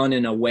done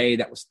in a way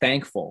that was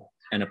thankful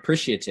and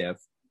appreciative.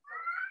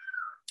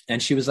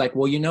 And she was like,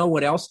 well,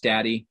 what else,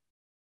 Daddy,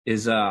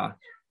 is,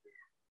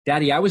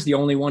 Daddy, I was the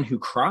only one who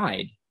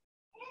cried.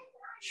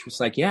 She was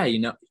like, yeah,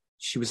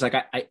 she was like,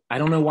 I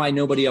don't know why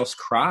nobody else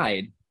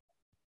cried.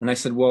 And I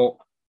said, well,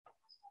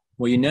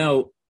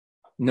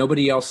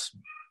 nobody else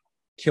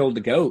killed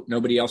the goat.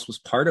 Nobody else was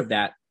part of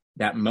that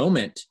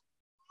moment.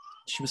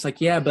 She was like,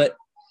 yeah, but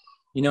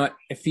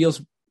it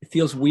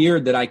feels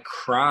weird that I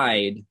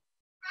cried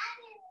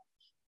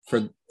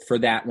for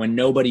that when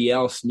nobody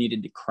else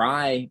needed to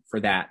cry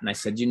for that. And I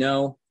said,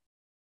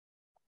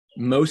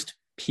 most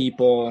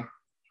people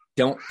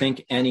don't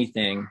think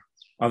anything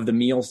of the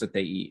meals that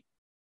they eat.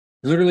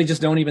 Literally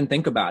just don't even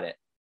think about it.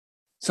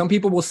 Some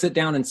people will sit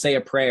down and say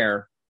a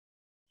prayer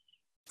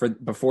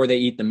before they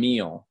eat the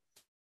meal,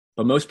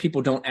 but most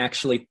people don't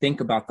actually think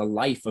about the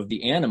life of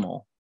the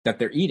animal that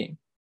they're eating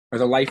or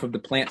the life of the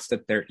plants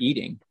that they're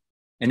eating.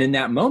 And in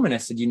that moment, I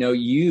said,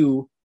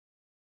 you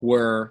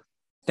were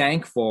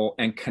thankful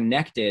and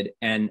connected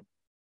and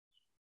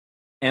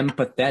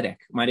empathetic.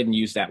 I didn't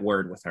use that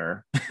word with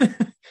her,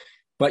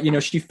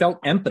 but she felt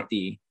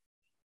empathy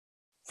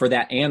for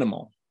that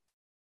animal.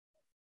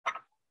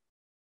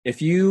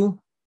 If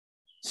you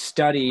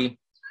study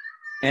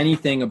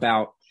anything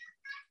about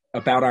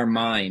our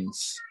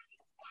minds,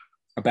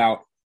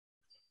 about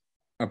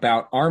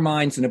our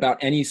minds and about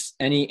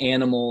any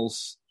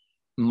animal's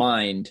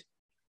mind,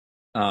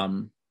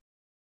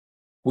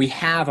 we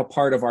have a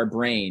part of our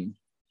brain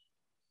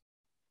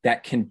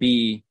that can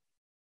be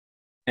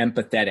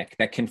empathetic,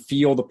 that can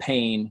feel the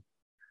pain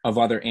of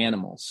other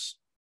animals.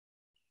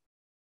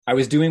 I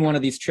was doing one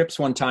of these trips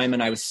one time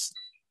and I was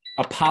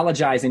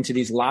apologizing to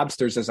these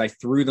lobsters as I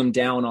threw them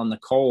down on the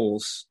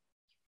coals.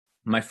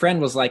 My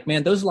friend was like,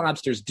 man, those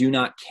lobsters do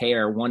not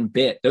care one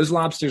bit. Those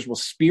lobsters will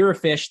spear a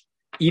fish,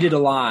 eat it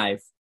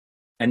alive,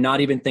 and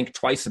not even think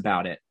twice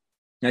about it.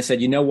 And I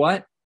said, you know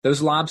what?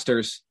 Those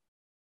lobsters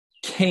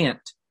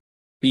can't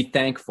be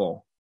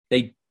thankful.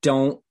 They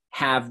don't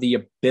have the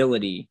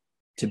ability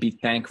to be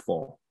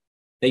thankful.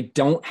 They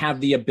don't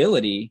have the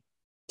ability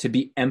to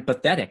be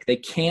empathetic. They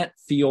can't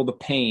feel the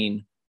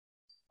pain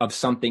of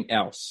something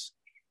else.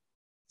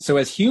 So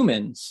as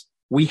humans,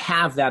 we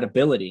have that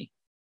ability.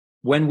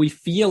 When we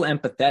feel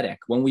empathetic,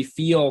 when we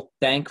feel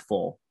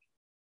thankful,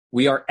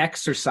 we are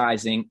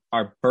exercising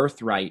our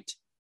birthright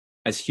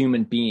as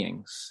human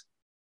beings.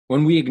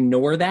 When we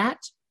ignore that,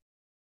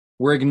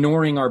 we're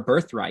ignoring our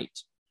birthright.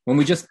 When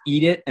we just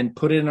eat it and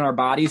put it in our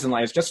bodies and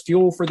like it's just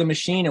fuel for the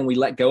machine and we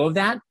let go of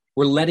that,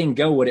 we're letting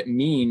go what it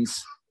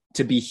means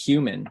to be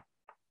human.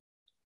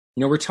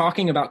 We're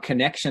talking about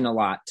connection a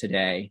lot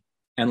today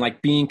and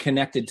like being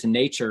connected to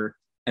nature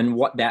and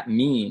what that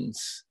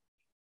means.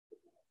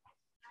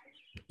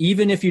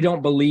 Even if you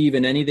don't believe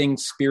in anything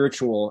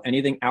spiritual,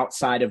 anything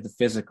outside of the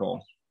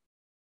physical,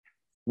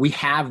 we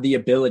have the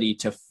ability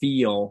to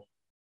feel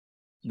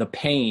the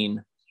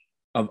pain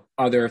of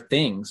other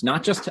things,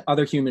 not just to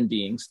other human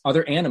beings,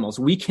 other animals.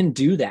 We can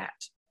do that.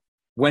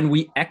 When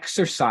we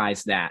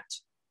exercise that,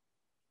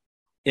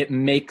 it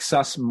makes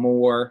us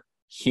more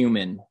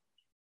human.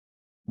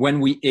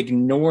 When we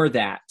ignore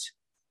that,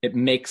 it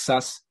makes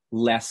us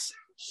less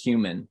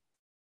human.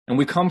 And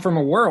we come from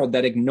a world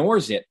that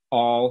ignores it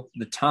all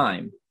the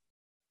time.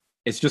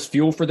 It's just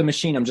fuel for the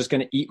machine. I'm just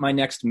going to eat my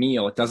next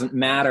meal. It doesn't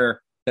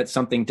matter that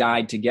something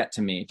died to get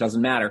to me. It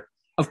doesn't matter.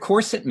 Of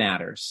course it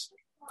matters.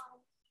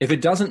 If it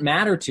doesn't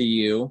matter to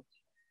you,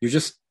 you're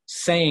just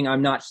saying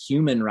I'm not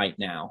human right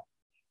now.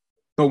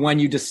 But when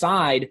you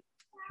decide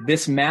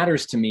this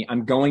matters to me,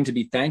 I'm going to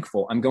be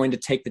thankful. I'm going to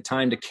take the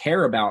time to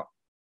care about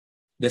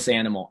this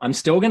animal. I'm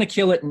still going to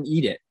kill it and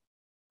eat it.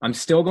 I'm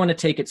still going to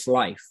take its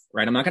life,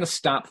 right? I'm not going to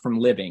stop from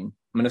living.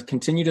 I'm going to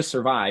continue to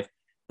survive,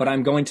 but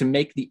I'm going to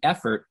make the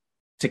effort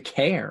to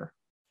care.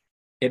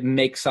 It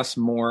makes us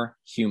more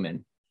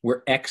human.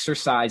 We're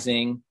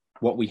exercising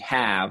what we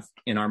have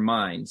in our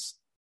minds.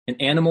 And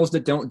animals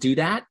that don't do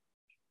that,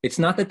 it's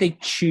not that they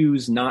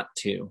choose not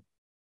to.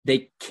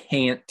 They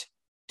can't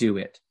do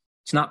it.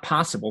 It's not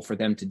possible for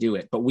them to do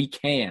it, but we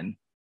can.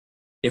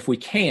 If we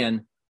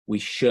can, we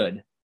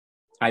should.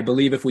 I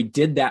believe if we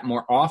did that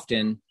more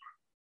often,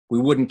 we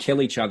wouldn't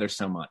kill each other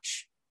so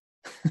much.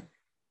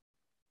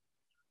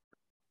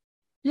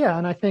 Yeah,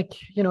 and I think,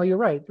 you're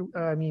right.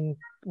 I mean,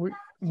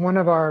 one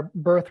of our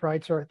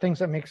birthrights are things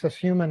that makes us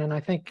human. And I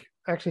think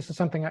actually this is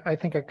something I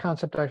think a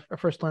concept I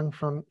first learned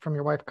from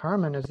your wife,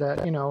 Carmen, is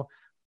that,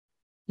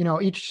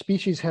 each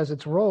species has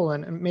its role,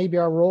 and maybe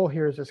our role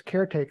here is as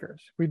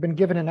caretakers. We've been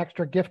given an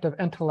extra gift of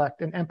intellect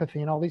and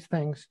empathy and all these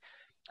things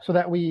so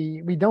that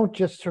we don't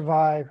just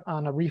survive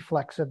on a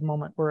reflexive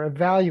moment. We're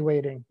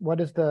evaluating what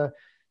is the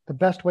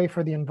best way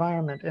for the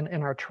environment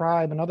and our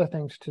tribe and other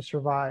things to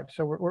survive.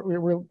 So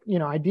we're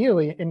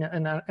ideally in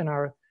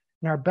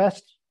our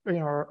best,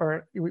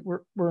 or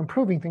we're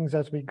improving things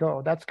as we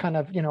go. That's kind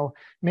of,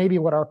 maybe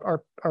what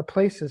our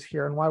place is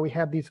here and why we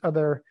have these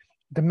other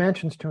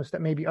dimensions to us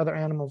that maybe other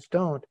animals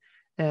don't.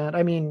 And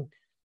I mean,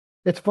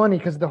 it's funny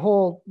because the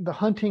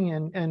hunting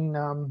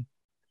and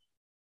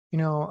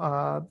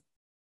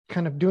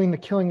kind of doing the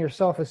killing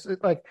yourself is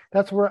like,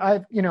 that's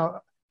where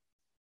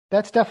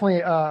that's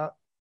definitely,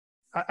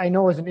 I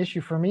know is an issue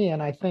for me.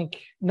 And I think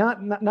not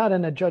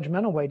in a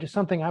judgmental way, just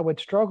something I would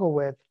struggle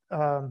with.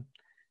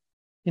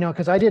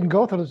 because I didn't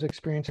go through those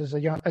experiences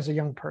as a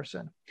young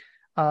person.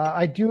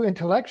 I do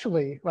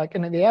intellectually, like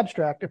in the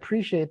abstract,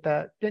 appreciate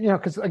that,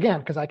 because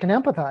I can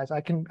empathize.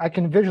 I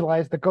can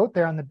visualize the goat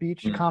there on the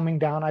beach calming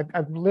down.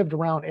 I've lived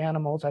around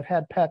animals. I've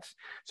had pets,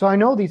 so I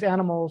know these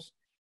animals.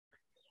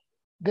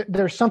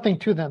 There's something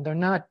to them. They're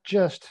not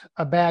just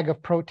a bag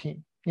of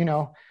protein.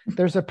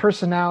 There's a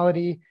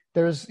personality.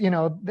 There's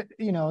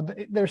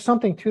there's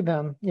something to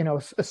them.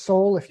 A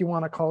soul, if you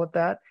want to call it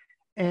that.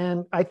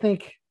 And I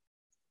think,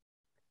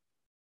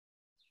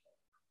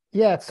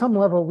 yeah, at some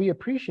level we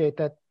appreciate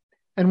that.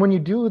 And when you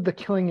do the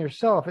killing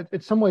yourself,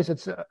 in some ways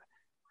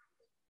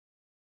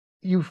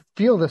you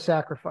feel the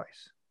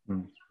sacrifice.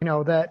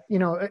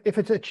 If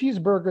it's a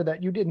cheeseburger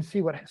that you didn't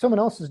see what someone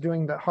else is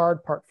doing the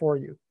hard part for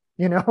you,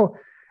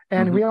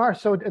 and we are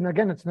so, and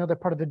again, it's another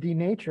part of the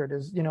denatured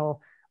is,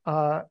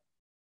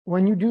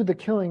 when you do the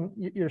killing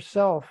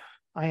yourself,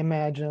 I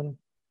imagine,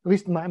 at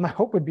least my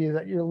hope would be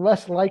that you're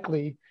less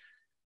likely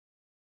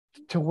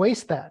to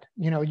waste that.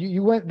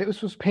 You went,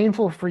 this was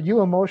painful for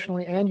you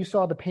emotionally, and you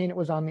saw the pain it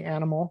was on the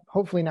animal,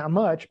 hopefully not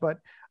much, but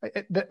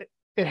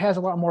it has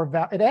a lot more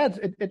value.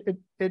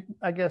 It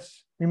I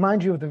guess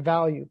reminds you of the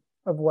value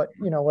of what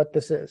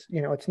this is.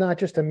 It's not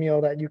just a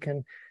meal that you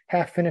can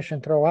half finish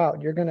and throw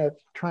out. You're going to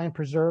try and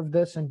preserve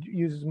this and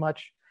use as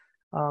much.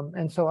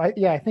 And so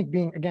I think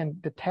being, again,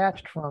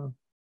 detached from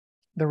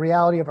the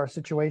reality of our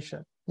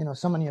situation,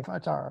 so many of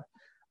us are.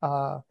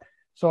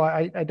 So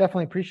I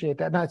definitely appreciate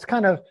that. Now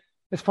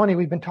it's funny,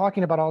 we've been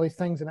talking about all these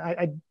things, and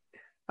I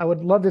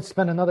would love to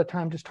spend another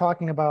time just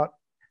talking about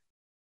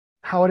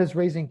how it is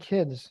raising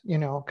kids,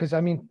 because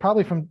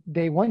probably from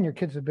day one, your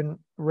kids have been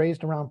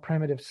raised around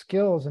primitive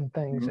skills and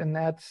things.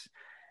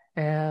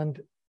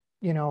 And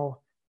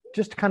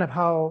just kind of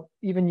how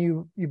even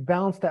you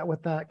balance that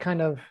with that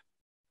kind of,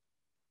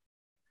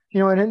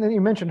 and then you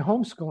mentioned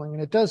homeschooling,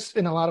 and it does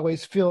in a lot of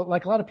ways feel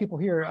like a lot of people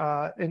here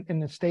in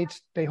the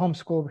States, they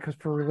homeschool because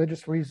for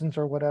religious reasons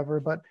or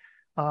whatever. But,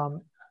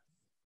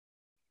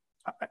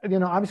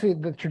 obviously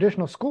the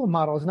traditional school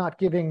model is not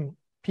giving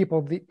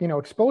people the,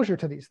 exposure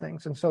to these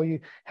things. And so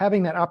you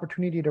having that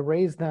opportunity to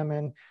raise them.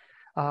 And,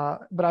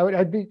 but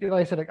I'd be,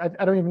 like I said,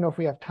 I don't even know if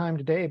we have time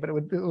today, but I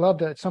would love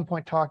to at some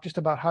point talk just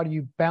about how do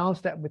you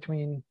balance that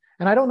between,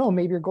 and I don't know,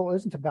 maybe your goal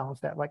isn't to balance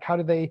that. Like,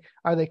 are they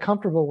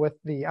comfortable with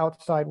the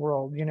outside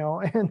world, and,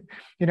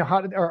 how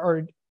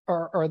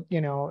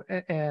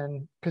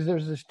and because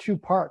there's this two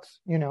parts,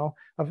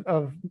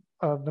 of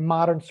the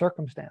modern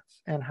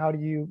circumstance, and how do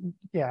you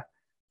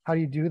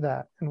do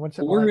that? And what's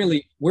it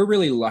like? We're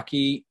really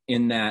lucky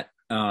in that,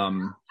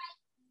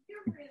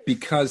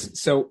 because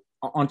so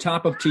on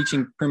top of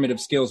teaching primitive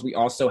skills, we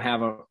also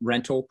have a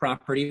rental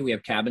property. We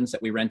have cabins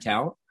that we rent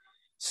out.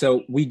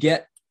 So we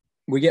get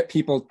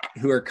people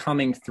who are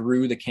coming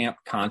through the camp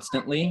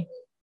constantly.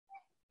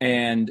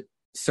 And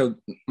so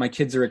my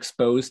kids are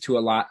exposed to a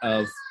lot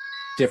of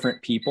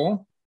different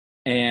people.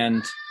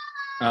 And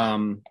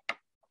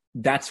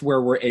that's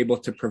where we're able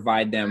to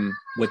provide them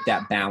with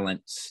that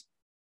balance.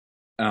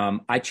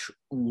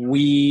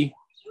 We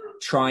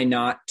try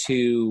not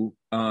to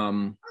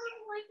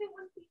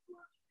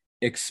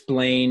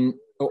explain.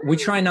 We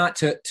try not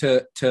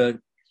to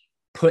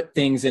put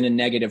things in a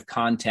negative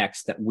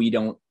context that we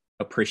don't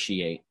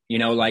appreciate.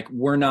 Like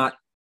we're not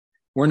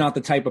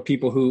the type of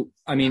people who,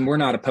 we're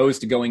not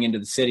opposed to going into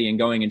the city and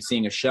going and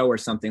seeing a show or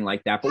something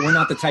like that, but we're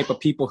not the type of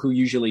people who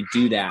usually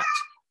do that.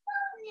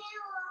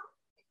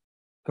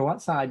 Go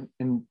outside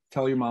and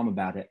tell your mom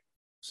about it.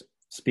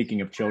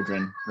 Speaking of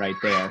children, right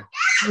there.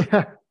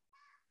 Yeah.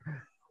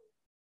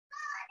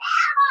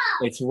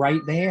 It's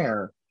right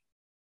there.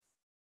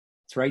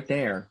 It's right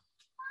there.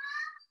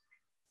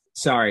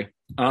 Sorry.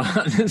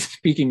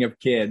 Speaking of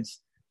kids,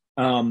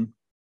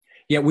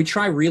 we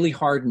try really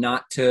hard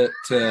not to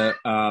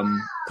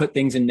put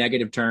things in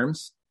negative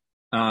terms.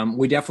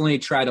 We definitely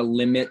try to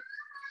limit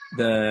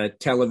the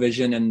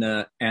television and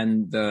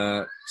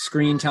the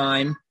screen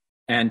time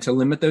and to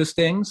limit those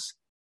things.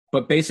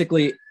 But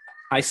basically,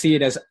 I see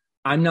it as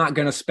I'm not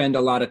going to spend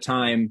a lot of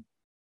time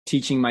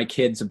teaching my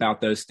kids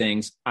about those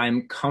things.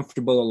 I'm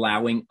comfortable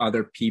allowing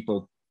other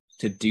people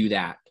to do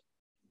that.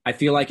 I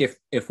feel like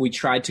if we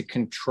tried to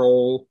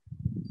control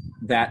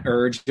that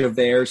urge of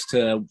theirs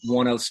to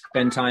want to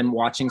spend time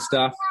watching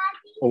stuff,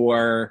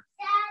 or,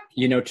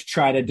 to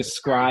try to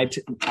describe,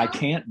 I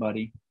can't,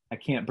 buddy. I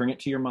can't. Bring it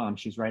to your mom.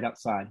 She's right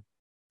outside.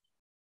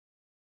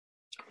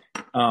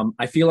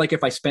 I feel like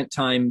if I spent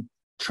time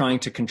trying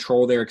to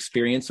control their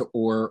experience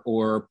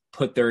or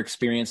put their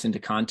experience into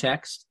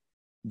context,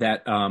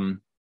 that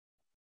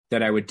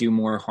I would do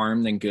more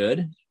harm than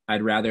good.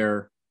 I'd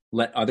rather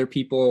let other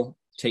people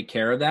take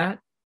care of that.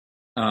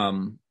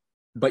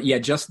 But yeah,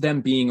 just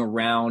them being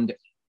around,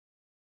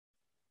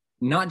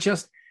 not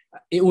just,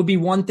 it would be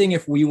one thing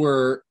if we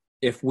were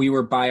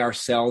by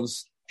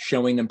ourselves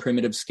showing them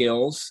primitive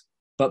skills,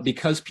 but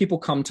because people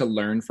come to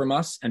learn from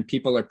us and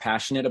people are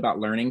passionate about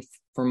learning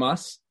from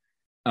us,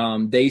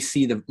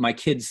 my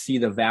kids see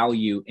the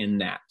value in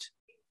that,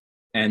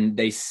 and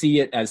they see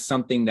it as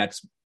something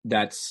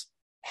that's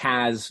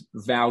has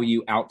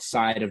value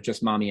outside of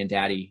just mommy and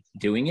daddy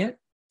doing it.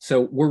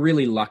 So we're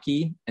really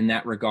lucky in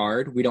that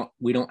regard. We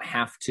don't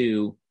have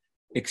to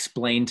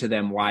explain to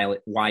them why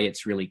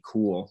it's really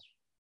cool.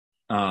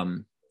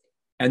 And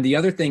the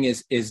other thing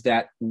is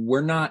that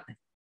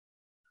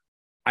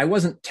I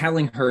wasn't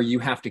telling her, you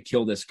have to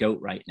kill this goat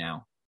right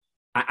now.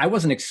 I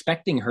wasn't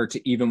expecting her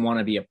to even want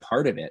to be a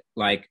part of it.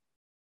 Like,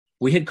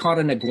 we had caught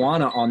an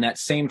iguana on that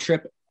same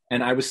trip,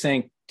 and I was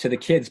saying to the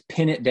kids,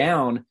 pin it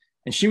down.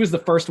 And she was the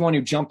first one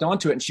who jumped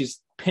onto it, and she's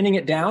pinning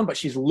it down, but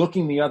she's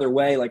looking the other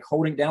way, like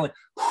holding it down, like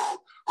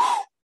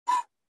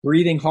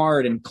breathing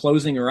hard and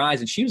closing her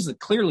eyes. And she was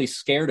clearly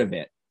scared of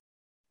it.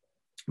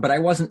 But I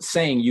wasn't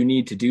saying you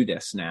need to do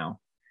this now.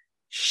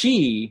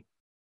 She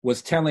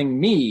was telling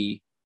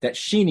me that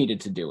she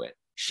needed to do it.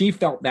 She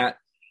felt that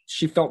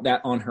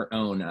on her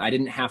own. I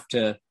didn't have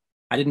to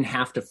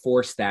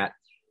force that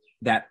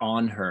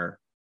on her.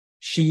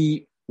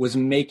 She was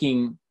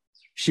making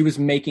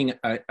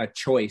a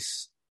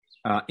choice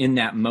in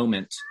that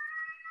moment.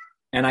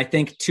 And I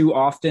think too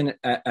often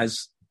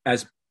as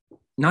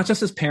not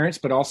just as parents,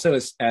 but also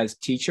as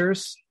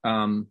teachers,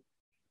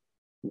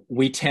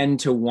 we tend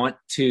to want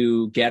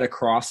to get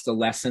across the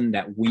lesson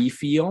that we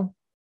feel.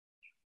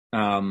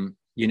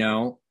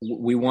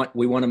 We want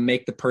to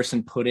make the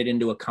person put it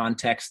into a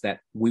context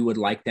that we would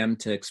like them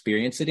to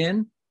experience it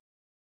in.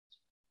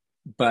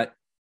 But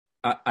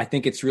I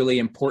think it's really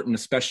important,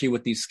 especially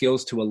with these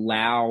skills, to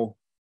allow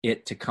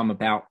it to come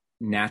about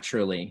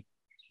naturally.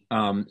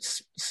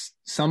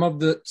 Some of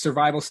the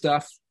survival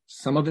stuff,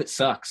 some of it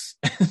sucks.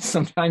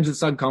 Sometimes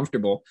it's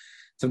uncomfortable.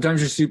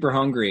 Sometimes you're super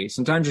hungry.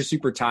 Sometimes you're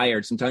super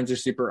tired. Sometimes you're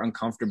super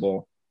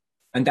uncomfortable.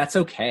 And that's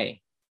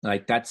okay.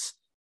 Like, that's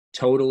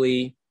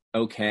totally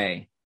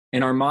okay.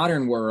 In our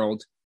modern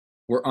world,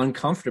 we're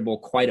uncomfortable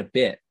quite a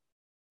bit,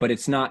 but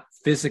it's not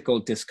physical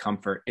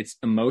discomfort. It's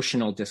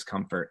emotional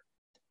discomfort.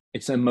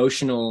 It's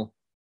emotional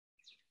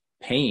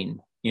pain.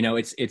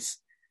 It's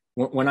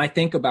when I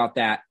think about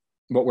that,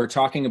 what we're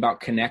talking about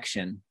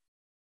connection,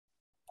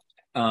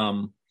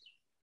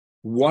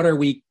 what are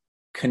we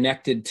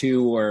connected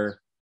to or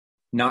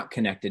not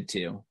connected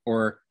to?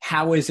 Or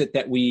how is it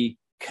that we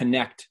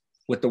connect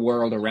with the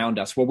world around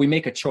us? Well, we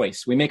make a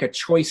choice. We make a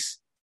choice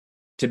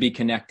to be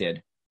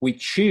connected. We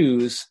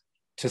choose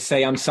to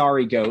say, I'm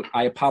sorry, goat.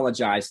 I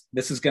apologize.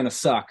 This is going to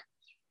suck.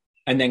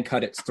 And then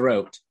cut its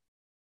throat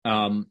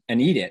and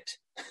eat it.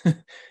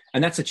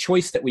 And that's a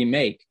choice that we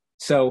make.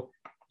 So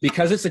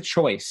because it's a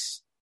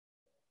choice,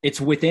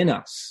 it's within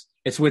us.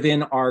 It's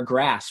within our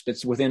grasp.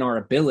 It's within our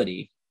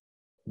ability.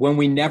 When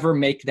we never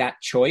make that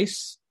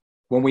choice,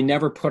 when we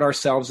never put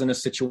ourselves in a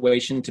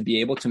situation to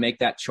be able to make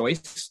that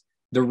choice,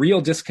 the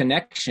real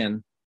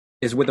disconnection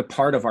is with a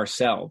part of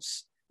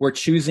ourselves. We're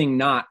choosing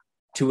not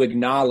to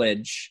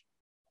acknowledge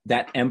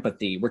that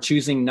empathy. We're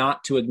choosing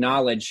not to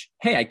acknowledge,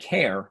 hey, I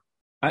care.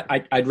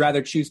 I'd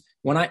rather choose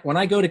when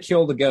I go to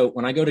kill the goat,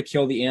 when I go to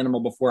kill the animal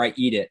before I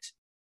eat it,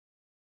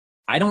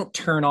 I don't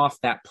turn off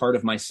that part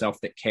of myself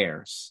that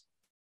cares.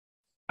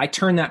 I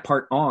turn that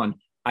part on.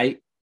 I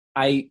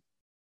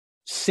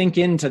sink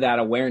into that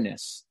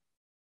awareness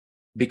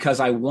because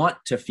I want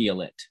to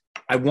feel it.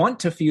 I want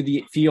to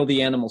feel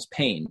the animal's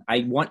pain.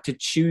 I want to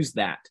choose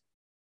that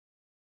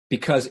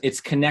because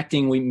it's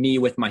connecting me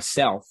with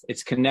myself.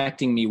 It's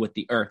connecting me with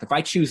the earth. If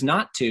I choose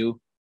not to,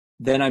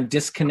 then I'm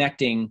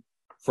disconnecting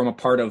from a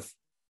part of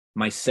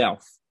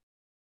myself.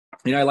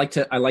 I like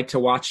to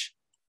watch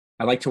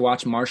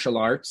martial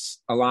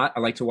arts a lot. I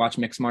like to watch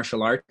mixed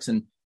martial arts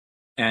and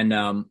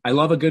I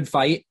love a good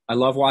fight. I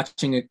love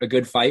watching a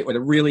good fight where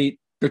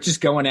they're just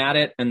going at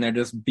it and they're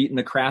just beating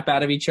the crap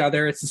out of each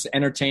other. It's just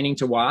entertaining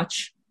to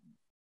watch.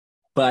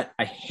 But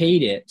I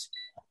hate it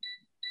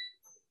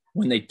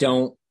when they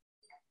don't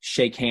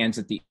shake hands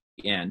at the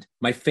end.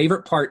 My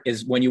favorite part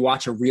is when you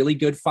watch a really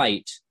good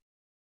fight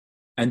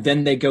and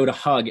then they go to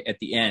hug at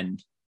the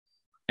end.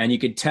 And you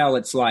could tell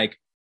it's like,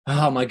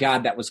 oh my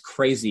God, that was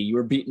crazy. You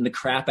were beating the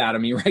crap out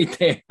of me right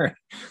there.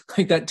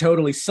 Like, that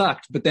totally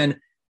sucked. But then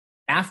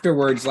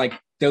afterwards, like,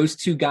 those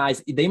two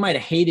guys, they might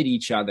have hated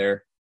each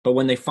other, but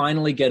when they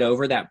finally get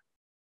over that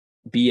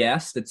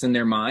BS that's in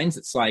their minds,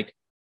 it's like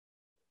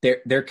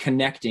they're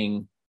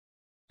connecting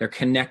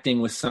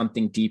with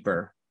something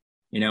deeper.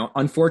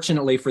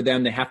 Unfortunately for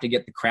them, they have to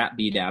get the crap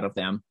beat out of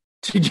them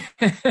to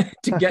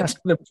get to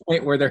the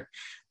point where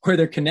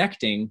they're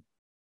connecting.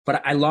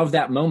 But I love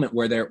that moment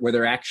where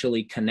they're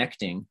actually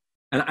connecting.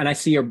 And I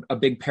see a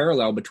big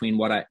parallel between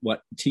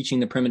what teaching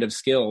the primitive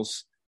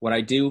skills, what I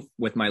do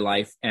with my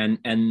life,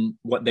 and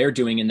what they're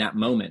doing in that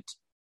moment.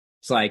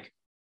 It's like,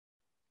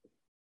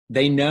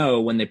 they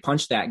know when they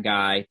punch that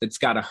guy that's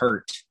got to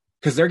hurt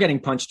because they're getting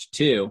punched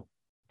too.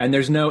 And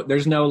there's no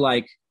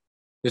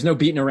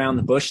beating around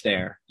the bush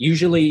there.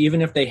 Usually,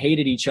 even if they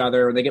hated each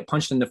other or they get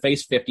punched in the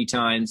face 50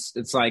 times,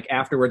 it's like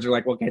afterwards they're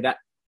like,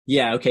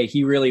 okay,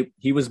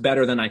 he was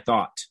better than I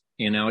thought.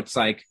 It's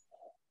like,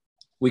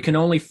 we can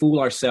only fool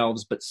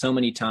ourselves, but so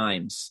many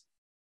times.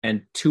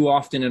 And too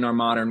often in our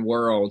modern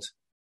world,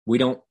 we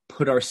don't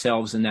put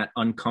ourselves in that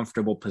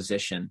uncomfortable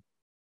position.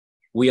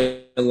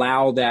 We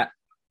allow that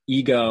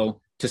ego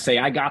to say,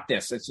 I got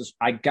this.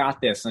 I got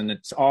this and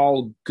it's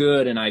all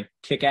good and I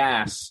kick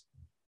ass.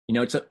 You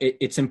know,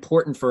 it's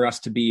important for us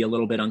to be a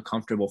little bit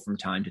uncomfortable from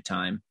time to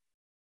time,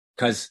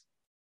 because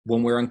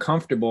when we're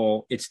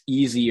uncomfortable, it's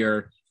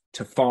easier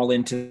to fall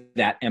into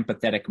that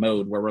empathetic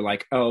mode where we're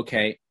like, oh,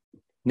 okay,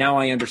 now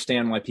I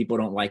understand why people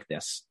don't like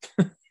this.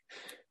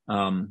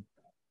 I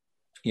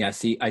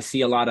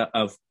see a lot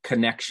of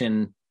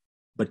connection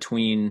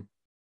between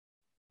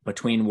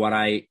what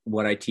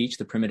I teach,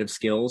 the primitive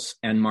skills,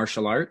 and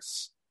martial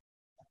arts,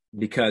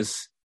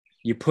 because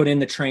you put in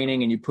the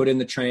training and you put in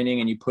the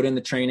training and you put in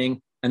the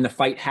training and the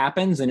fight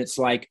happens, and it's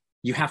like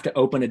you have to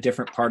open a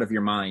different part of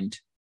your mind,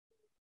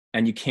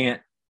 and you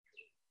can't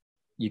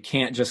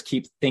just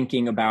keep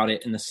thinking about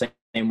it in the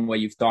same way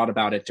you've thought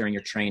about it during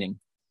your training.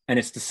 And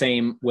it's the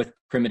same with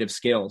primitive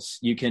skills.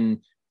 You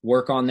can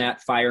work on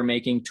that fire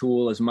making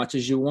tool as much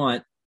as you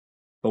want,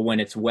 but when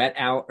it's wet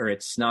out or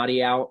it's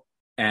snotty out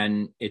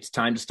and it's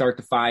time to start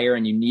the fire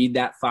and you need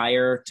that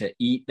fire to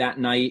eat that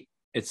night,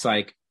 it's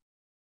like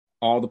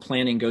all the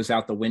planning goes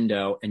out the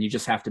window, and you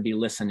just have to be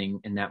listening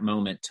in that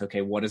moment to,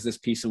 okay, what does this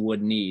piece of wood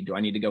need? Do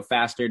I need to go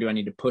faster? Do I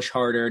need to push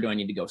harder? Do I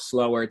need to go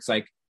slower? It's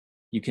like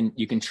you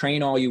can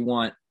train all you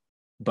want,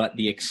 but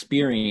the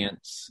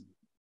experience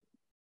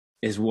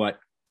is what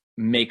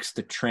makes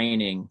the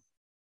training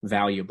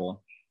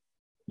valuable.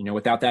 You know,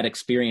 without that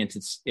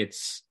experience,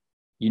 it's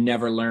you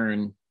never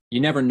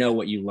know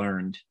what you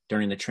learned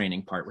during the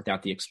training part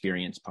without the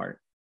experience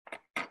part.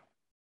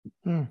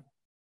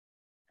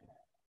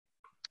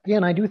 Yeah,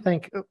 and I do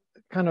think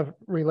kind of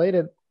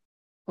related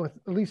with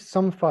at least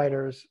some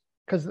fighters,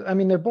 because I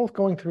mean, they're both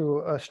going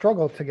through a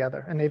struggle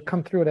together and they've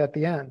come through it at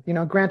the end. You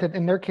know, granted,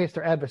 in their case,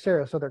 they're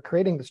adversarial, so they're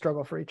creating the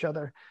struggle for each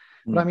other.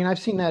 But I mean, I've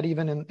seen that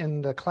even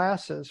in the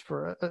classes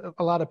for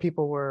a lot of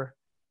people where,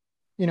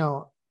 you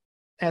know,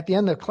 at the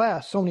end of the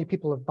class, so many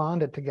people have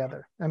bonded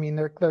together. I mean,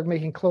 they're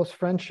making close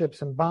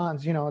friendships and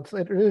bonds. You know,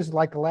 it is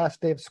like the last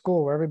day of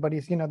school where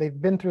everybody's, you know,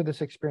 they've been through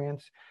this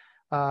experience.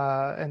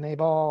 And they've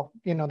all,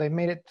 you know,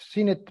 they've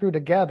seen it through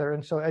together.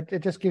 And so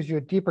it just gives you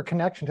a deeper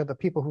connection to the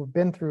people who've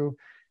been through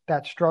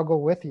that struggle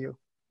with you,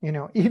 you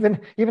know, even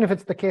if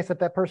it's the case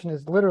that person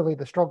is literally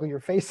the struggle you're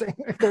facing,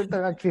 if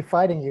they're actually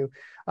fighting you.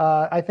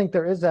 I think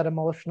there is that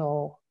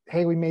emotional,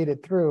 hey, we made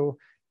it through.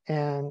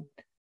 And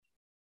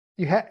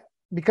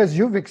because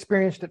you've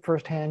experienced it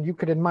firsthand, you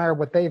could admire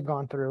what they've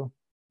gone through,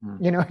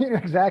 you know,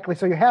 exactly.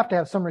 So you have to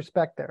have some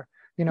respect there,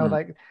 you know,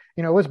 like,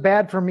 you know, it was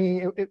bad for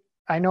me.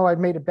 I know I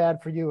made it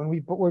bad for you,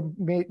 and we're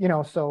made, you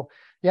know, so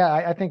yeah,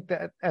 I think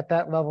that at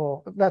that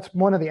level, that's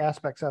one of the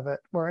aspects of it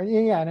where,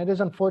 yeah, and it is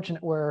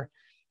unfortunate where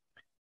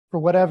for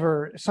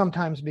whatever,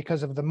 sometimes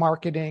because of the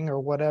marketing or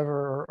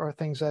whatever, or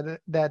things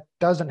that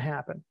doesn't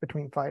happen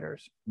between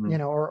fighters, you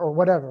know, or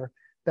whatever,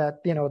 that,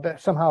 you know,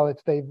 that somehow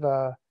they've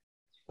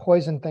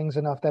poisoned things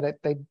enough that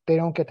they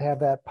don't get to have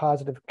that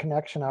positive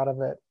connection out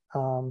of it.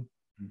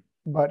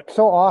 But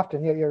so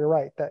often, you're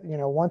right that, you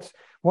know,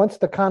 once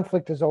the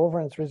conflict is over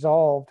and it's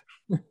resolved,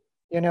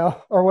 you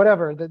know, or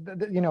whatever,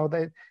 you know,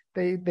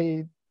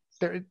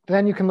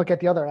 then you can look at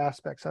the other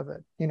aspects of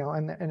it, you know,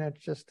 and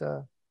it's just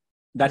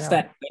that's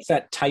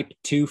that type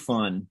 2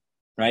 fun,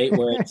 right?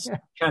 Where it's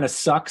kind of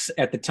sucks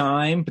at the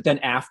time, but then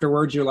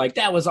afterwards you're like,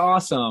 that was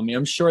awesome.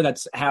 I'm sure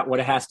that's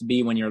what it has to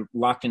be when you're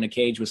locked in a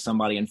cage with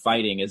somebody and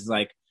fighting, is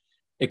like,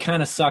 it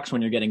kind of sucks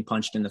when you're getting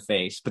punched in the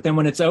face, but then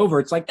when it's over,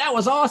 it's like, that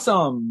was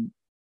awesome,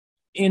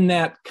 in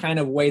that kind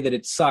of way that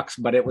it sucks,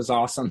 but it was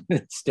awesome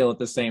still at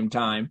the same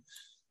time.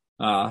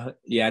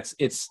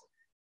 It's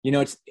you know,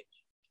 it's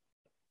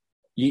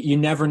you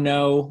never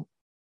know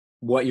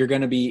what you're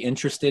going to be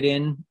interested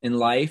in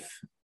life.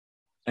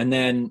 And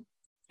then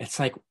it's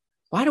like,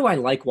 why do I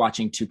like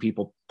watching two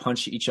people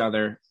punch each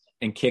other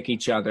and kick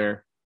each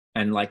other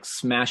and like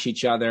smash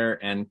each other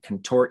and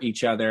contort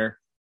each other?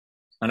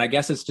 And I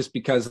guess it's just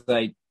because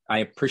I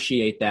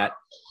appreciate that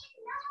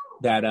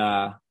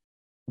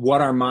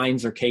what our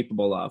minds are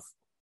capable of,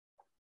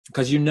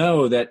 because you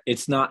know that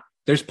it's not,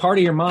 there's part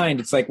of your mind.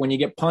 It's like when you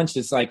get punched,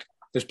 it's like,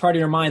 there's part of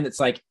your mind that's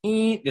like,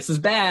 this is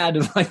bad.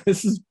 It's like,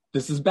 this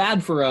is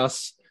bad for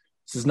us.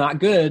 This is not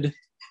good.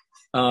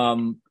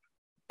 But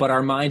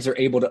our minds are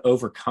able to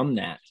overcome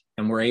that,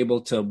 and we're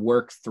able to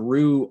work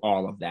through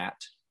all of that.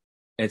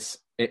 It's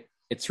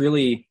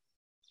really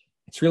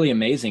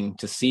amazing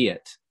to see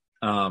it.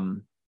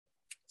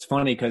 It's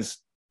funny because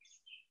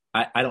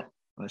I don't,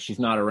 she's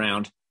not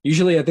around.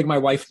 Usually I think my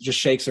wife just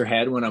shakes her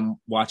head when I'm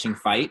watching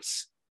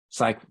fights. It's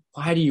like,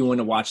 why do you want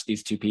to watch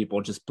these two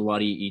people just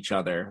bloody each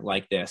other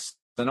like this?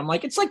 And I'm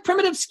like, it's like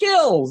primitive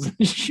skills.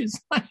 She's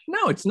like,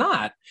 no, it's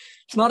not.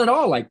 It's not at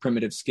all like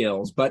primitive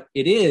skills, but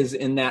it is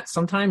in that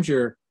sometimes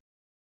you're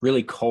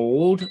really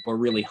cold or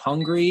really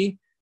hungry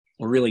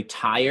or really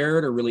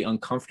tired or really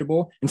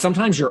uncomfortable. And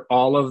sometimes you're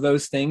all of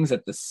those things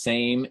at the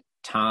same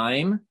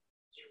time,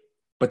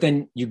 but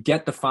then you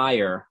get the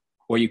fire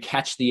or you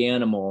catch the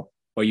animal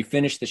or you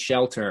finish the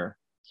shelter.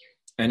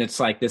 And it's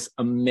like this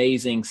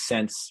amazing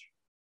sense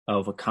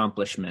of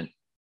accomplishment.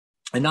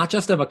 And not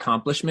just of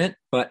accomplishment,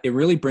 but it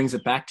really brings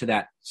it back to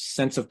that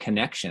sense of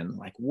connection.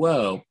 Like,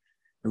 whoa,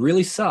 It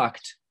really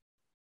sucked,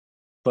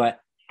 but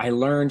I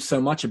learned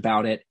so much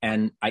about it,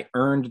 and I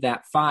earned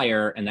that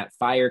fire, and that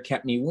fire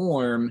kept me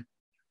warm.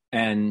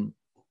 And,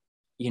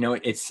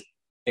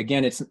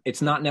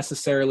 it's not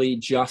necessarily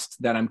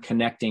just that I'm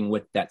connecting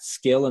with that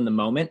skill in the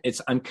moment.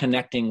 I'm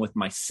connecting with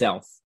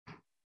myself.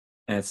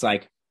 And it's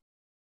like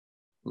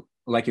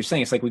you're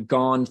saying, it's like we've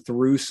gone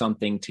through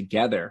something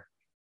together.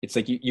 It's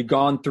like you've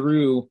gone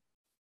through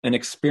an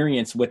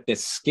experience with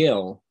this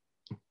skill.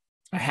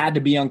 I had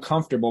to be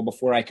uncomfortable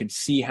before I could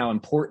see how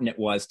important it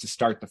was to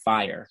start the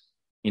fire.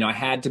 I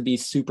had to be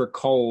super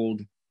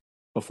cold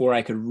before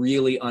I could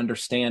really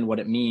understand what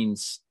it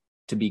means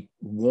to be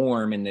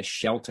warm in this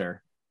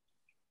shelter.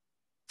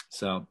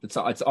 So it's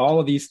all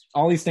of these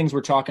things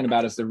we're talking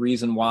about is the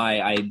reason why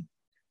I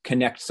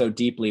connect so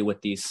deeply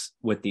with these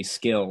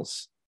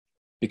skills,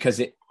 because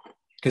it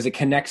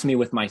connects me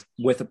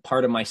with a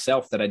part of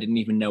myself that I didn't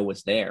even know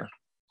was there.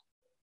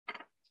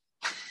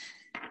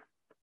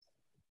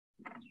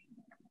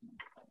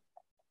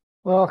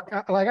 Well,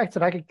 like I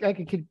said, I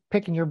could keep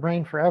picking your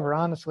brain forever,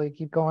 honestly,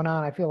 keep going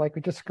on. I feel like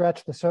we just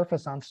scratched the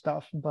surface on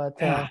stuff, but,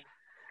 Yeah.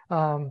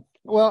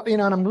 well,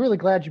 and I'm really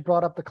glad you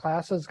brought up the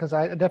classes, because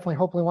I definitely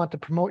hopefully want to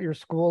promote your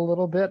school a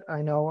little bit.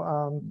 I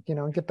know,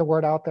 and get the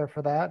word out there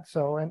for that.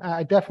 So, and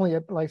I definitely,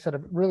 like I said,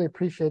 I've really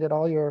appreciated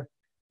all your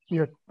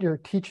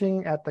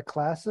teaching at the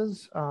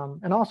classes,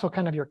 and also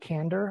kind of your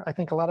candor. I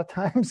think a lot of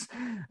times,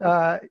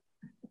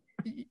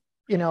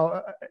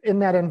 in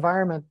that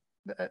environment,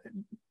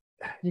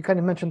 you kind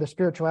of mentioned the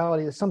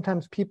spirituality is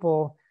sometimes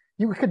people,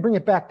 you could bring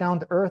it back down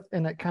to earth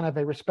in a kind of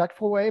a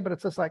respectful way, but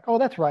it's just like, oh,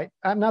 that's right.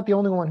 I'm not the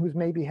only one who's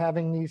maybe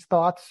having these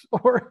thoughts,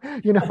 or,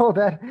 these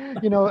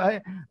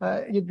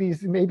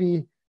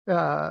maybe,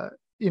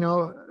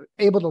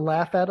 able to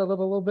laugh at it a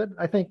little bit.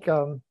 I think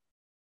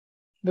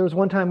there was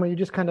one time when you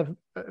just kind of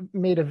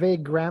made a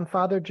vague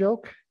grandfather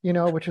joke,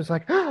 which was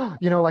like, but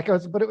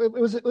it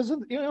was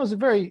a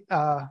very,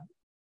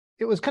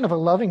 it was kind of a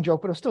loving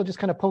joke, but it was still just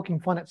kind of poking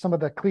fun at some of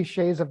the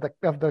cliches of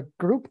the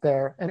group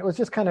there. And it was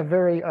just kind of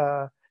very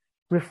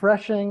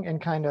refreshing,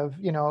 and kind of,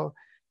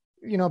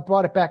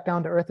 brought it back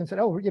down to earth and said,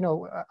 oh,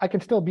 I can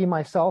still be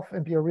myself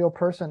and be a real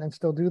person and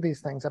still do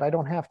these things, that I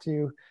don't have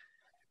to,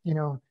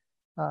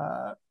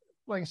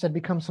 like I said,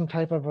 become some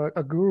type of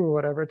a guru or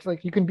whatever. It's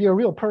like, you can be a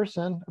real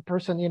person,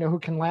 who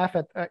can laugh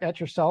at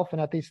yourself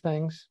and at these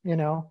things,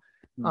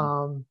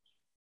 Mm-hmm.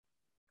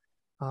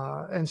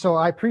 And so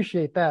I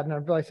appreciate that. And I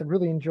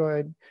really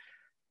enjoyed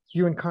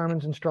you and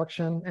Carmen's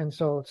instruction. And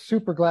so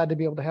super glad to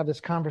be able to have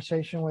this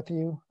conversation with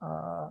you.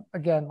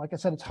 Again, like I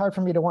said, it's hard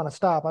for me to want to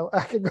stop.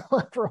 I could go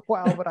on for a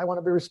while, but I want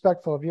to be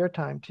respectful of your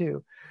time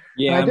too.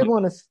 Yeah. And I did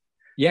want to.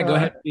 Yeah, go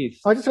ahead,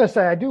 please. I was just going to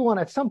say, I do want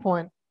at some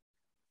point,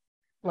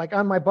 like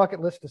on my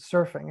bucket list is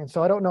surfing. And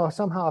so I don't know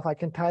somehow if I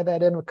can tie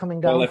that in with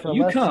coming down. Well, if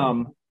you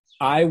come,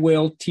 I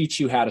will teach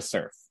you how to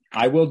surf.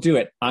 I will do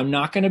it. I'm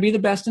not going to be the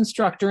best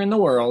instructor in the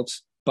world,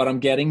 but I'm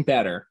getting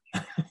better.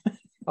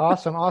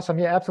 Awesome.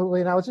 Yeah,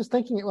 absolutely. And I was just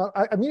thinking,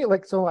 I immediately,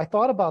 so I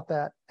thought about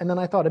that. And then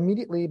I thought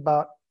immediately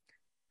about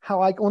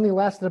how I only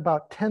lasted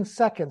about 10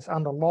 seconds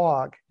on the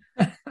log.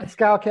 At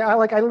Scout Camp.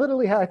 I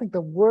literally had, I think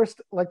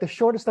the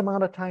shortest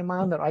amount of time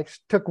on that. I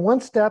took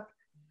one step,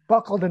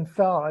 buckled, and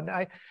fell. And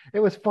it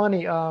was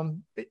funny. I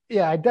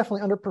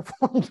definitely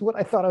underperformed what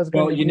I thought I was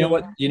going to do.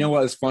 You know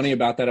what was funny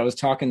about that? I was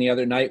talking the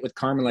other night with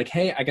Carmen, like,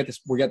 hey,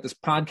 we got this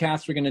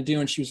podcast we're going to do.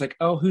 And she was like,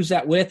 oh, who's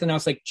that with? And I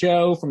was like,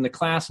 Joe from the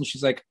class. And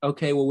she's like,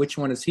 okay, well, which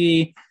one is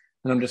he?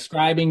 And I'm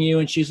describing you.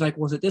 And she's like,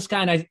 was it this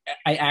guy? And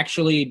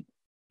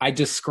I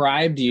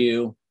described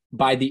you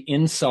by the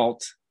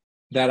insult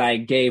that I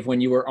gave when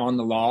you were on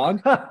the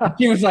log.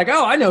 She was like,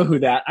 oh, I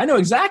know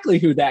exactly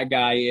who that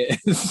guy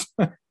is.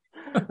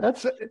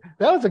 That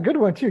was a good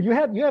one too. You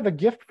have a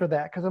gift for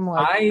that, because I'm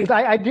like,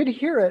 I did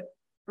hear it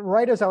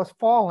right as I was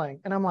falling,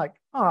 and I'm like,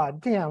 oh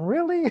damn,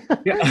 really?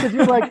 Because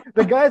you're like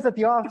the guys at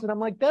the office, and I'm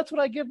like, that's what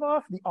I give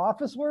off, the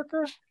office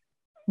worker.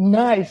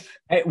 Nice.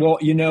 Hey, well,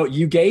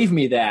 you gave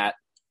me that,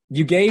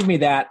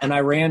 and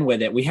I ran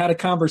with it. We had a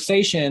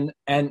conversation,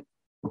 and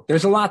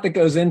there's a lot that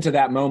goes into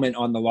that moment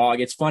on the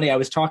log. It's funny. I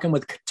was talking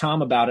with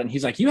Tom about it, and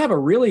he's like, you have a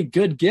really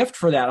good gift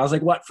for that. I was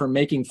like, what, for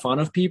making fun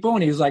of people?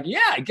 And he was like,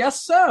 yeah, I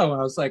guess so. I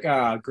was like,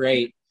 oh,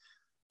 great.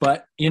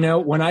 But,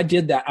 when I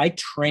did that, I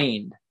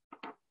trained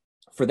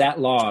for that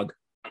log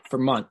for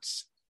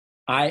months.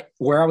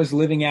 Where I was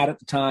living at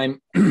the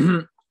time,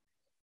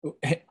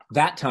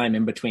 that time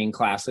in between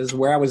classes,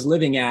 where I was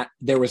living at,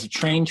 there was a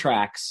train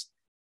tracks,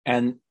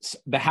 and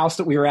the house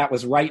that we were at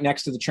was right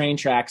next to the train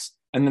tracks.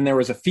 And then there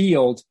was a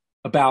field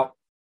about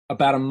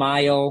a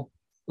mile,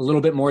 a little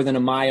bit more than a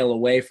mile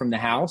away from the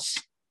house.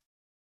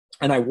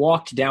 And I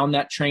walked down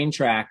that train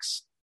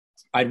tracks.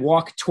 I'd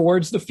walk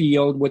towards the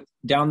field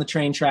down the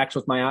train tracks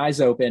with my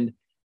eyes open.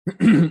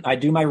 I'd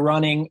do my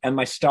running and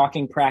my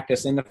stalking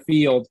practice in the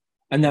field.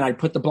 And then I'd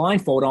put the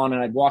blindfold on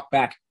and I'd walk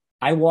back.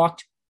 I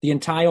walked the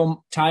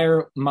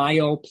entire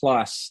mile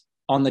plus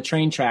on the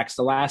train tracks.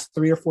 The last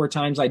 3 or 4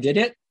 times I did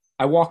it,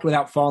 I walked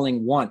without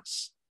falling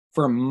once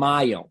for a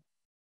mile.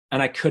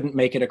 And I couldn't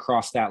make it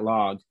across that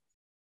log.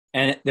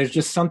 And there's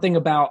just something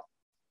about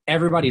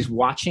everybody's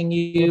watching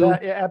you.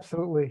 Yeah,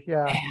 absolutely.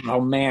 Yeah.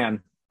 Oh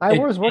man. I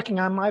was working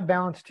on my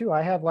balance too.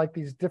 I have like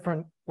these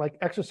different like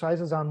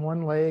exercises on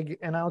one leg,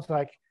 and I was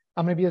like,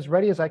 I'm going to be as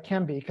ready as I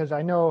can be because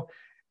I know.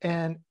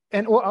 And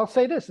well, I'll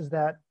say this is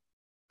that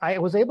I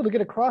was able to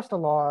get across the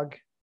log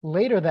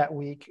later that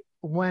week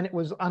when it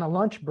was on a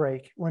lunch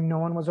break when no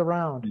one was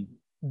around. Mm-hmm.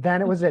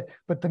 Then it was it.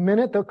 But the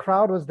minute the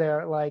crowd was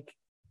there, like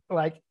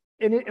I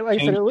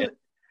said,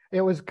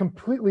 it was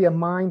completely a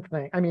mind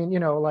thing. I mean, it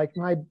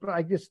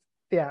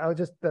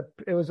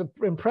was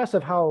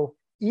impressive how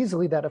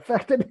easily that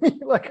affected me.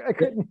 Like I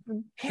couldn't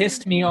even...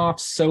 Pissed me off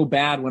so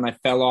bad when I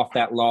fell off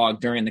that log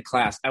during the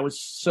class. I was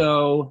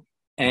so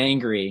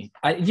angry.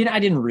 I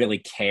didn't really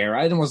care.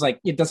 I was like,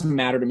 it doesn't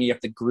matter to me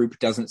if the group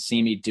doesn't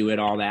see me do it,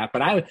 all that.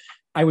 But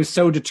I was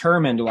so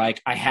determined,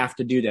 like, I have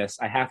to do this.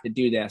 I have to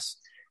do this.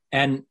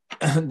 And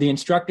the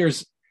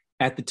instructors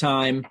at the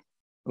time,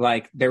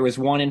 like there was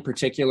one in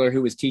particular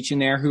who was teaching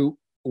there who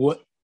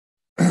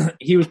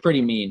he was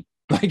pretty mean.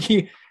 Like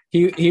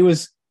he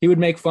would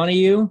make fun of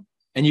you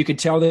and you could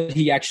tell that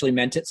he actually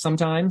meant it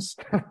sometimes.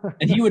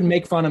 And he would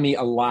make fun of me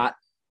a lot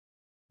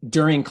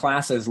during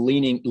classes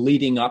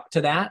leading up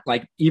to that,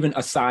 like even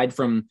aside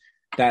from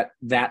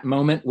that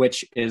moment,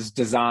 which is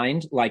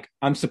designed, like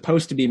I'm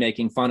supposed to be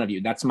making fun of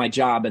you. That's my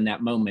job in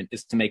that moment,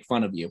 is to make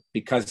fun of you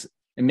because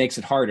it makes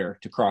it harder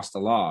to cross the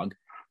log.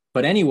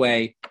 But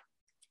anyway,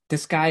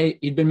 this guy,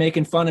 he'd been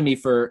making fun of me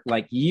for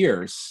like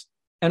years.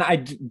 And I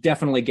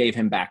definitely gave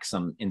him back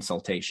some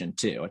insultation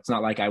too. It's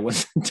not like I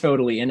was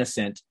totally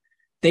innocent.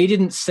 They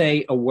didn't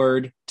say a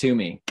word to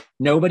me.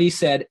 Nobody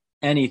said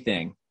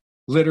anything.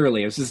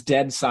 Literally, it was just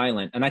dead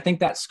silent. And I think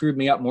that screwed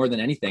me up more than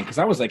anything because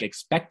I was like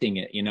expecting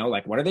it,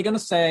 like, what are they going to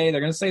say?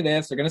 They're going to say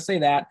this, they're going to say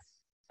that.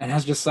 And I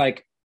was just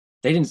like,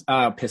 they didn't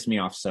piss me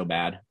off so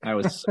bad. I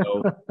was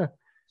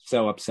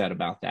so upset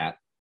about that.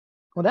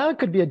 Well, that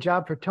could be a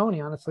job for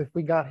Tony, honestly, if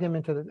we got him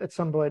at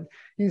some point.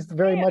 He's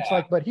very much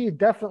like, but he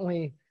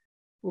definitely...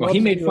 Well,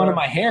 he made fun of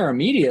my hair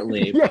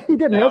immediately. Yeah, he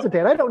didn't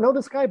hesitate. I don't know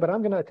this guy, but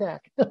I'm going to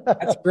attack.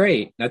 That's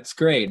great. That's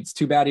great. It's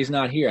too bad he's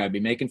not here. I'd be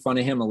making fun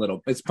of him a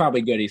little. It's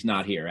probably good he's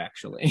not here,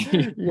 actually.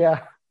 Yeah.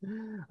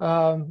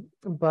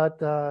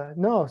 But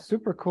no,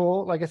 super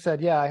cool. Like I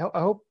said, yeah, I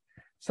hope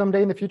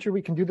someday in the future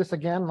we can do this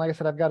again. Like I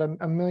said, I've got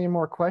a million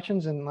more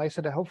questions. And like I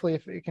said, hopefully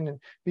if it can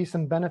be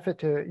some benefit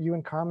to you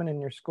and Carmen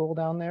and your school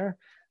down there.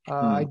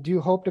 I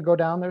do hope to go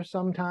down there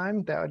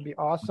sometime. That would be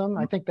awesome.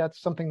 I think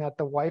that's something that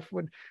the wife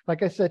would,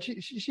 like I said,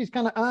 she's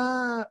kind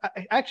of,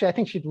 actually, I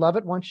think she'd love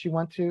it once she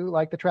went to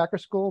like the tracker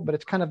school, but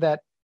it's kind of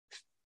that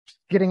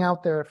getting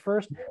out there at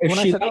first. If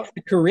she likes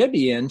the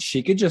Caribbean,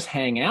 she could just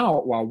hang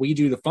out while we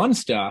do the fun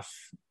stuff.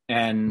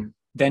 And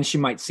then she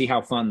might see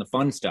how fun the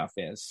fun stuff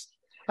is.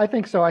 I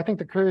think so. I think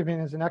the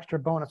Caribbean is an extra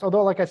bonus.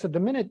 Although, like I said,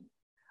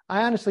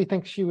 I honestly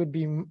think she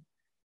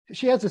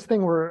has this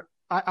thing where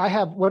I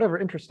have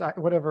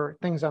whatever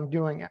things I'm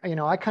doing,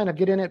 I kind of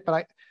get in it,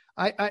 but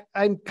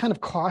I'm kind of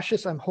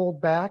cautious. I'm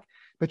hold back,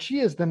 but she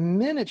is, the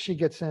minute she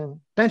gets in,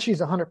 then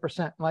she's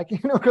 100%, like,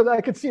 cause I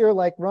could see her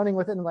like running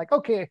with it and like,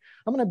 okay,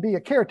 I'm going to be a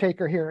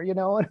caretaker here,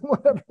 and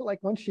whatever. Like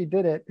once she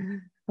did it,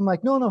 I'm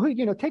like, no,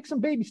 take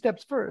some baby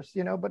steps first,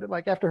 but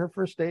like after her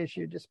first day,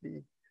 she'd just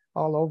be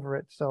all over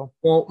it. So,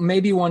 well,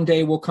 maybe one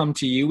day we'll come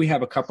to you. We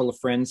have a couple of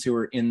friends who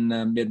are in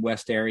the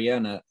Midwest area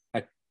and a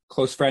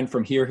close friend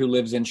from here who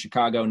lives in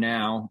Chicago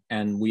now.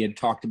 And we had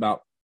talked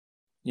about,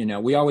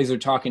 we always are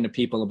talking to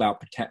people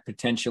about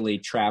potentially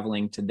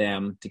traveling to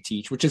them to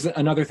teach, which is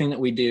another thing that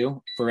we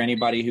do for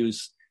anybody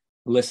who's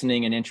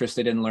listening and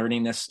interested in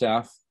learning this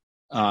stuff.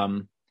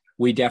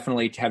 We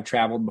definitely have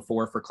traveled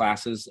before for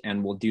classes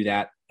and we'll do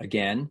that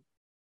again.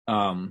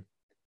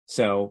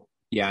 So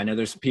yeah, I know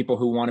there's people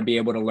who want to be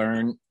able to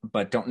learn,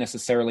 but don't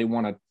necessarily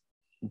want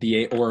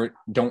to or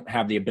don't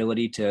have the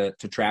ability to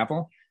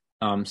travel.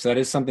 So that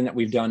is something that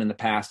we've done in the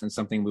past and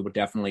something we would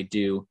definitely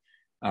do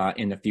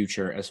in the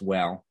future as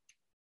well.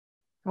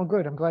 Oh,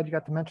 good. I'm glad you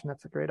got to mention.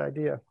 That's a great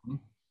idea. Mm-hmm.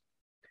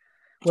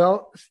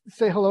 Well,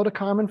 say hello to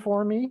Carmen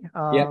for me.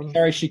 Yeah,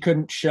 sorry she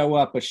couldn't show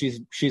up, but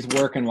she's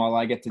working while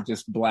I get to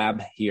just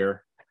blab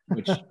here,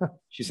 which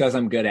she says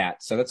I'm good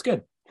at. So that's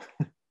good.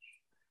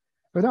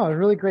 But no, a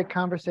really great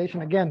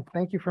conversation. Again,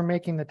 thank you for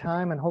making the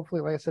time. And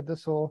hopefully, like I said,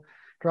 this will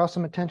draw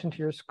some attention to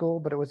your school,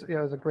 but it was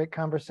a great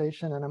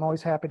conversation, and I'm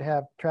always happy to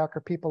have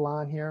tracker people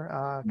on here,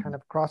 kind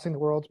of crossing the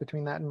worlds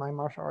between that and my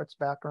martial arts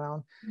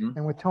background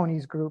and with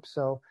Tony's group.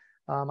 So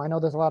I know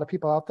there's a lot of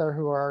people out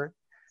there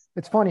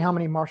it's funny how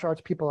many martial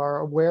arts people are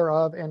aware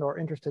of and or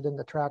interested in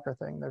the tracker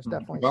thing. There's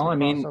definitely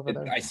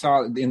I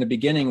saw in the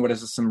beginning,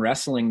 some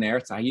wrestling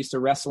there. I used to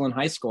wrestle in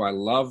high school. I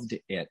loved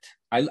it.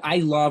 I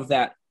love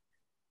that.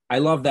 I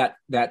love that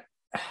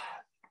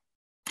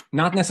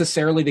not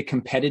necessarily the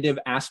competitive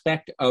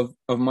aspect of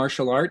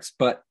martial arts,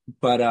 but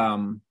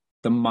the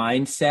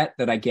mindset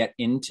that I get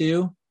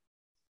into.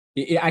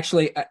 It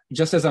actually,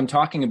 just as I'm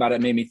talking about it,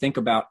 made me think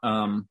about,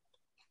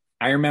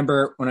 I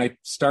remember when I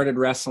started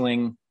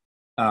wrestling,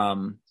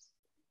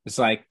 it's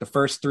like the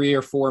first 3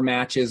 or 4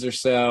 matches or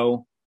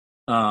so.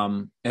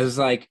 It was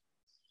like,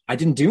 I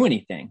didn't do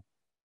anything.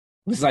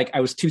 It was like I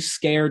was too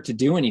scared to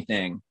do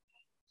anything.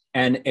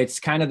 And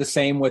it's kind of the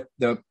same with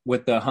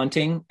the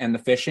hunting and the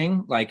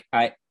fishing. Like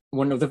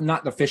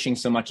not the fishing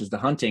so much as the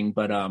hunting,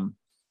 but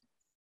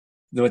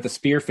with the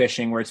spear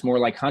fishing, where it's more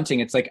like hunting.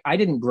 It's like I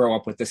didn't grow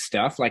up with this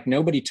stuff. Like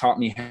nobody taught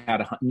me how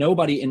to hunt.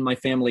 Nobody in my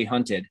family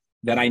hunted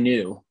that I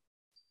knew.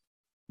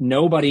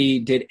 Nobody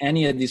did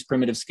any of these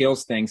primitive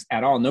skills things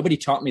at all. Nobody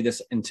taught me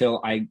this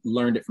until I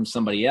learned it from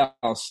somebody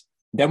else.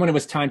 Then when it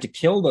was time to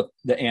kill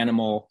the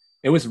animal,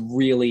 it was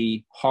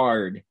really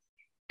hard.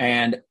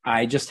 And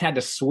I just had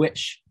to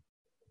switch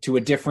to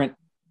a different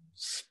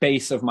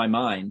space of my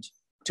mind,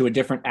 to a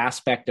different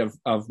aspect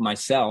of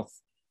myself.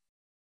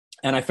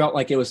 And I felt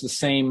like it was the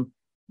same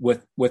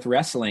with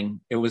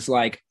wrestling. It was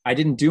like I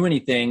didn't do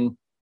anything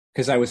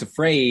because I was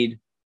afraid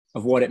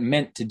of what it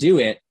meant to do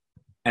it.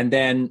 And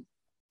then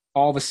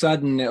all of a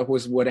sudden it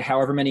was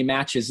however many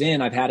matches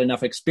in, I've had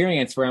enough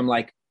experience where I'm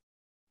like,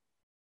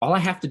 all I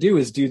have to do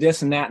is do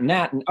this and that and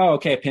that. And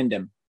okay, I pinned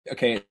him.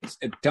 Okay, it's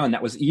done.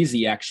 That was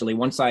easy. Actually,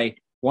 once I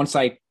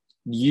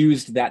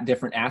used that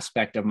different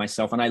aspect of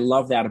myself. And I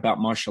love that about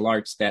martial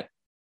arts, that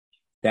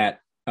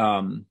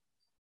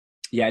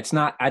it's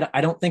not,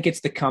 I don't think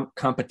it's the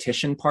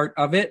competition part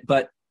of it,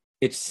 but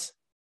it's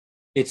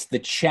the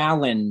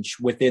challenge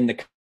within the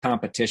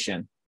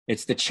competition.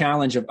 It's the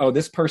challenge of, oh,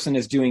 this person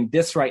is doing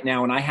this right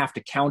now, and I have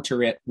to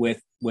counter it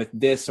with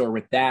this or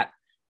with that.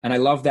 And I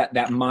love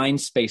that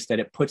mind space that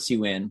it puts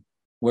you in,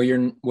 where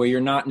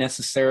you're not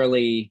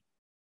necessarily,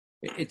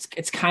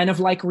 it's kind of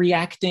like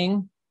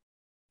reacting,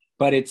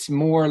 but it's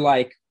more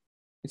like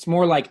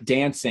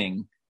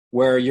dancing,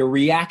 where you're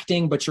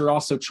reacting, but you're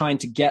also trying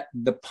to get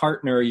the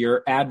partner,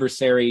 your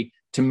adversary,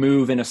 to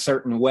move in a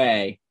certain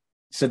way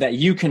so that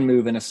you can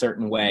move in a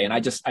certain way. And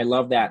I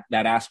love that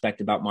aspect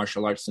about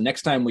martial arts. So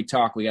next time we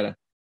talk, it'd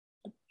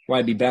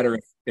be better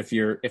if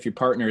your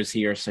partner is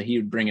here, so he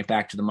would bring it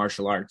back to the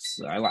martial arts.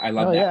 I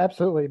love that. Yeah,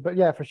 absolutely. But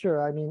yeah, for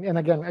sure. I mean, and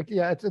again,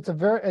 yeah, it's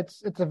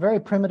a very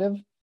primitive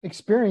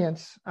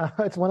experience.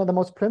 It's one of the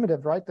most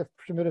primitive, right? The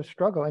primitive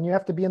struggle. And you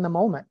have to be in the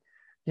moment.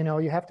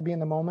 You have to be in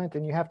the moment,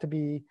 and you have to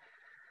be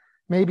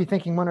maybe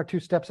thinking one or two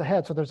steps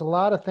ahead. So there's a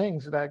lot of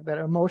things that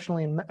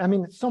emotionally, I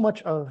mean, so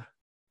much of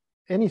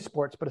any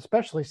sports, but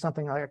especially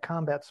something like a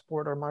combat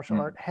sport or martial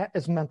art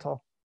is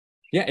mental.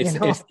 Yeah, it's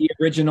the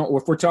original.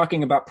 If we're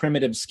talking about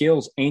primitive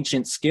skills,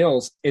 ancient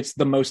skills, it's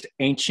the most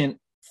ancient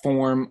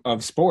form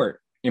of sport.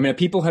 I mean,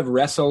 people have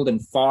wrestled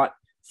and fought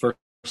for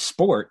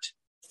sport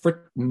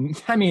for,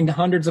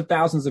 hundreds of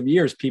thousands of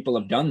years. People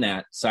have done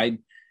that. So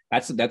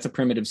that's a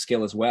primitive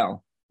skill as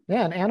well.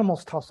 Yeah, and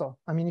animals tussle.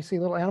 I mean, you see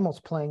little animals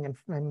playing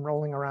and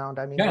rolling around.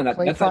 I mean, yeah,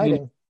 that's fighting. I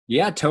mean,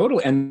 yeah,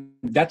 totally. And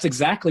that's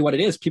exactly what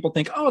it is. People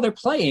think, oh, they're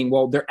playing.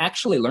 Well, they're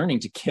actually learning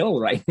to kill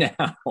right now.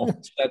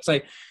 That's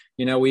like,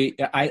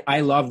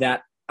 I love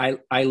that.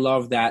 I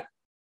love that.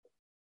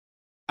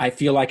 I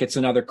feel like it's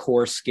another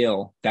core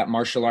skill that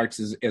martial arts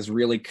is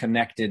really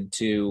connected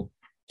to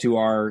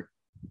our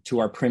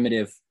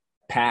primitive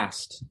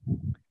past.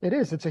 It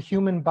is. It's a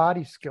human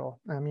body skill.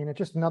 I mean, it's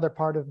just another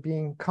part of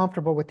being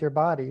comfortable with your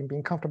body and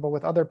being comfortable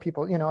with other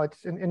people.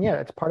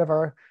 It's part of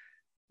our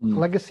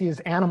legacy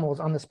as animals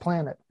on this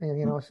planet.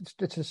 And,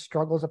 it's just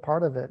struggle's a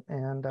part of it.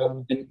 And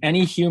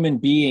any human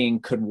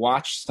being could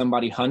watch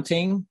somebody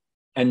hunting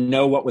and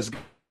know what was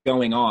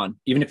going on,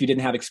 even if you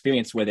didn't have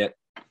experience with it.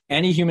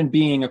 Any human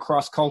being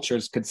across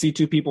cultures could see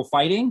two people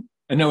fighting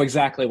and know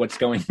exactly what's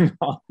going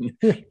on.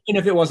 Even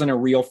if it wasn't a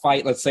real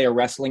fight, let's say a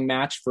wrestling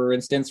match, for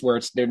instance,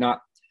 where they're not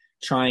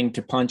trying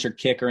to punch or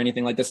kick or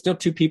anything like that. Still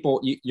two people,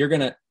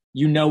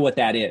 you know what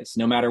that is.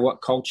 No matter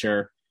what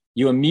culture,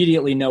 you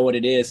immediately know what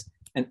it is.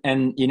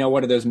 And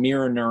what are those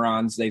mirror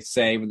neurons the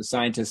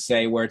scientists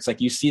say, where it's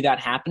like you see that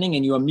happening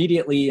and you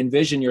immediately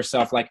envision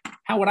yourself like,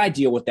 how would I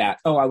deal with that?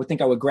 Oh, I would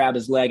think I would grab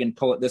his leg and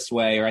pull it this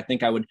way, or I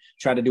think I would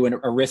try to do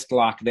a wrist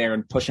lock there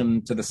and push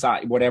him to the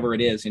side, whatever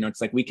it is.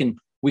 It's like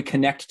we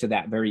connect to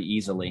that very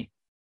easily.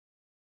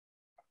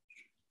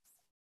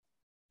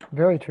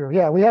 Very true.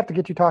 Yeah, we have to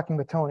get you talking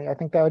with Tony. I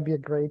think that would be a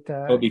great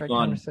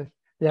fun.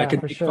 Yeah, I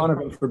could make fun of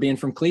him for being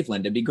from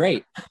Cleveland. It'd be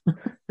great.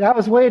 Yeah, I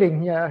was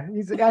waiting. Yeah,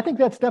 I think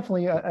that's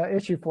definitely an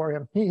issue for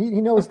him.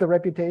 He knows the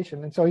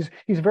reputation, and so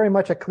he's very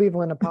much a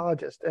Cleveland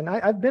apologist. And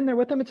I've been there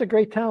with him. It's a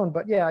great town,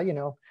 but yeah,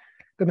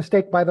 the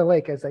mistake by the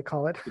lake, as they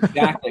call it.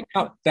 Exactly.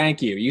 Oh,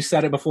 thank you. You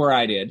said it before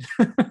I did.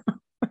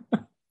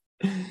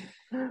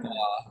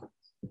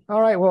 All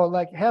right. Well,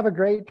 have a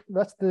great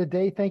rest of the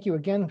day. Thank you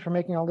again for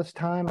making all this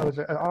time. It was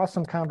an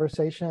awesome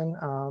conversation.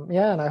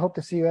 And I hope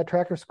to see you at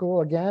Tracker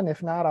School again.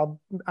 If not,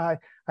 I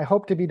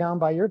hope to be down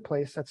by your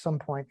place at some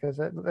point, because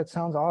it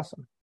sounds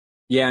awesome.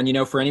 Yeah.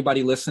 And, for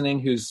anybody listening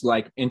who's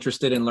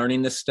interested in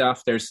learning this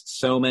stuff, there's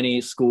so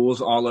many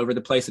schools all over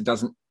the place. It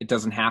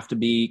doesn't have to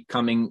be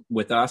coming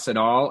with us at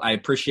all. I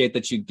appreciate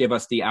that you give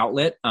us the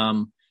outlet.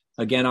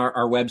 Again,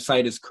 our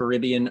website is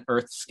Caribbean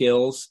Earth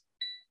Skills.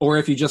 Or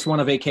if you just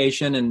want a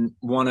vacation and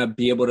want to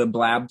be able to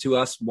blab to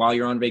us while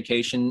you're on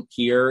vacation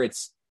here,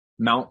 it's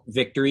Mount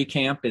Victory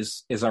Camp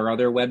is our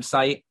other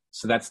website.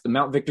 So that's the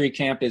Mount Victory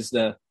Camp is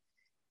the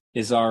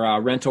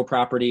rental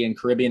property, and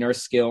Caribbean Earth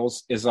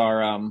Skills is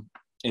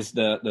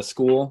the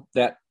school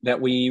that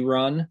we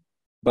run.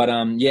 But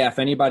yeah, if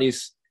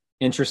anybody's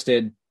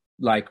interested,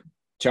 like,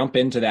 jump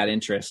into that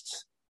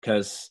interest,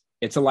 because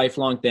it's a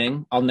lifelong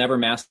thing. I'll never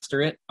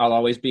master it. I'll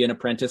always be an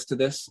apprentice to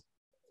this.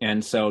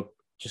 And so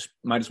just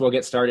might as well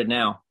get started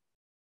now.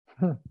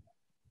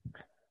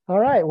 All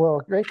right.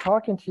 Well, great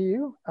talking to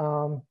you.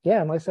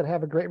 Yeah, and like I said,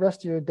 have a great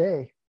rest of your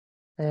day.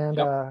 And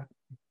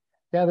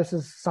yeah, this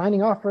is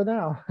signing off for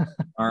now.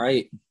 All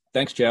right.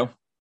 Thanks, Joe.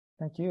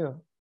 Thank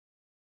you.